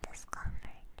of that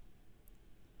discomfort,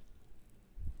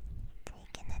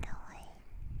 taking it away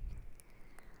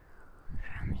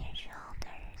from your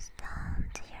shoulders down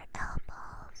to your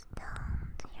elbows,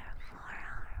 down to your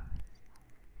forearms,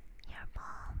 your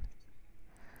palms,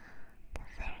 the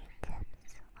very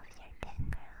tips of your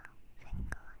finger,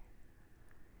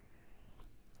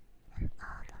 and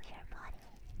out of your body.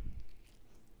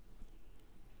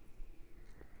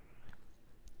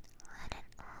 Let it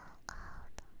all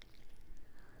out.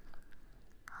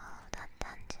 All of that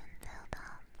tension build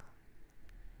up,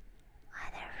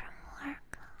 either from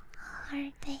work, a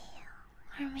hard day,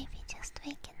 or maybe just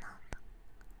waking up.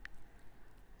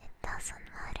 It doesn't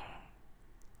matter.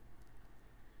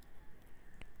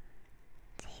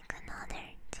 Take another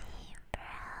deep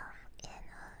breath in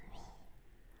with me.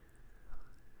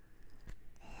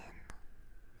 In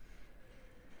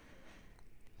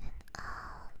and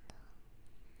out.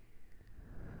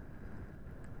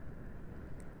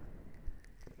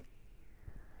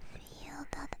 Feel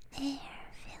that air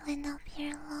filling up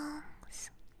your lungs.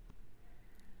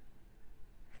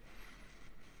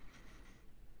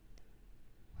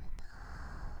 And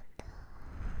out.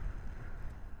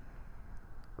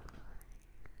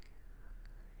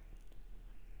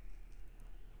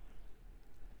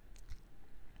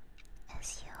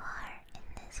 As you are in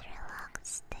this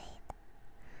relaxed state,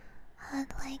 I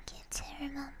would like you to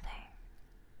remember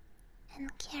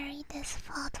and carry this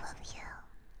thought with you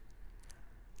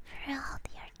throughout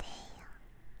your day,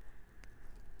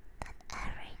 that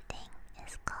everything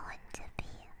is going to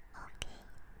be okay.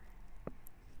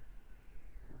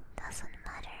 Doesn't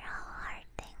matter how hard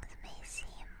things may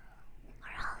seem or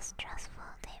how stressful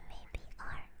they maybe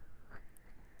are.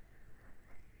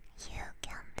 You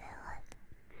can do it.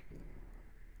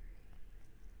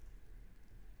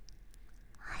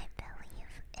 I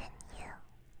believe in you.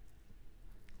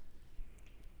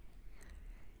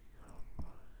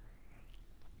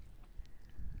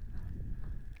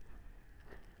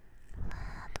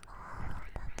 Let all of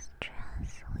that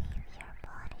stress leave your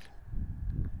body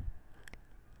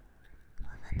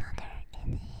with another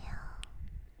inhale.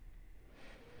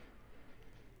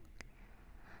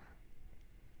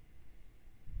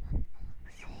 And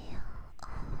exhale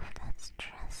all of that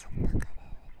stress and negativity.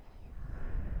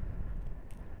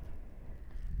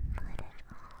 Let it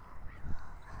all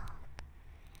flow out.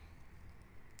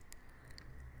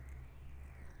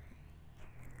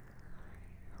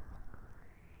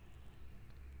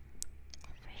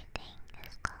 Everything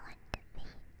is going to be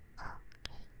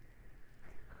okay.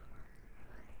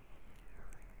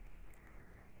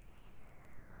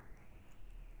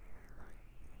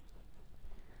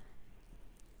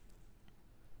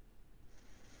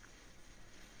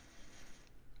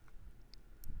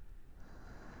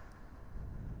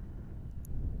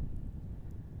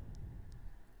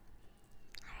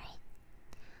 Alright,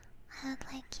 I would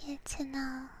like you to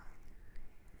now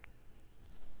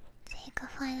take a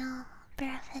final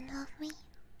breath in with me.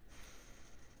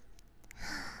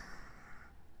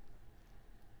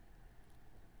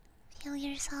 Feel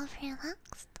yourself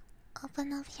relaxed,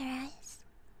 open up your eyes,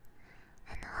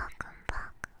 and welcome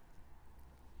back.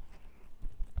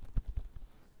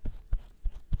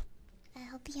 I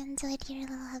hope you enjoyed your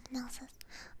little hypnosis.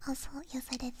 Also, yes,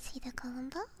 I did see the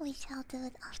Columba. We shall do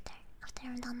it after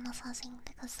I'm done massaging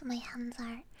because my hands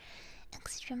are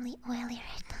extremely oily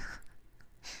right now.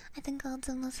 I think I'll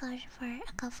do massage for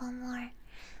a couple more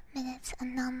minutes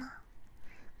and then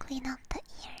clean up the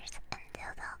ears and do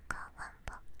the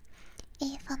Columba.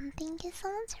 Ethan, thank you so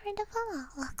much for the follow.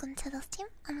 Welcome to the stream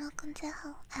and welcome to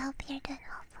Hell. I hope you're doing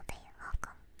well today.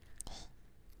 Welcome. Hey.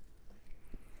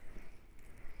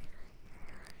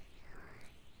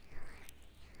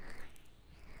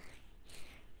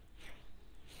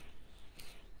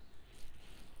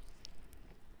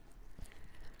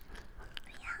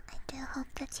 Yeah, I do hope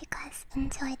that you guys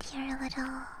enjoyed your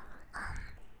little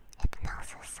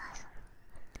hypnosis session.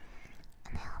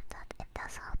 And I hope that it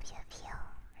does help you feel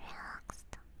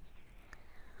relaxed.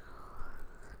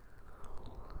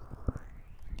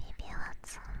 Maybe let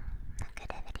some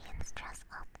negativity and stress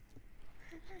up.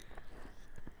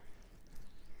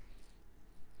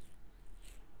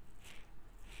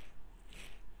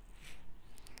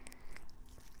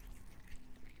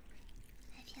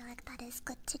 I feel like that is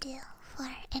good to do for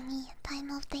any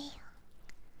time of day.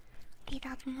 be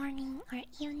that morning or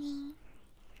evening.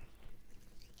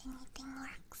 Anything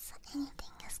works.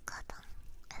 Anything is good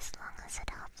as long as it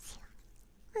helps you.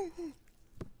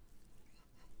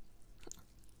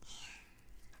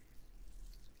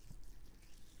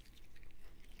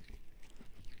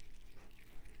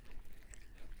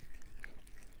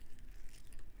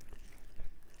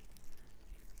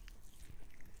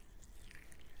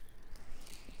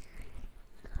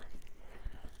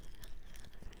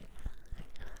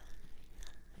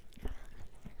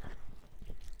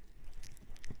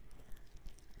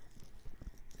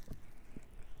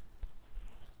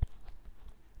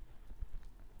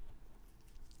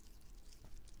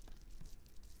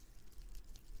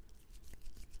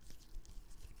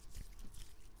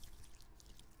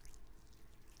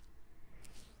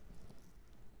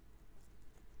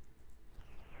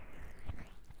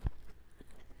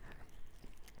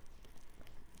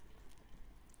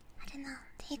 I don't know.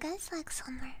 Do you guys like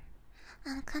summer?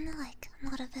 I'm kinda like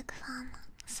not a big fan,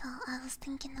 so I was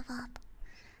thinking about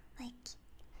like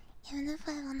even if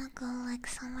I wanna go like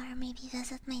somewhere, maybe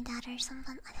visit my dad or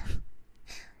something.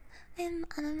 I'm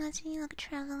imagining like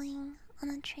traveling on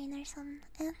a train or something,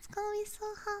 and it's gonna be so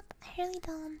hot. I really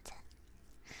don't want to.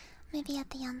 Maybe at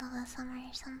the end of the summer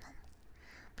or something.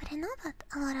 But I know that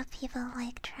a lot of people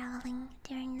like traveling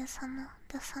during the summer.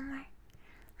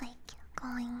 Like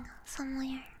going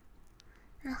somewhere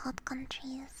in hot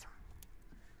countries,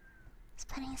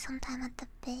 spending some time at the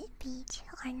beach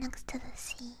or next to the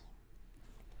sea.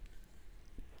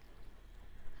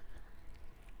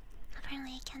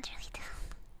 Apparently, I can't really do.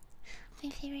 My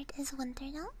favorite is winter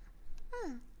now.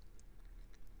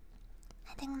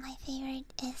 I think my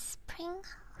favorite is spring,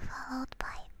 followed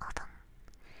by autumn,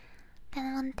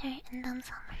 then winter, and then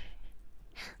summer.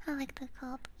 I like the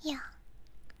cold. Yeah,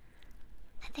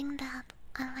 I think that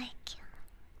I like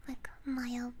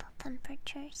mild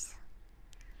temperatures.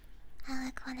 I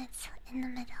like when it's in the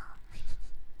middle.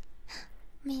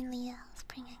 Mainly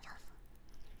spring, I guess.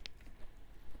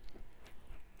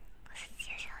 It's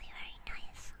usually very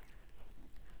nice.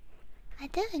 I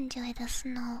do enjoy the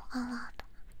snow a lot.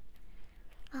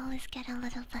 I always get a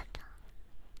little bit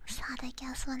sad, I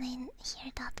guess, when I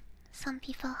hear that some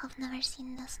people have never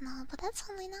seen the snow, but that's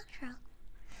only natural.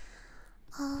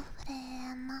 Oh,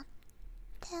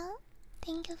 Mattel,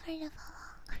 thank you for the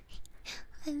follow.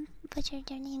 I butchered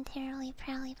your name terribly,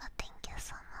 probably, but thank you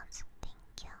so much.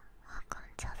 Thank you. Welcome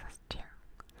to the stream.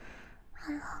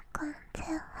 And welcome to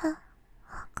her.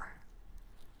 Welcome.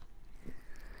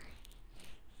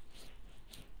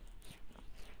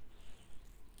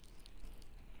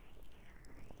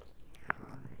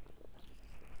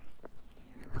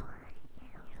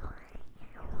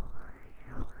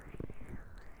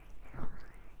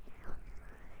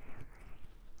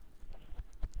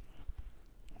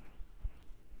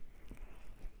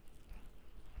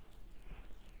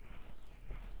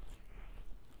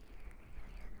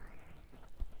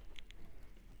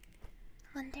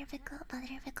 Wonder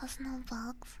because no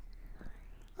bugs.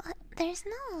 What? There's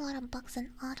not a lot of bugs in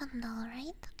autumn though,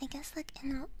 right? I guess like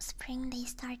in spring they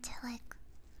start to like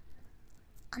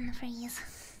unfreeze.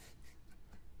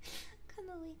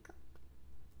 Gonna wake up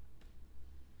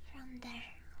from their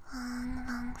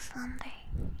long slumber.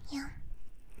 Yeah.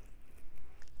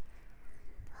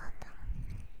 But,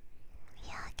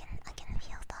 yeah, I can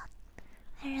feel that.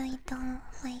 I really don't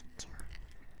like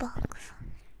bugs.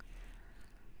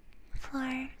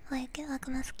 For like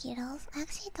mosquitoes, I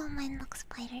actually don't mind like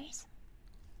spiders,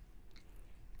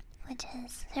 which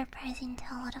is surprising to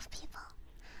a lot of people.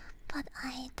 But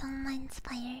I don't mind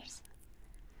spiders,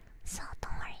 so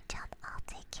don't worry, Chad. I'll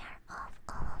take care of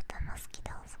all of the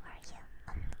mosquitoes for you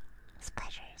and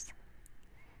spiders.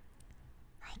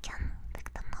 I can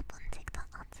pick them up and take them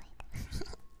outside.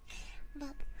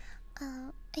 But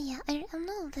yeah, I'm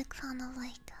not a big fan of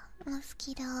like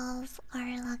mosquitoes or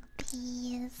like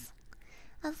bees.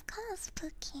 That's kind of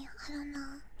spooky. I don't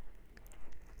know.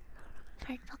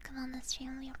 For Pokemon the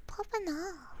stream, we are popping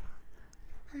off.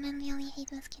 I mainly only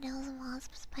hate mosquitoes,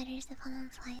 wasps, spiders, depend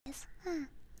on size. I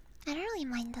don't really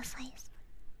mind the size.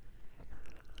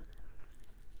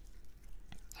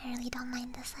 I really don't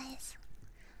mind the size.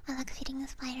 I like feeding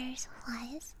spiders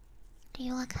flies. Do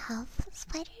you like have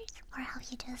spiders? Or have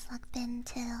you just like been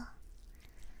to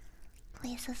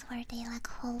places where they like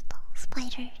hold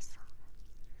spiders?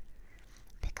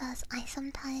 Because I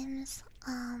sometimes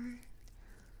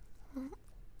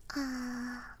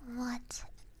watch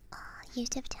a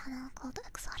YouTube channel called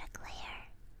Exotic Layer.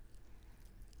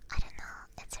 I don't know,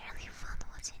 it's really fun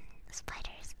watching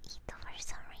spiders eat for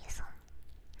some reason.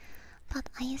 But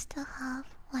I used to have,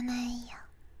 when I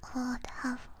would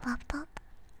have laptop,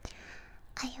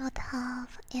 I would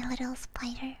have a little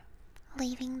spider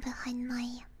living behind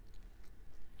my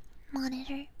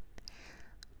monitor.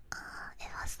 It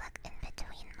was like in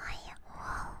between my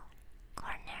wall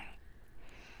corner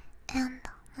and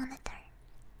monitor,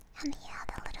 and he had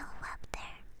a little web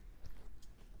there.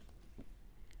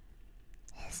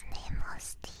 His name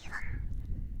was Steven,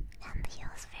 and he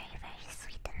was very, very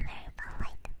sweet and very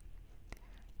polite.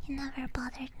 He never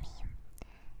bothered me,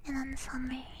 and in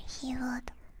summer he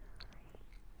would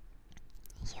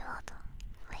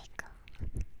like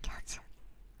catch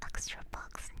extra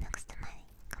bugs next to my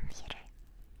computer.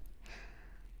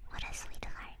 What a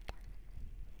sweetheart.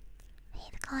 Hey,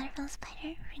 the colorful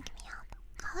spider freaked me out.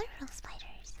 Colorful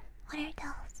spiders? What are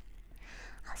those?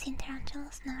 I've seen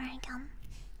tarantulas, never again.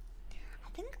 I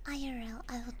think IRL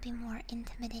I would be more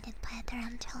intimidated by a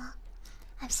tarantula.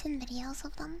 I've seen videos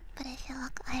of them, but I feel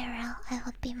like IRL I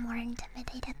would be more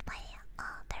intimidated by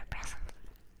their presence.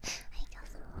 I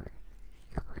guess.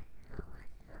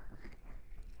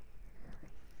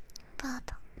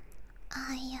 But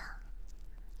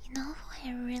you know who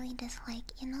I really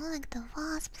dislike? You know, like the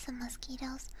wasps and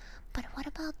mosquitoes. But what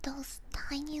about those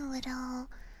tiny little,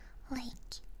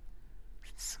 like,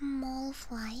 small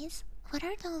flies? What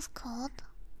are those called?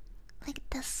 Like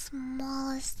the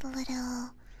smallest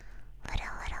little,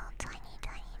 tiny,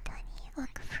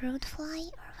 like fruit fly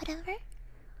or whatever?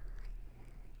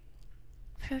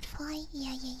 Fruit fly?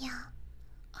 Yeah.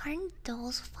 Aren't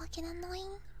those fucking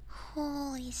annoying?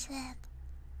 Holy shit.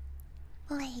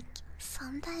 Like,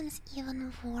 sometimes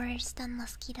even worse than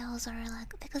mosquitoes, or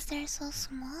like, because they're so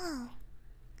small.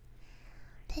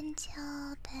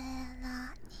 Pincho de la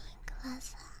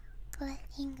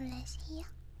Iglesia.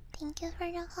 Thank you for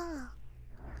the follow.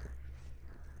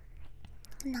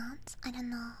 Nuts? I don't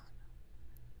know.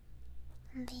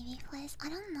 Baby flies? I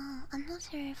don't know. I'm not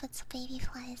sure if it's baby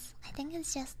flies. I think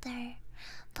it's just there.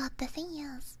 But the thing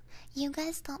is, you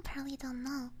guys probably don't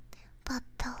know, but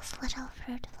those little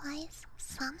fruit flies,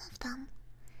 some of them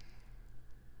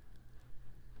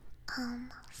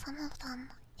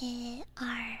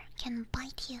can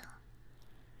bite you.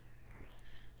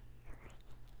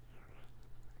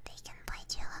 They can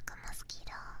bite you like a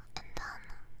mosquito, and then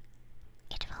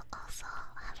it will also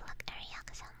have like a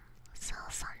reaction. So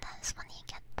sometimes when you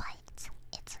get bites,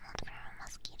 it's not from a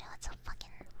mosquito, it's a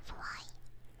fucking fly.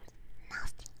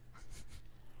 Nasty.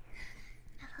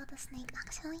 I've had a snake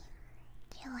actually.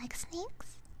 Do you like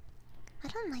snakes? I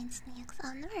don't mind snakes.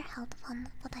 I've never held one,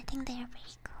 but I think they are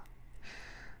pretty cool.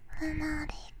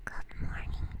 Lunati, good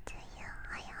morning to you.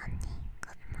 Hi, honey.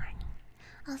 Good morning.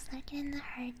 I was lurking in the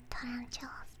herd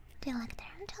tarantulas. Do you like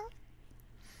tarantulas?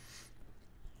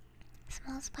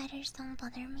 Small spiders don't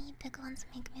bother me. Big ones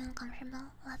make me uncomfortable.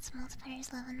 Let small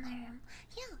spiders live in my room.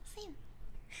 Yeah, same.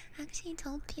 I actually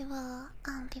told people,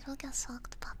 people get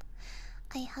shocked, but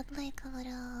I had like a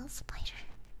little spider,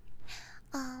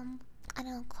 I don't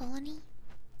know, colony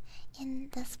in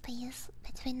the space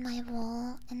between my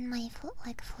wall and my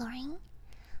like flooring.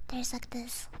 There's like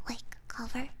this like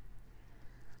cover.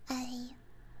 I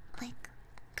like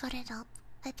got it up.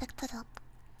 I picked it up,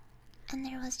 and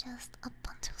there was just a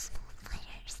bunch of small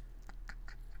spiders.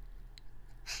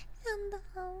 And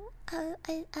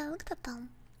I looked at them,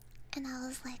 and I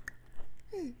was like,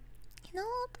 you know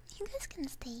what? You guys can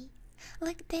stay.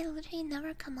 Like, they literally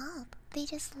never come out. They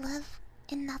just live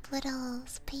in that little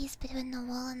space between the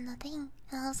wall and the thing.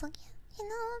 And I was like, yeah, you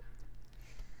know what?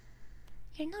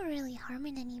 You're not really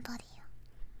harming anybody.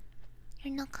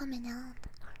 You're not coming out.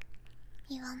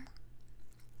 Even.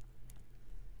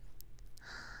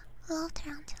 Love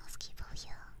tarantulas keep of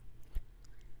you.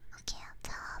 Okay,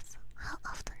 tell us, how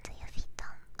often do you feed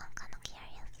them? I'm kinda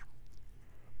curious.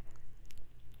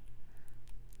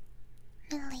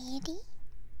 Milady?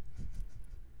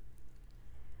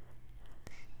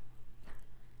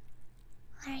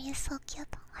 Are you so cute?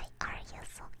 Why are you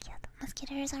so cute?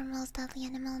 Mosquitoes are most deadly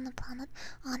animal on the planet.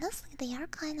 Honestly, they are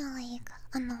kinda like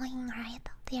annoying, right?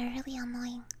 They are really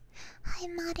annoying. Hi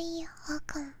Maddie,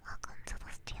 welcome to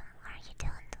the stream. How are you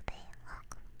doing today?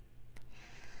 Welcome.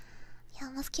 Yeah,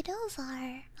 mosquitoes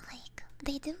are like,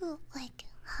 they do like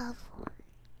have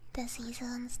diseases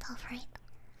and stuff, right?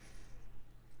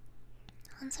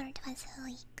 Once or twice a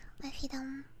week, I feed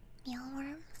them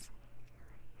mealworms.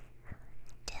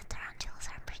 The tarantulas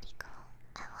are pretty cool.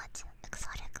 I watch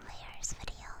exotic layers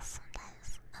videos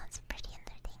sometimes. It's pretty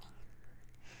entertaining.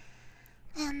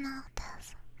 And now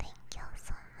this, thank you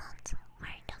so much for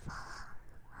the follow.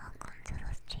 Welcome to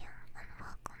the stream and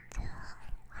welcome to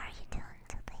how are you doing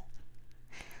today?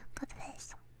 Good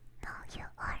face. No, you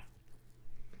are.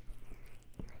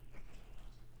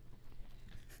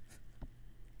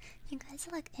 You guys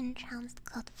are like entranced.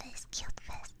 Cute face, cute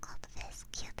face, cute face,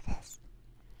 cute face.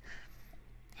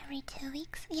 Every 2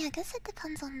 weeks? Yeah, I guess it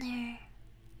depends on their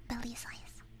belly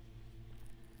size.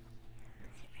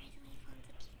 Surprisingly fun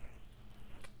to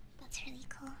keep. That's really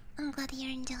cool. I'm glad you're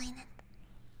enjoying it.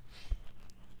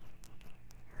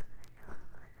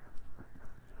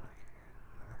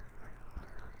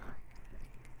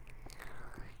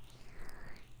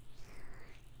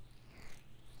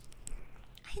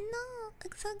 I know,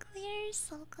 exactly, you're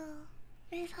so cool.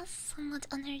 It has so much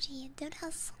energy. Dude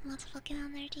has so much fucking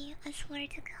energy, I swear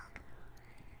to God.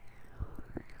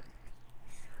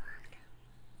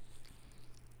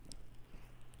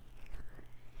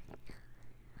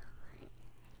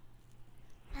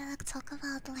 I like talk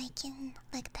about like in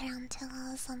like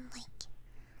tarantulas and like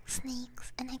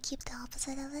snakes, and I keep the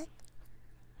opposite of it.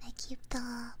 I keep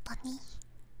the bunny.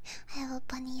 I have a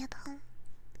bunny at home.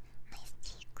 Nice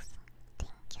cheeks.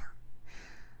 Thank you.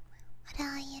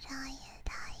 Rai,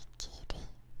 kitty.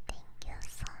 Thank you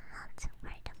so much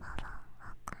for the follow.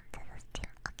 Welcome to the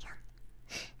stream again.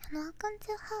 And welcome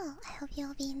to Hell. I hope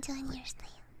you'll be enjoying your stay.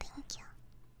 Thank you.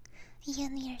 You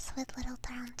and your sweet little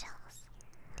tarantulas.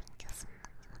 Thank you so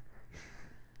much.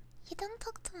 You don't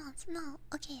talk too much. No,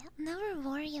 okay. Never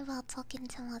worry about talking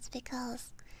too much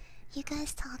because you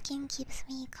guys talking keeps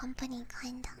me company,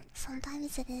 kinda.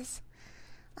 Sometimes it is,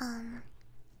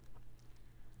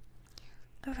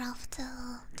 rough to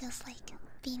just like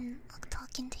being like,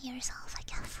 talking to yourself, I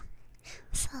guess.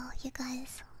 So you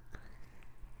guys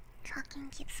talking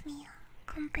keeps me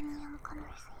company and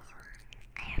conversation.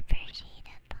 I appreciate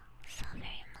it so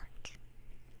very much.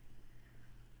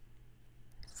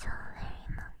 So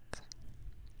very much.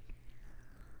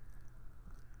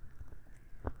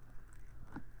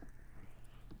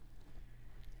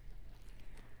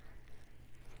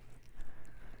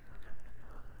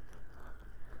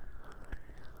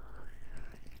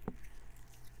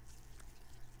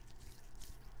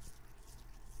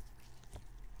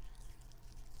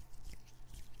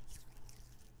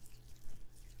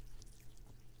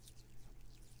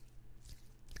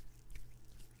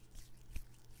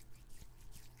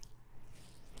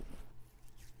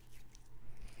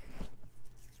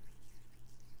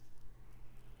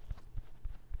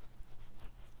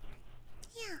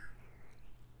 Yeah.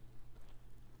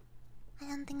 I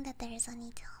don't think that there is a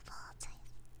need to apologize.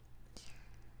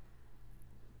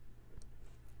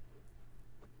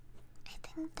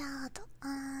 I think that,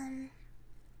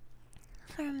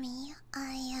 for me,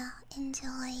 I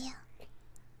enjoy,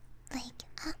 like,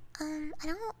 I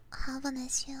don't have an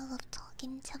issue of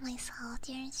talking to myself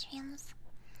during streams.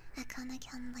 I kinda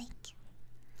can, like,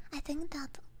 I think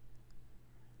that,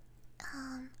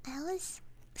 I always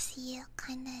see it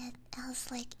kinda as,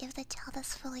 like, if the chat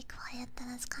is fully quiet, then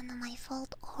it's kinda my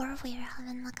fault, or we're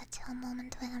having, like, a chill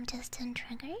moment when I'm just doing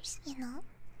triggers, you know?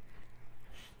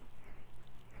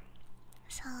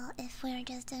 So if we're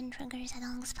just doing triggers, I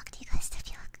don't expect you guys to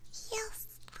be like, yes,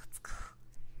 let's go.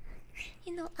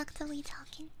 You know, actively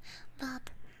talking. But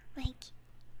like,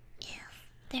 if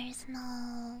there's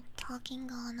no talking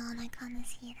going on, I kinda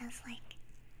see it as like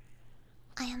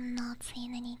I am not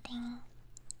saying anything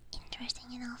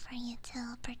interesting enough for you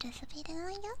to participate in,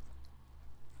 I guess.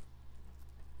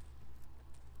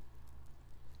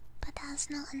 But that's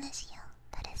not an issue.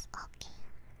 That is okay.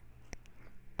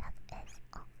 That is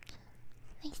okay.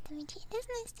 Nice to meet you. It is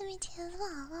nice to meet you as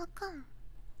well. Welcome.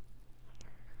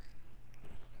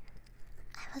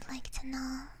 I would like to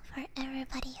know for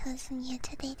everybody who's new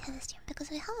today to the stream, because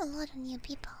we have a lot of new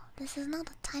people. This is not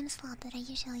a time slot that I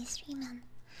usually stream in.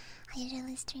 I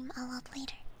usually stream a lot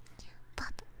later.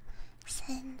 But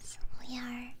since we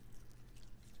are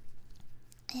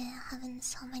having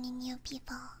so many new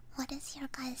people, what is your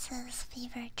guys'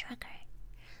 favorite trigger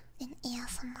in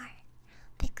ASMR?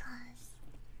 Because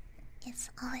it's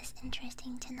always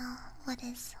interesting to know what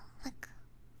is like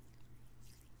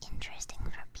interesting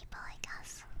for people, I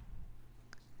guess.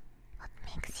 What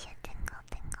makes you tingle,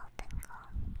 tingle, tingle,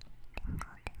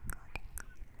 tingle, tingle,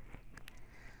 tingle?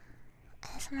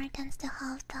 ASMR tends to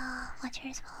have the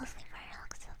watchers fall asleep or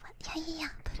relax, but yeah,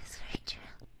 that is very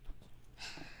true.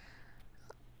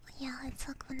 Yeah, it's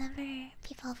like whenever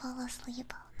people fall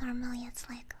asleep, normally it's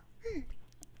like,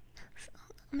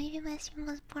 maybe my stream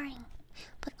was boring.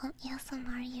 But on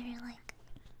ASMR, you're like,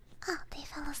 ah, they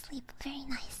fell asleep, very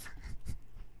nice.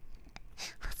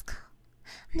 Let's go.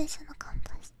 Mission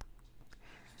accomplished.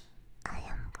 I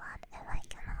am glad if I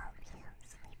can help you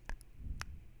sleep.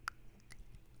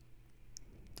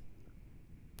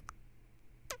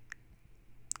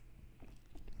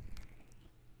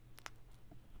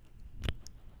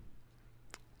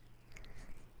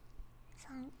 So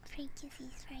some free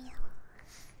kisses for you.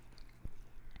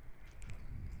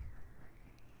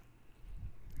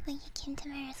 When you came to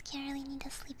my rescue, I really need a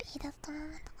sleep aid at the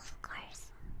moment. Of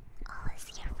course. Always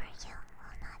here for you.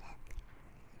 Well, not it.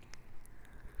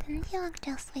 Didn't you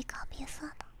just wake up, you said?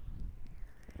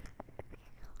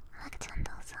 I like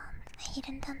gentle sounds. I hate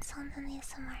intense sounds in the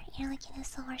ASMR. Ear licking is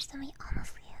the worst to me,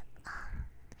 honestly.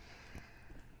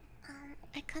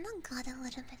 I kinda got a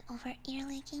little bit over ear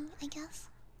licking, I guess.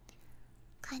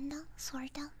 Kinda,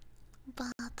 sorta.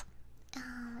 But,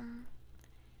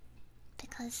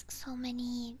 because so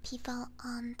many people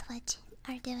on Twitch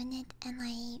are doing it, and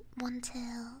I want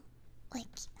to, like,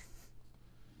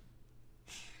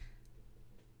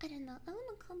 I don't know, I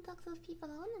want to contact those people,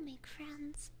 I want to make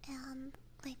friends, and,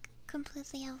 like,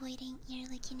 completely avoiding ear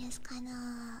licking is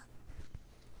kinda,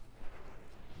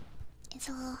 it's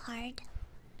a little hard,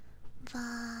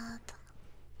 but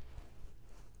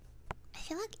I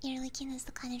feel like ear licking is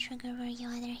the kind of trigger where you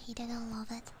either hate it or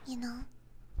love it, you know?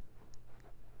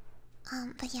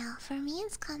 But yeah, for me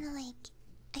it's kinda like,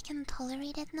 I can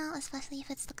tolerate it now, especially if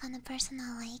it's the kind of person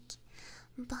I like,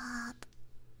 but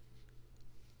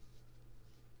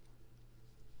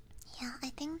yeah, I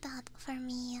think that for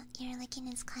me, ear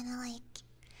licking is kinda like,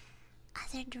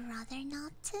 I'd rather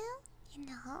not to, you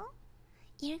know?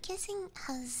 Ear kissing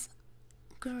has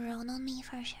grown on me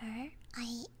for sure.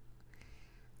 I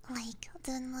like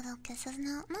doing little kisses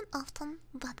now, not often,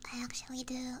 but I actually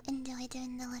do enjoy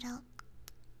doing the little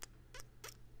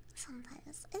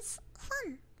sometimes. It's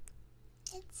fun.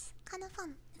 It's kind of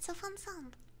fun. It's a fun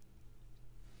sound.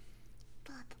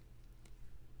 But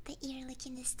the ear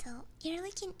licking is still ear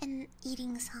licking and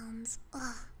eating sounds.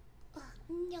 Ugh. Ugh.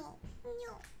 No.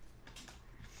 No.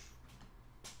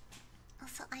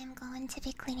 Also, I am going to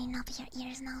be cleaning up your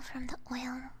ears now from the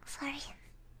oil. Sorry.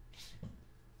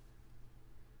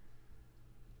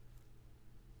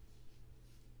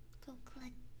 Go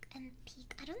click and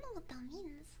peek. I don't know what that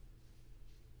means.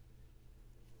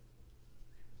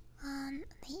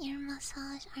 The ear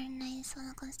massage are nice when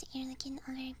it comes to ear licking.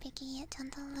 I'm very picky.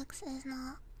 Gentle licks is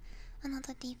not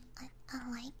another deep I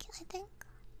like, I think.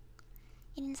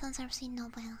 Eating sounds are absolutely no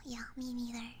bueno. Yeah, me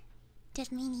neither.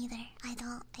 Just me neither. I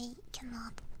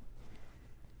cannot.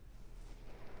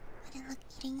 I didn't like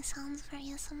eating sounds for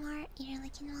ASMR. Ear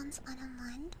licking ones, I don't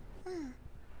mind.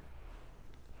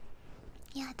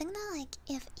 Yeah, I think that like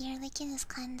if ear licking is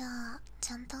kinda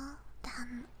gentle,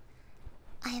 then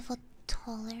I would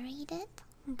tolerate it.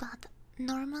 But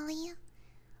normally,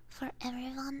 for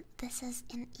everyone, this is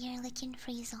an ear licking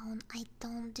free zone. I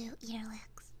don't do ear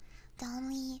licks. The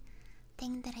only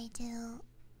thing that I do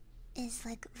is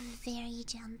like very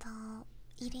gentle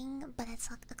eating, but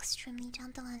it's like extremely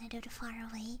gentle, and I do it far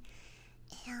away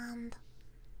and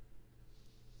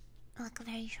like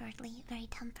very shortly, very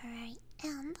temporary.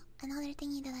 And another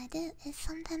thing that I do is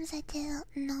sometimes I do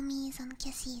nomies and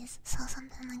kisses, so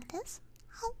something like this.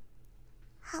 How,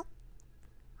 how,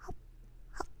 how,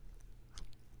 how,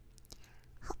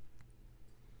 how.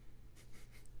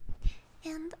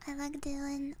 And I like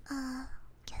doing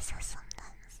kisses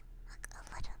sometimes, like a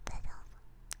little bit of.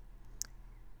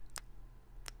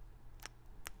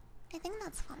 I think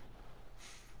that's fun.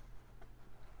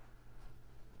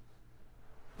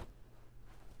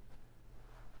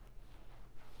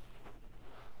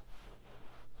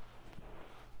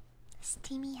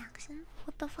 Steamy action?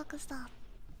 What the fuck is that?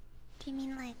 Do you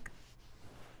mean like,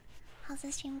 how's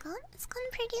the stream going? It's going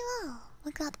pretty well.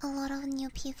 We got a lot of new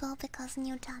people because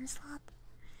new time slot.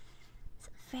 It's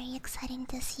very exciting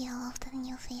to see all of the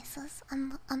new faces.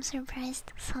 I'm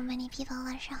surprised so many people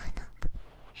are showing up.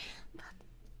 But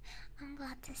I'm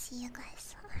glad to see you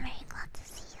guys. I'm very glad to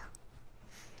see you.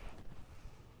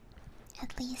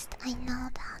 At least I know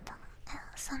that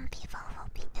some people will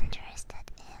be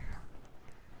interested in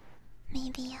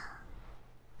maybe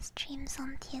streams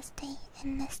on Tuesday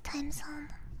in this time zone.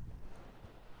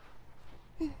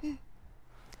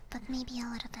 But maybe a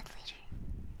little bit later.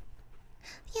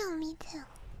 Yeah, me too.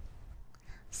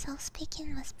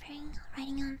 Self-speaking, whispering,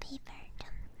 writing on paper,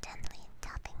 gently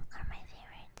tapping are my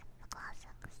favorite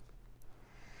classics.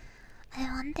 I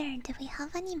wonder, do we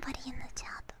have anybody in the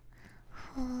chat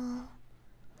who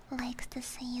likes the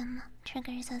same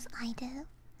triggers as I do?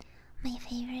 My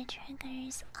favorite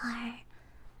triggers are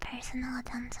personal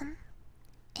attention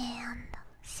and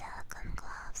silicone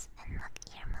gloves and like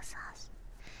ear massage.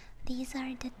 These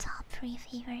are the top 3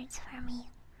 favorites for me.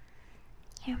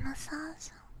 Ear massage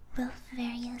with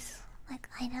various like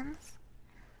items,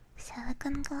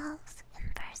 silicone gloves,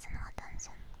 and personal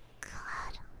attention.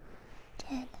 God,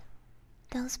 dude,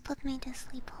 those put me to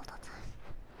sleep all the time.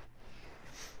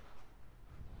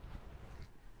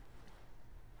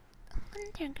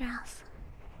 your grass.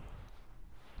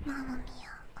 Mamma mia.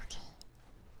 Okay.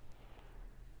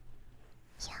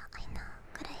 Yeah, I know.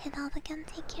 Could I head out again?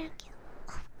 Take care of you.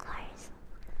 Of course.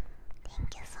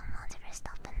 Thank you so much for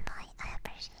stopping by. I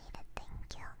appreciate it.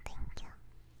 Thank you. Thank you.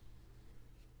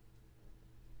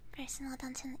 Personal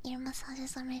attention ear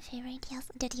massages are my favorite. Yes,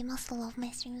 dude, you must love my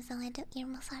streams though. I do ear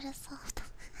massages soft.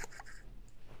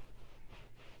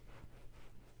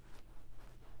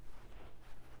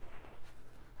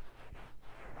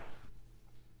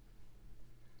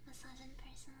 Massage and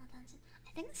personal attention.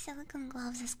 I think silicone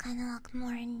gloves is kind of like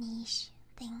more a niche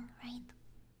thing, right?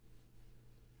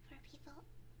 For people.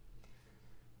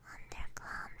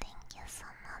 Underground, thank you so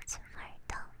much for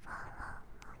the follow.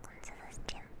 Welcome to the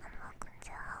stream and welcome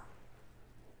to hell.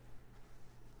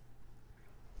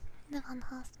 The one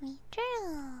host me.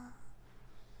 True.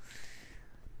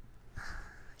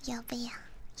 Yabaya.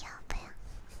 Yabaya.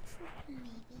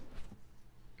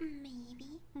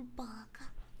 Maybe. Baka.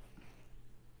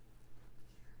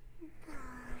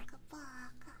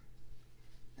 Baka.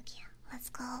 Okay, let's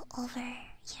go over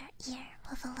your ear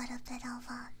with a little bit of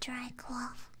a dry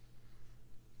cloth.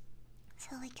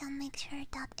 So we can make sure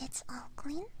that it's all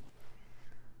clean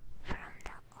from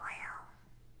the oil.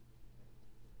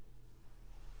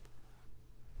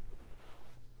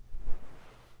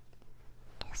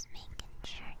 Just making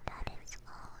sure that it's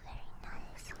all very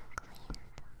nice and clean.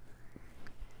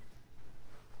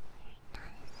 Very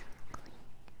nice and clean.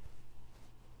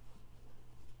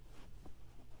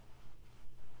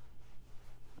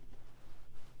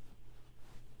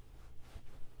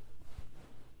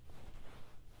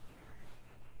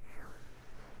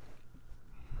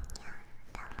 Yeah,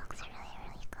 that looks really,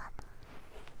 really good.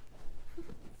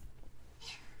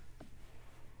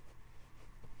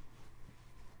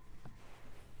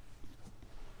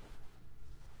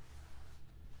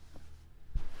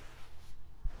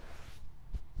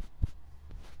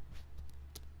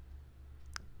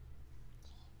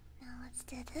 Now let's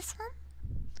do this one.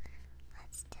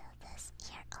 Let's do this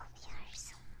ear of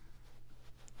yours.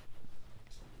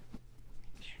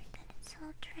 Make sure that it's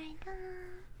all dried up.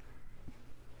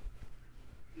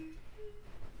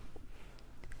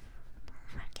 Don't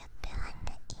forget behind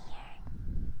the ear.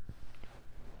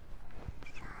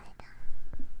 Side.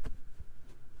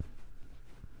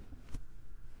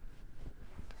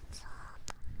 The top.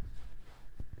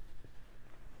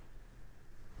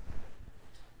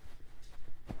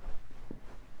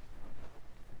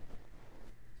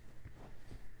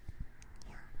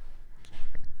 Yeah.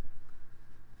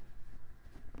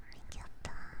 Let me get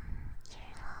the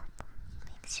ear up.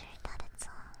 Make sure that it's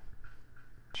all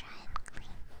dry and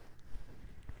clean.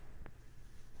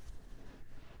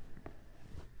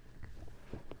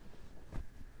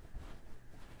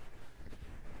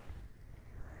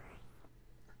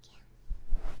 Okay.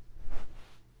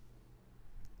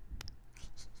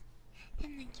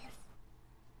 And then kiss.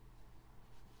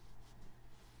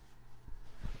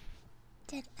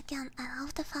 Dude, again, I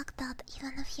love the fact that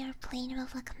even if you're playing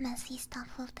with like messy stuff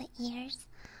with the ears,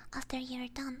 after you're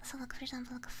done, so like for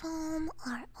example like foam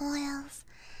or oils,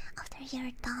 after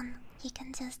you're done, you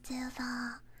can just do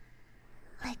the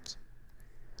like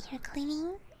ear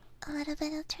cleaning, a little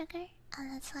bit of trigger,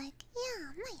 and it's like,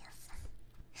 yeah, nice.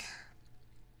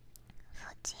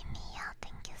 Fujimiya,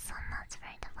 thank you so much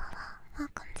for the follow.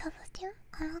 Welcome to the stream,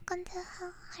 and welcome to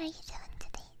how are you doing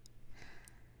today?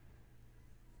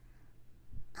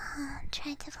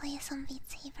 Try to play some Beat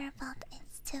Saber, but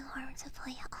it's too hard to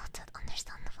play. Oh, that's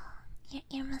understandable. Your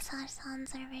ear massage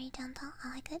sounds are very gentle.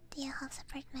 I like it. Do you have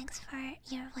separate mics for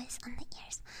your voice and the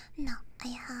ears? No, I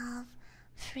have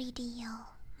 3DO,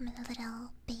 my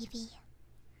little baby.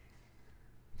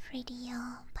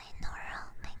 3DO binaural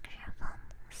microphone.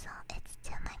 So it's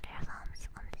two microphones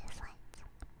on this side.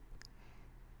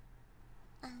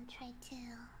 And try to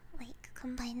like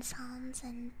combine sounds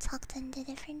and talk into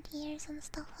different ears and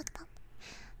stuff like that.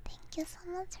 Thank you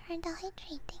so much for the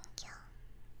hydrate. Thank you.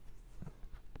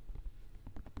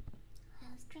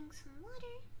 Let's drink some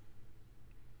water.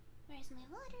 Where's my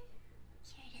water?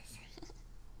 Here it is.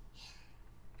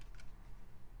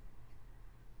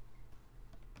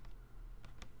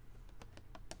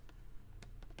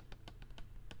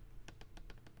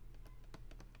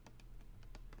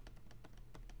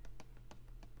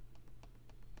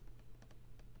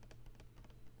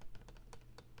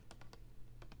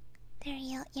 The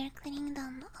real ear cleaning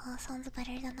done sounds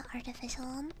better than the artificial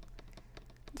one.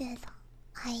 Dude,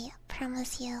 I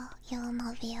promise you, you will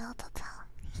not be able to tell.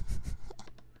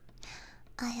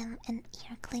 I am an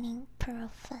ear cleaning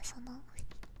professional.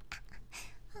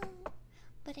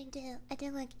 But I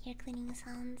do like ear cleaning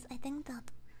sounds. I think that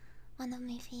one of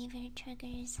my favorite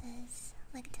triggers is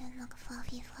like doing like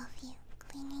fluffy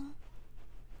cleaning.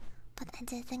 But I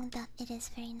do think that it is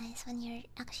very nice when you're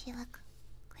actually like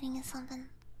cleaning something.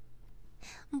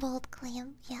 Bold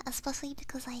claim, yeah, especially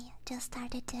because I just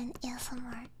started doing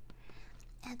ASMR.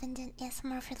 I've been doing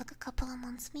ASMR for like a couple of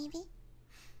months, maybe.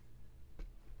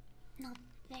 Not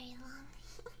very long,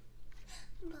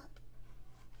 but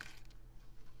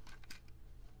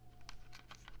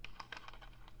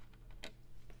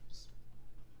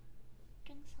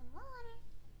drink some water.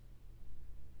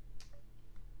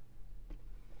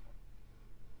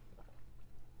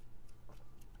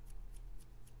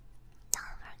 Don't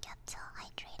forget to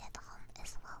hydrate at home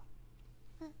as well.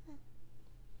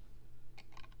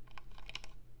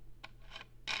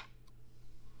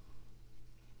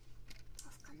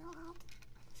 That's kinda loud.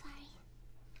 Sorry.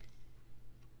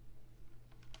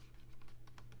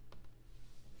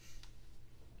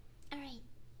 Alright.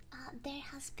 There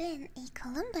has been a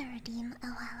Columba redeem a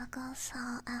while ago, so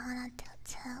I wanted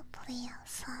to play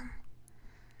some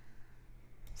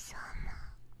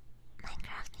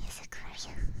Minecraft music for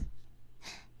you.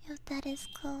 If that is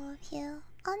cool with you.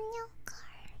 On your car.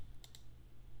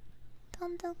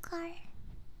 Don't do car.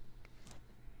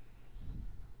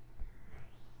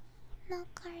 No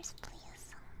cars,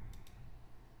 please.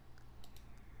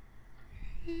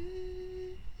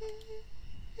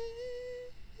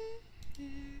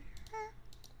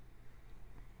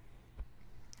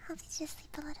 How did you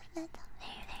sleep a little bit?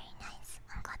 Very, very nice.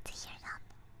 I'm glad to hear that.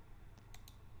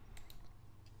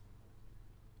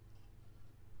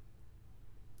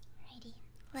 Righty.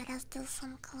 Let us do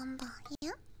some Columba,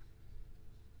 yeah?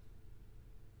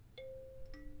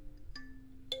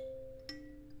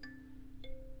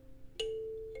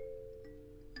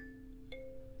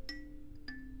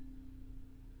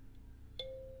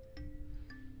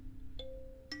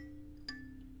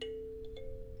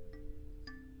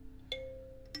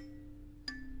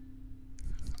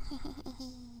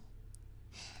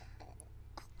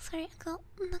 Sorry, I got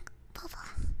bubble.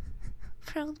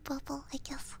 Fruit bubble, I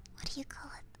guess. What do you call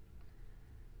it?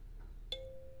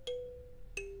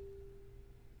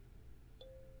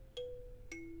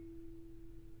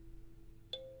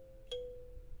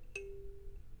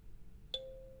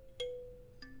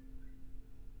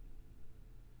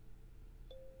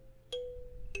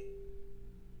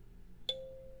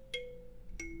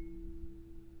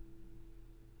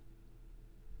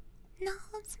 No,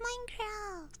 it's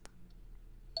Minecraft.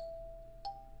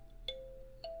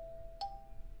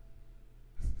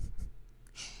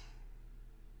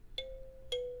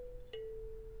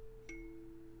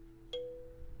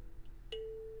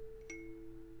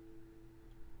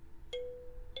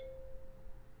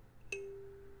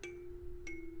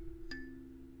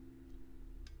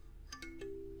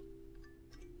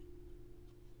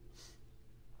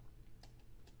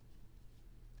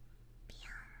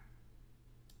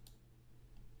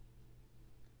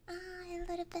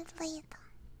 A little bit late.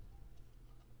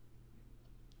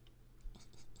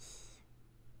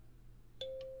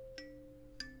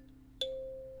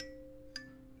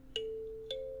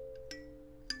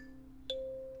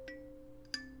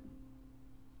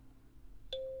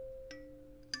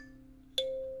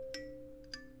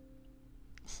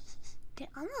 Dude,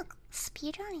 I'm like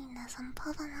speedrunning this. I'm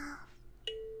popping off.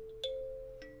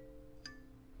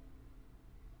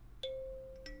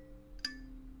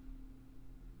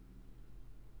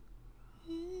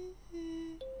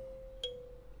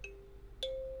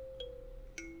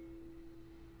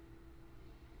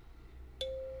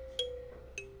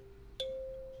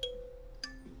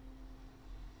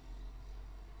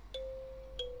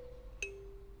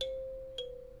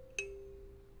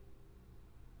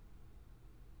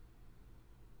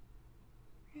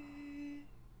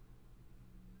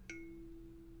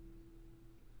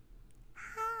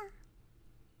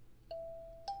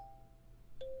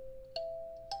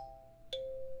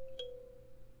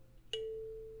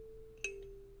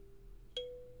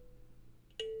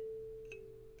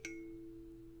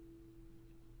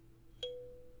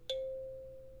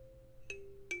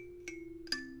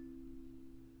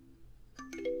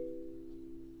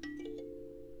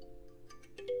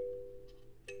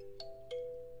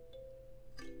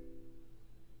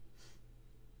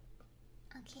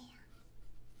 Okay.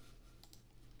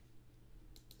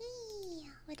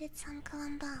 We did some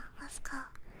Columba. Let's go.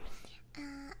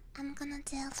 I'm gonna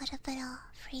do a little bit of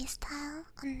freestyle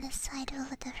on this side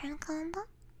of a different Columba.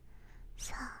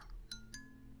 So,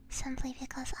 simply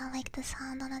because I like the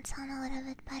sound on its own a little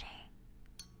bit better.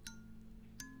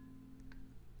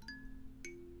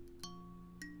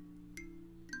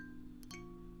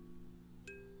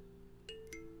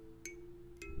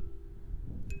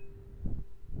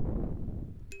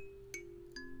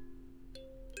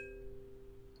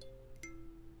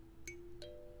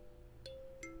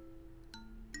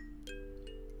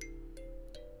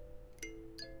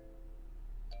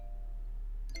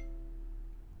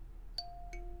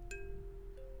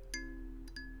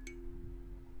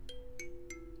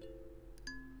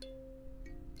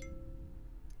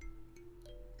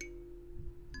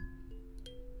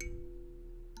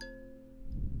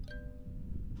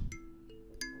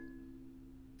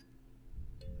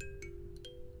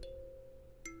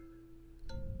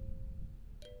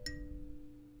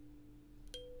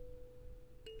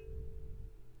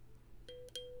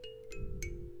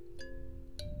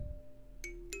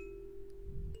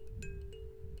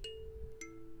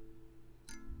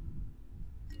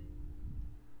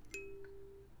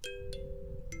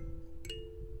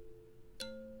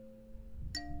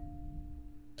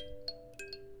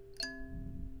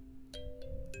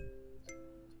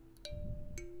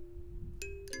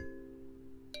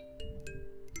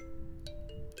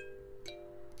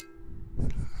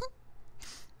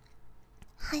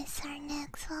 Sir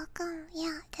Nix, welcome.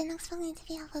 Yeah, didn't expect me to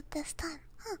be up at this time.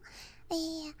 Huh.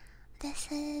 Yeah, this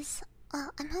is...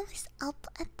 Well, I'm always up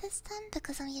at this time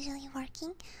because I'm usually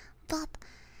working, but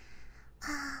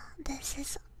this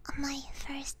is my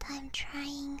first time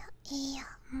trying a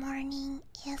morning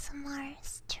ASMR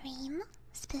stream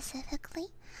specifically,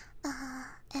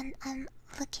 and I'm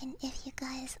looking if you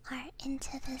guys are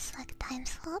into this like time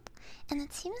slot, and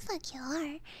it seems like you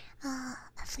are,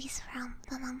 at least from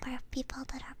the number of people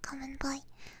that are coming by.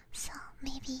 So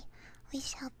maybe we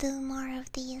shall do more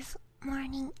of these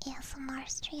morning ASMR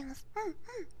streams.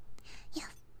 Yes.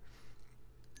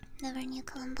 Never knew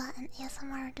Kalimba and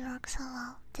ASMR would work so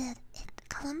well. Did it?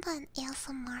 Kalimba and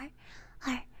ASMR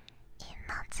are a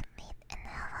match made in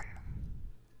heaven.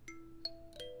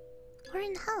 Or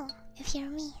in hell, if you're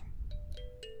me.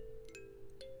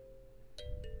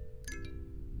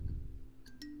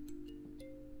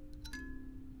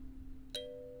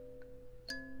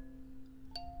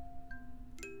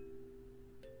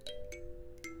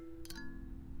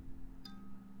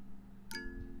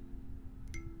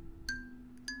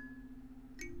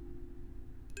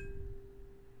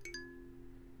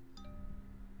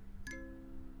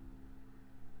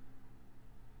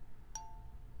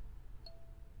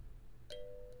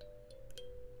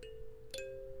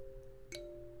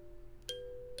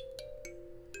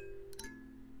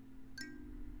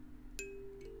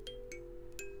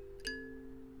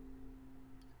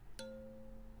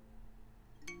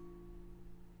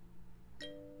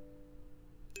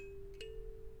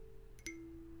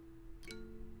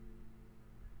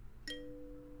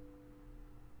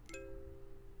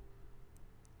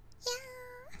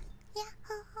 Yeah.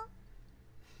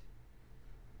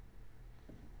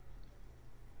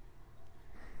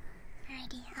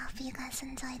 Alrighty, I hope you guys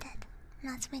enjoyed it.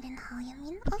 Match made in hell, you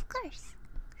mean? Of course.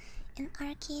 In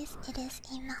our case, it is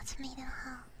a match made in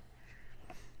hell.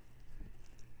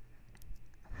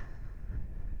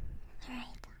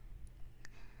 Alright.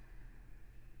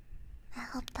 I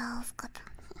hope that was good.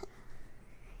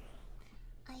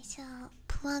 I shall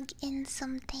plug in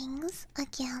some things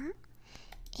again.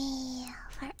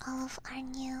 For all of our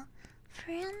new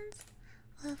friends,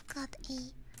 we've got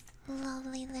a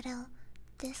lovely little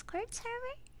Discord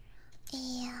server.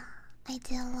 I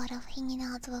do a lot of hanging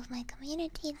out with my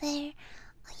community there.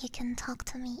 You can talk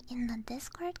to me in the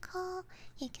Discord call.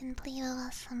 You can play with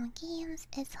us some games.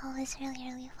 It's always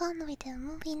really fun. We do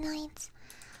movie nights.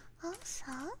 Also,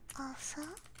 I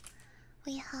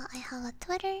have a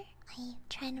Twitter. I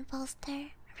try to post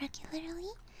there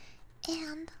regularly.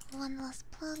 And one last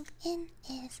plug in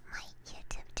is my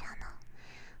YouTube channel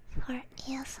for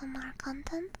ASMR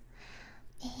content.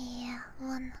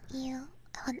 When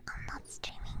I'm not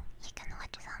streaming, you can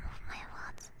watch some of my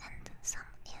VODs and some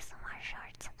ASMR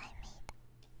shorts I made.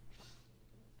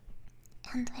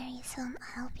 And very soon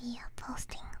I'll be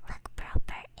posting like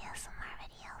proper ASMR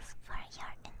videos for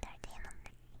your entertainment.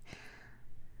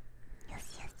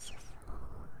 Yes.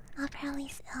 I'll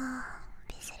probably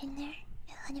be sitting there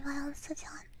if anybody wants to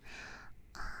join.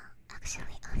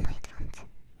 Actually, I might want to.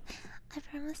 I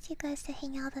promised you guys to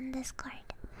hang out on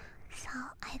Discord, so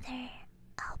either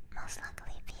I'll most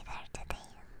likely be there today.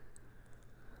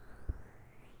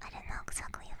 I don't know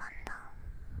exactly when though.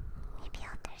 Maybe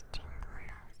after stream, who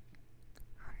knows?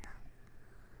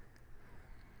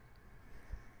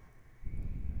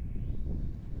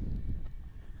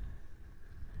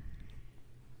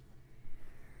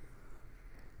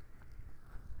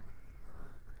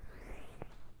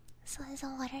 So is a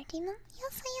water demon?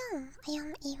 Yes, I am. I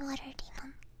am a water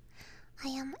demon. I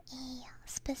am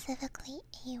specifically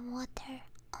a water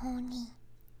oni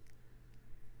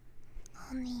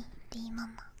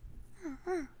demon.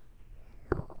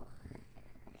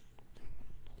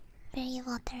 Very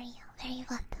watery, very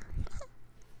wet.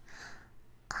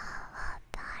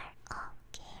 Avatar of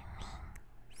gaming,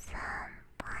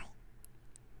 senpai.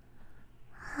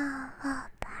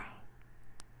 Avatar,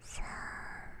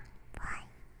 senpai.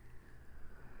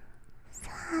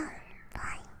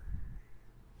 Senpai.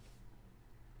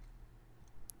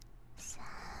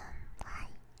 Senpai.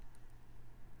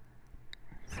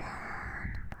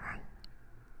 Senpai.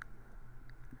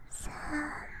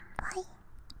 Senpai.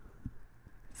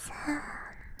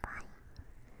 Senpai.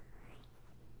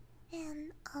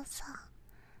 And also,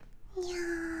 nya,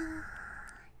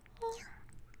 nya,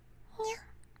 nya,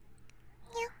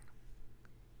 nya,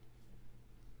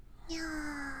 nya,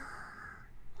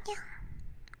 nya,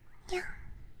 nya,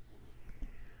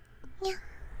 nya.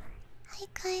 Hi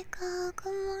Kaiko,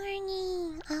 good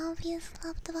morning. I hope you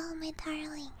slept well, my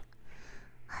darling.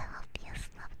 I hope you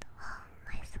slept well,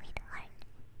 my sweetheart.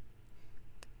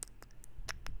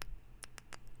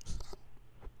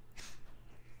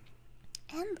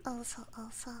 also.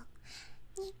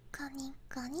 ニコニ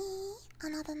コにあ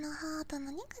なたのハート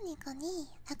のニコニコに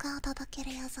笑顔届け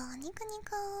るよぞニコニ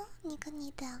コニコニ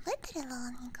って覚えてるろ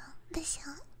ニコでしょ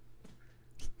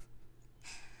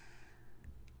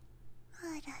あら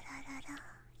ららら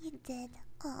You did.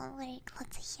 Oh, I'm very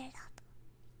glad to hear that.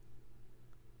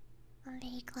 I'm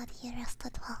very glad you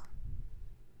rested well.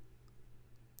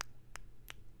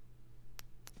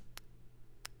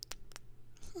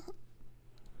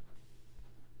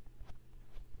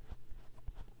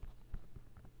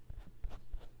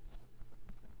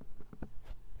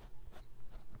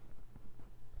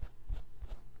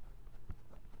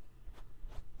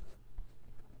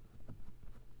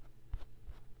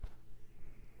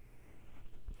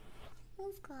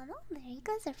 What's going on there? You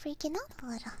guys are freaking out a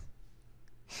little.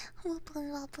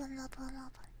 Whoopin'.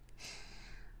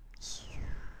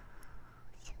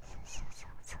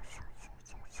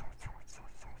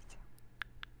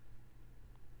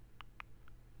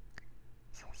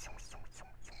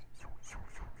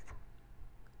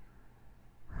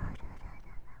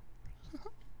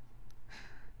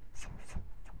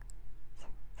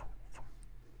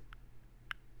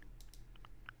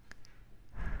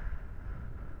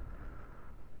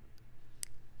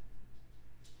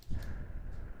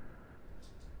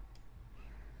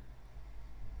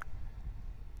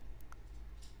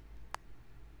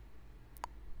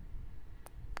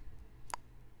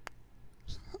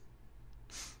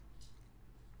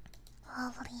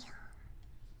 Lovely.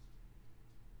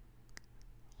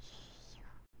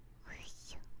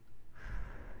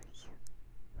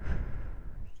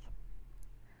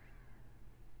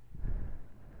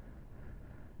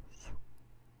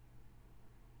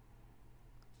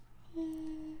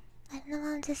 I don't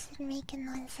know, I'm just making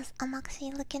noises. I'm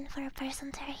actually looking for a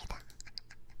person to read.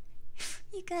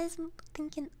 You guys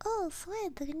thinking, oh,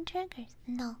 sweat, doing triggers.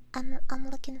 No, I'm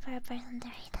looking for a person to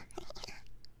read.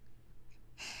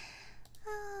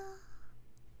 Oh,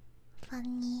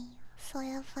 funny,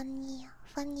 soya,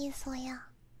 funny soya.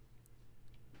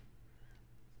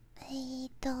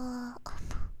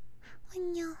 Oh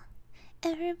no,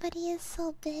 everybody is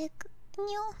so big.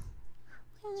 No,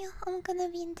 I'm gonna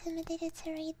be intimidated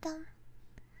to read them.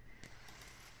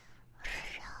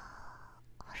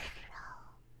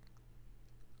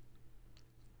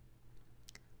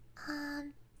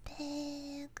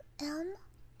 Big M,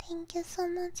 thank you so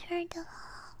much for the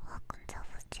welcome to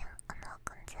the gym and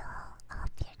welcome to up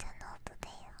your channel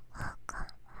today. Welcome.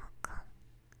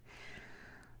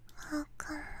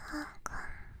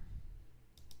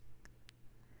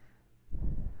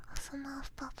 Awesome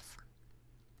mouth pops.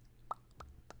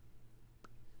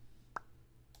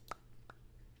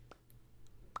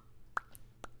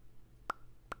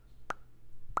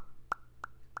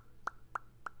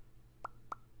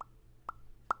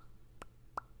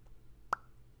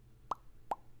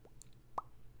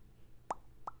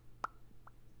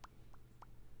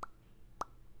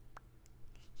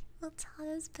 What's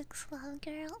hottest big slab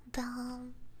girl?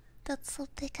 Dumb. That's so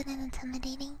big and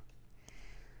intimidating.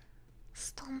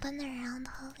 Stomping around,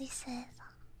 holy shit.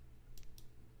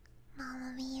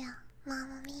 Mamma mia.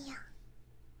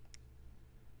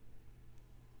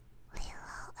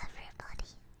 Hello,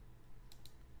 everybody.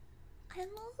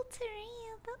 I'm all to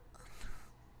read.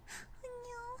 Oh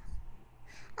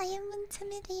no. I am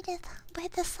intimidated by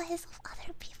the size of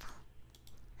other people.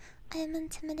 I am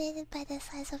intimidated by the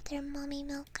size of their mommy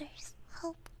milkers.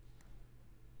 Help.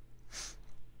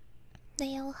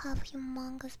 They all have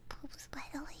humongous poops, by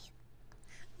the way.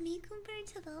 Me compared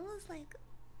to them was like...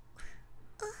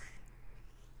 Ugh.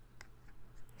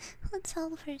 What's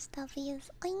all first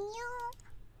obvious? Oh no.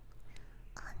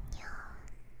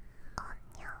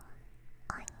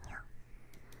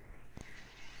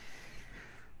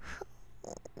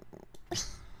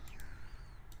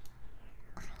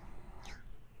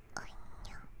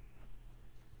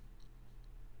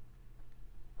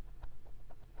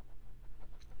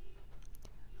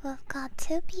 We've got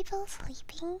 2 people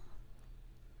sleeping.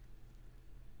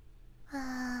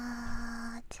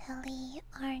 Tilly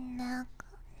or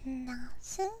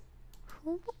Nasu?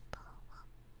 Who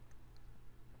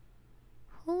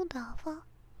the fuck?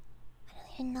 I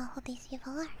don't even know who these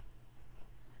people are.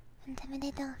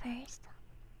 Intimidate them first.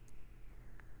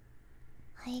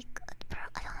 Like, bro,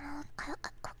 I don't know.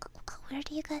 Where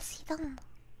do you guys see them?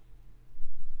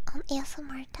 On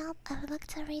ASMR tab? I would like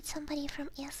to read somebody from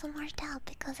ASMR tab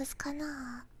because it's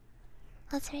kinda...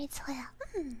 Let's read Soya.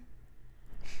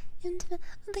 And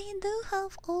they do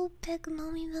have all big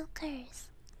mommy milkers.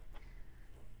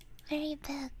 Very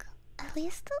big. At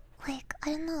least, like,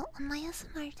 I don't know, on my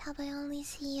ASMR tab I only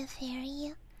see a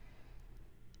fairy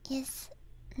is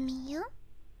Mia.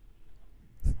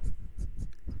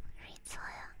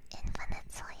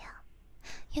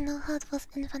 You know how it was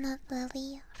Infinite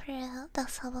Lily for the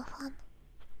subathon?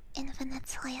 Infinite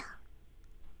Soya.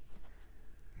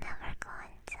 Never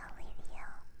going to leave you.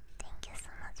 Thank you so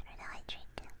much for the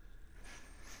hydrate.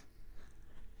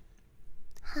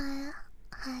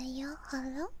 Hi,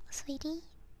 hello, sweetie.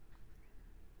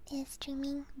 Is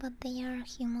streaming, but they are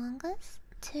humongous.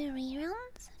 2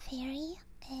 reruns, Fairy,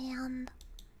 and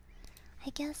I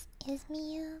guess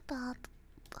Izmiu, but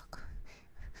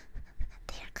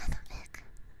they're kind of big.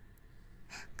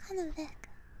 Kind of big.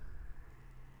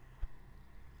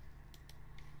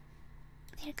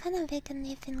 They're kind of big and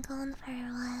they've been gone for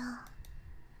a while.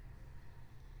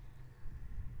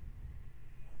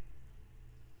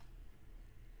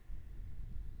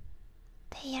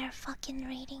 They are fucking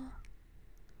raiding.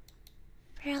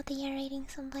 Bro, they are raiding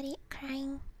somebody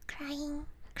crying, cringing.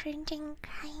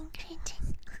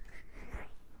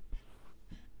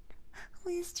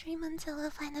 We stream until we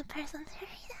find a person to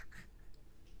read.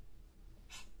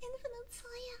 Infinite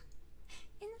Soya.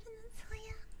 Infinite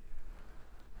Soya.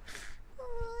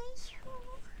 Oh,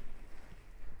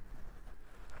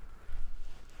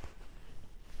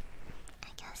 I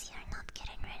guess you're not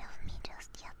getting rid of me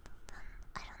just yet. Then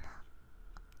I don't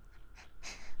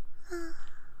know.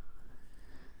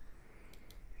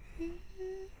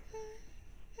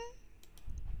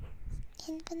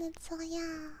 Infinite Soya.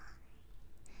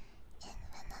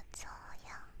 Infinite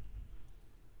Soya.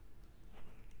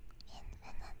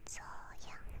 Infinite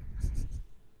Soya.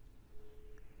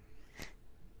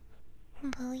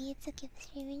 Bully to keep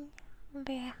streaming.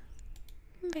 Bruh.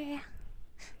 Bruh.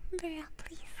 Bruh,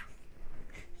 please.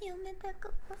 Yomete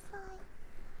kudasai.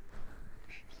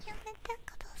 Yomete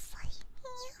kudasai.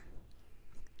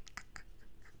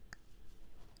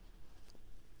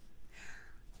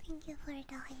 Thank you for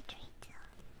the hydrate.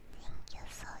 Thank you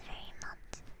so very much.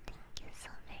 Thank you so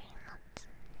very much.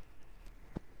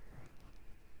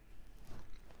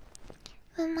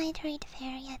 We might read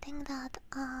Fairy. I think that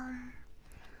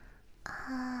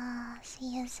she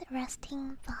is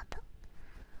resting, but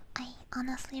I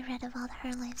honestly read about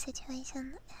her life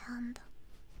situation and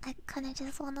I kinda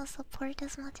just wanna support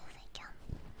as much as I can.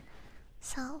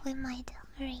 So we might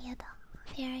read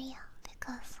Fairy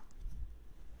because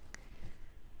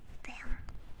damn,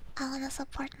 I wanna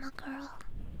support my girl.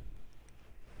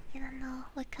 Even though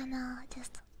we kinda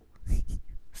just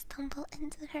stumble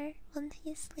into her when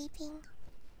she's sleeping.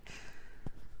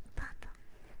 But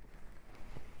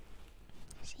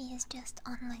she is just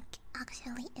on like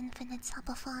actually infinite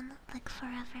subathon, like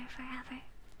forever.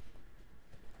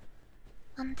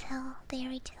 Until they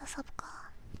reach the sub goal.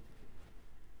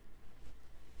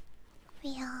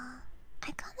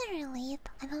 I kinda relate.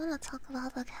 I don't wanna talk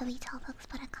about like heavy topics,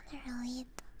 but I kinda relate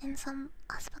in some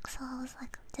aspects. So I was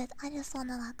like, I just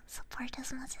wanna like support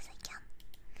as much as I can.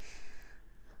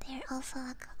 They're also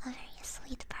like a very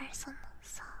sweet person,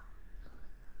 so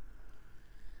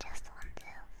just want to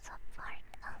support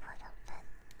a little bit.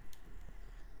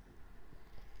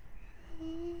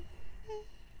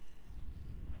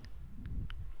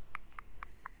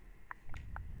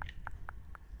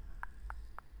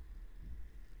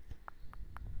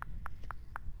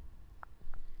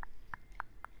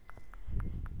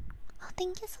 Oh,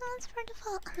 thank you so much for the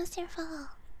follow. Mr. Follow.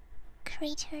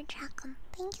 Creature Dragon.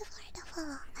 Thank you for the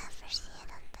follow. I appreciate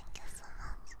it. Thank you so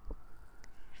much.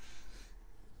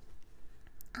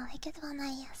 I like it when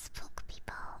I spook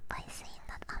people by saying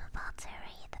that I'm about to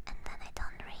read and then I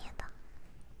don't read.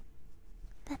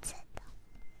 That's it.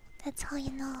 That's how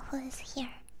you know who is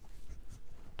here.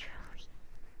 Truly.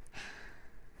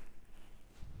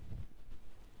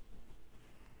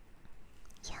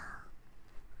 Yeah,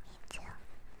 me too.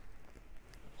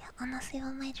 Yeah, honestly,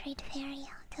 we might read Fairy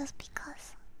just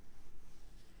because.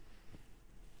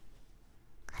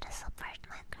 Gotta support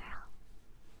my girl.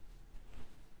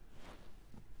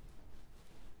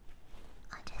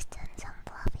 I'm just doing some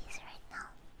fluffies right now.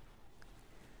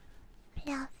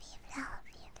 Fluffy.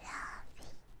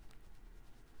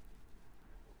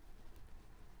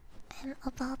 I'm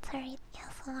about to read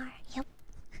ASMR. Yep.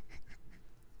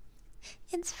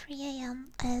 It's 3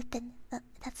 AM.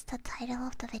 That's the title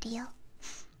of the video.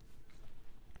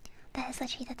 That is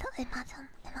literally the imagine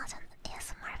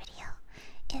ASMR video.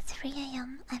 It's 3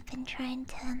 AM. I've been trying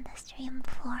to end the stream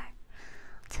for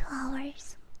 2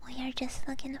 hours. We are just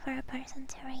looking for a person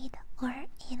to read or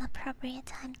an appropriate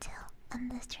time to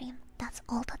end the stream. That's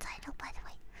all the title, by the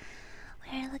way.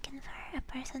 We are looking for a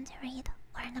person to read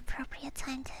or an appropriate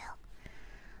time to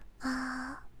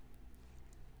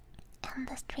end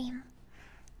the stream.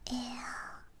 Yeah.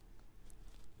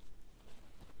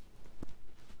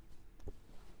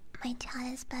 My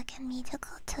chat is begging me to go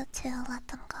to let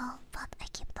them go, but I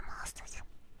keep them hostage.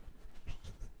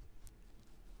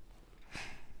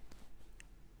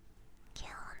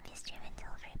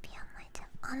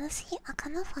 honestly, I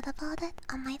kind of thought about it.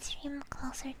 I might stream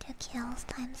closer to Kiel's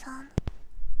time zone.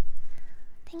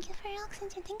 Thank you for your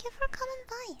oxygen. Thank you for coming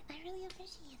by. I really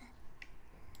appreciate it.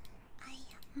 I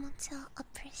mucho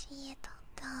appreciate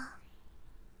the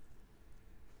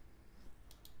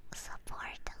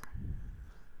support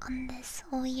on this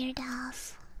weird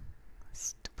ass,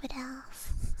 stupid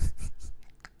ass,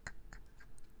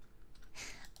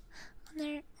 on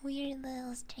our weird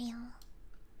little stream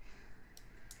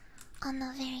on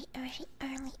a very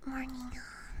early morning.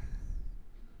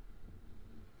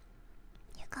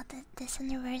 You got this in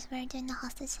reverse. We're doing the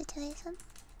hostage situation.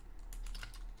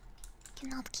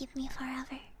 Cannot keep me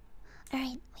forever.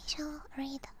 Alright, we shall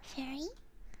read Fairy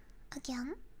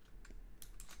again.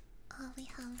 We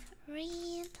have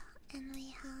read and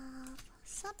we have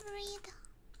sub-read.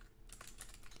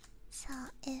 So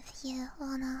if you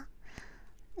wanna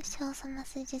show some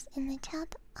messages in the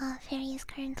chat, Fairy is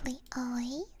currently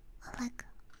away, like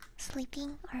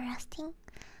sleeping or resting.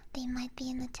 They might be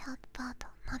in the chat, but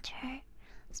not sure.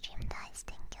 Stream dice,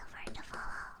 thank you for the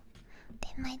follow.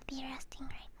 They might be resting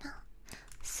right now.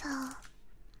 So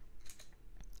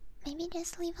maybe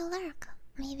just leave a lurk.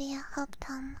 Maybe I help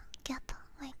them get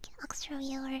like extra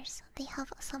viewers. They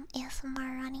have some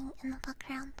ASMR running in the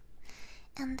background,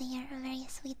 and they are a very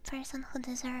sweet person who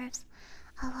deserves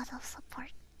a lot of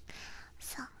support.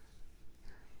 So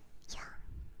yeah,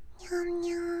 yum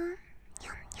yum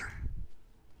yum yum.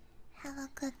 Have a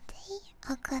good day,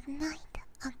 a good night,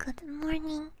 a good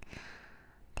morning.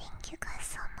 Thank you guys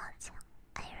so much.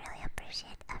 I really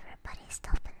appreciate everybody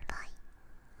stopping by.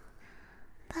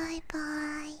 Bye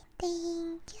bye.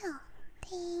 Thank you.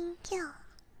 Thank you.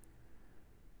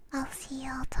 I'll see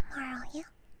you all tomorrow, yeah?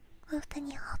 With the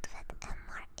new outfit and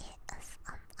more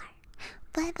ASMR.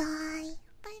 Bye bye.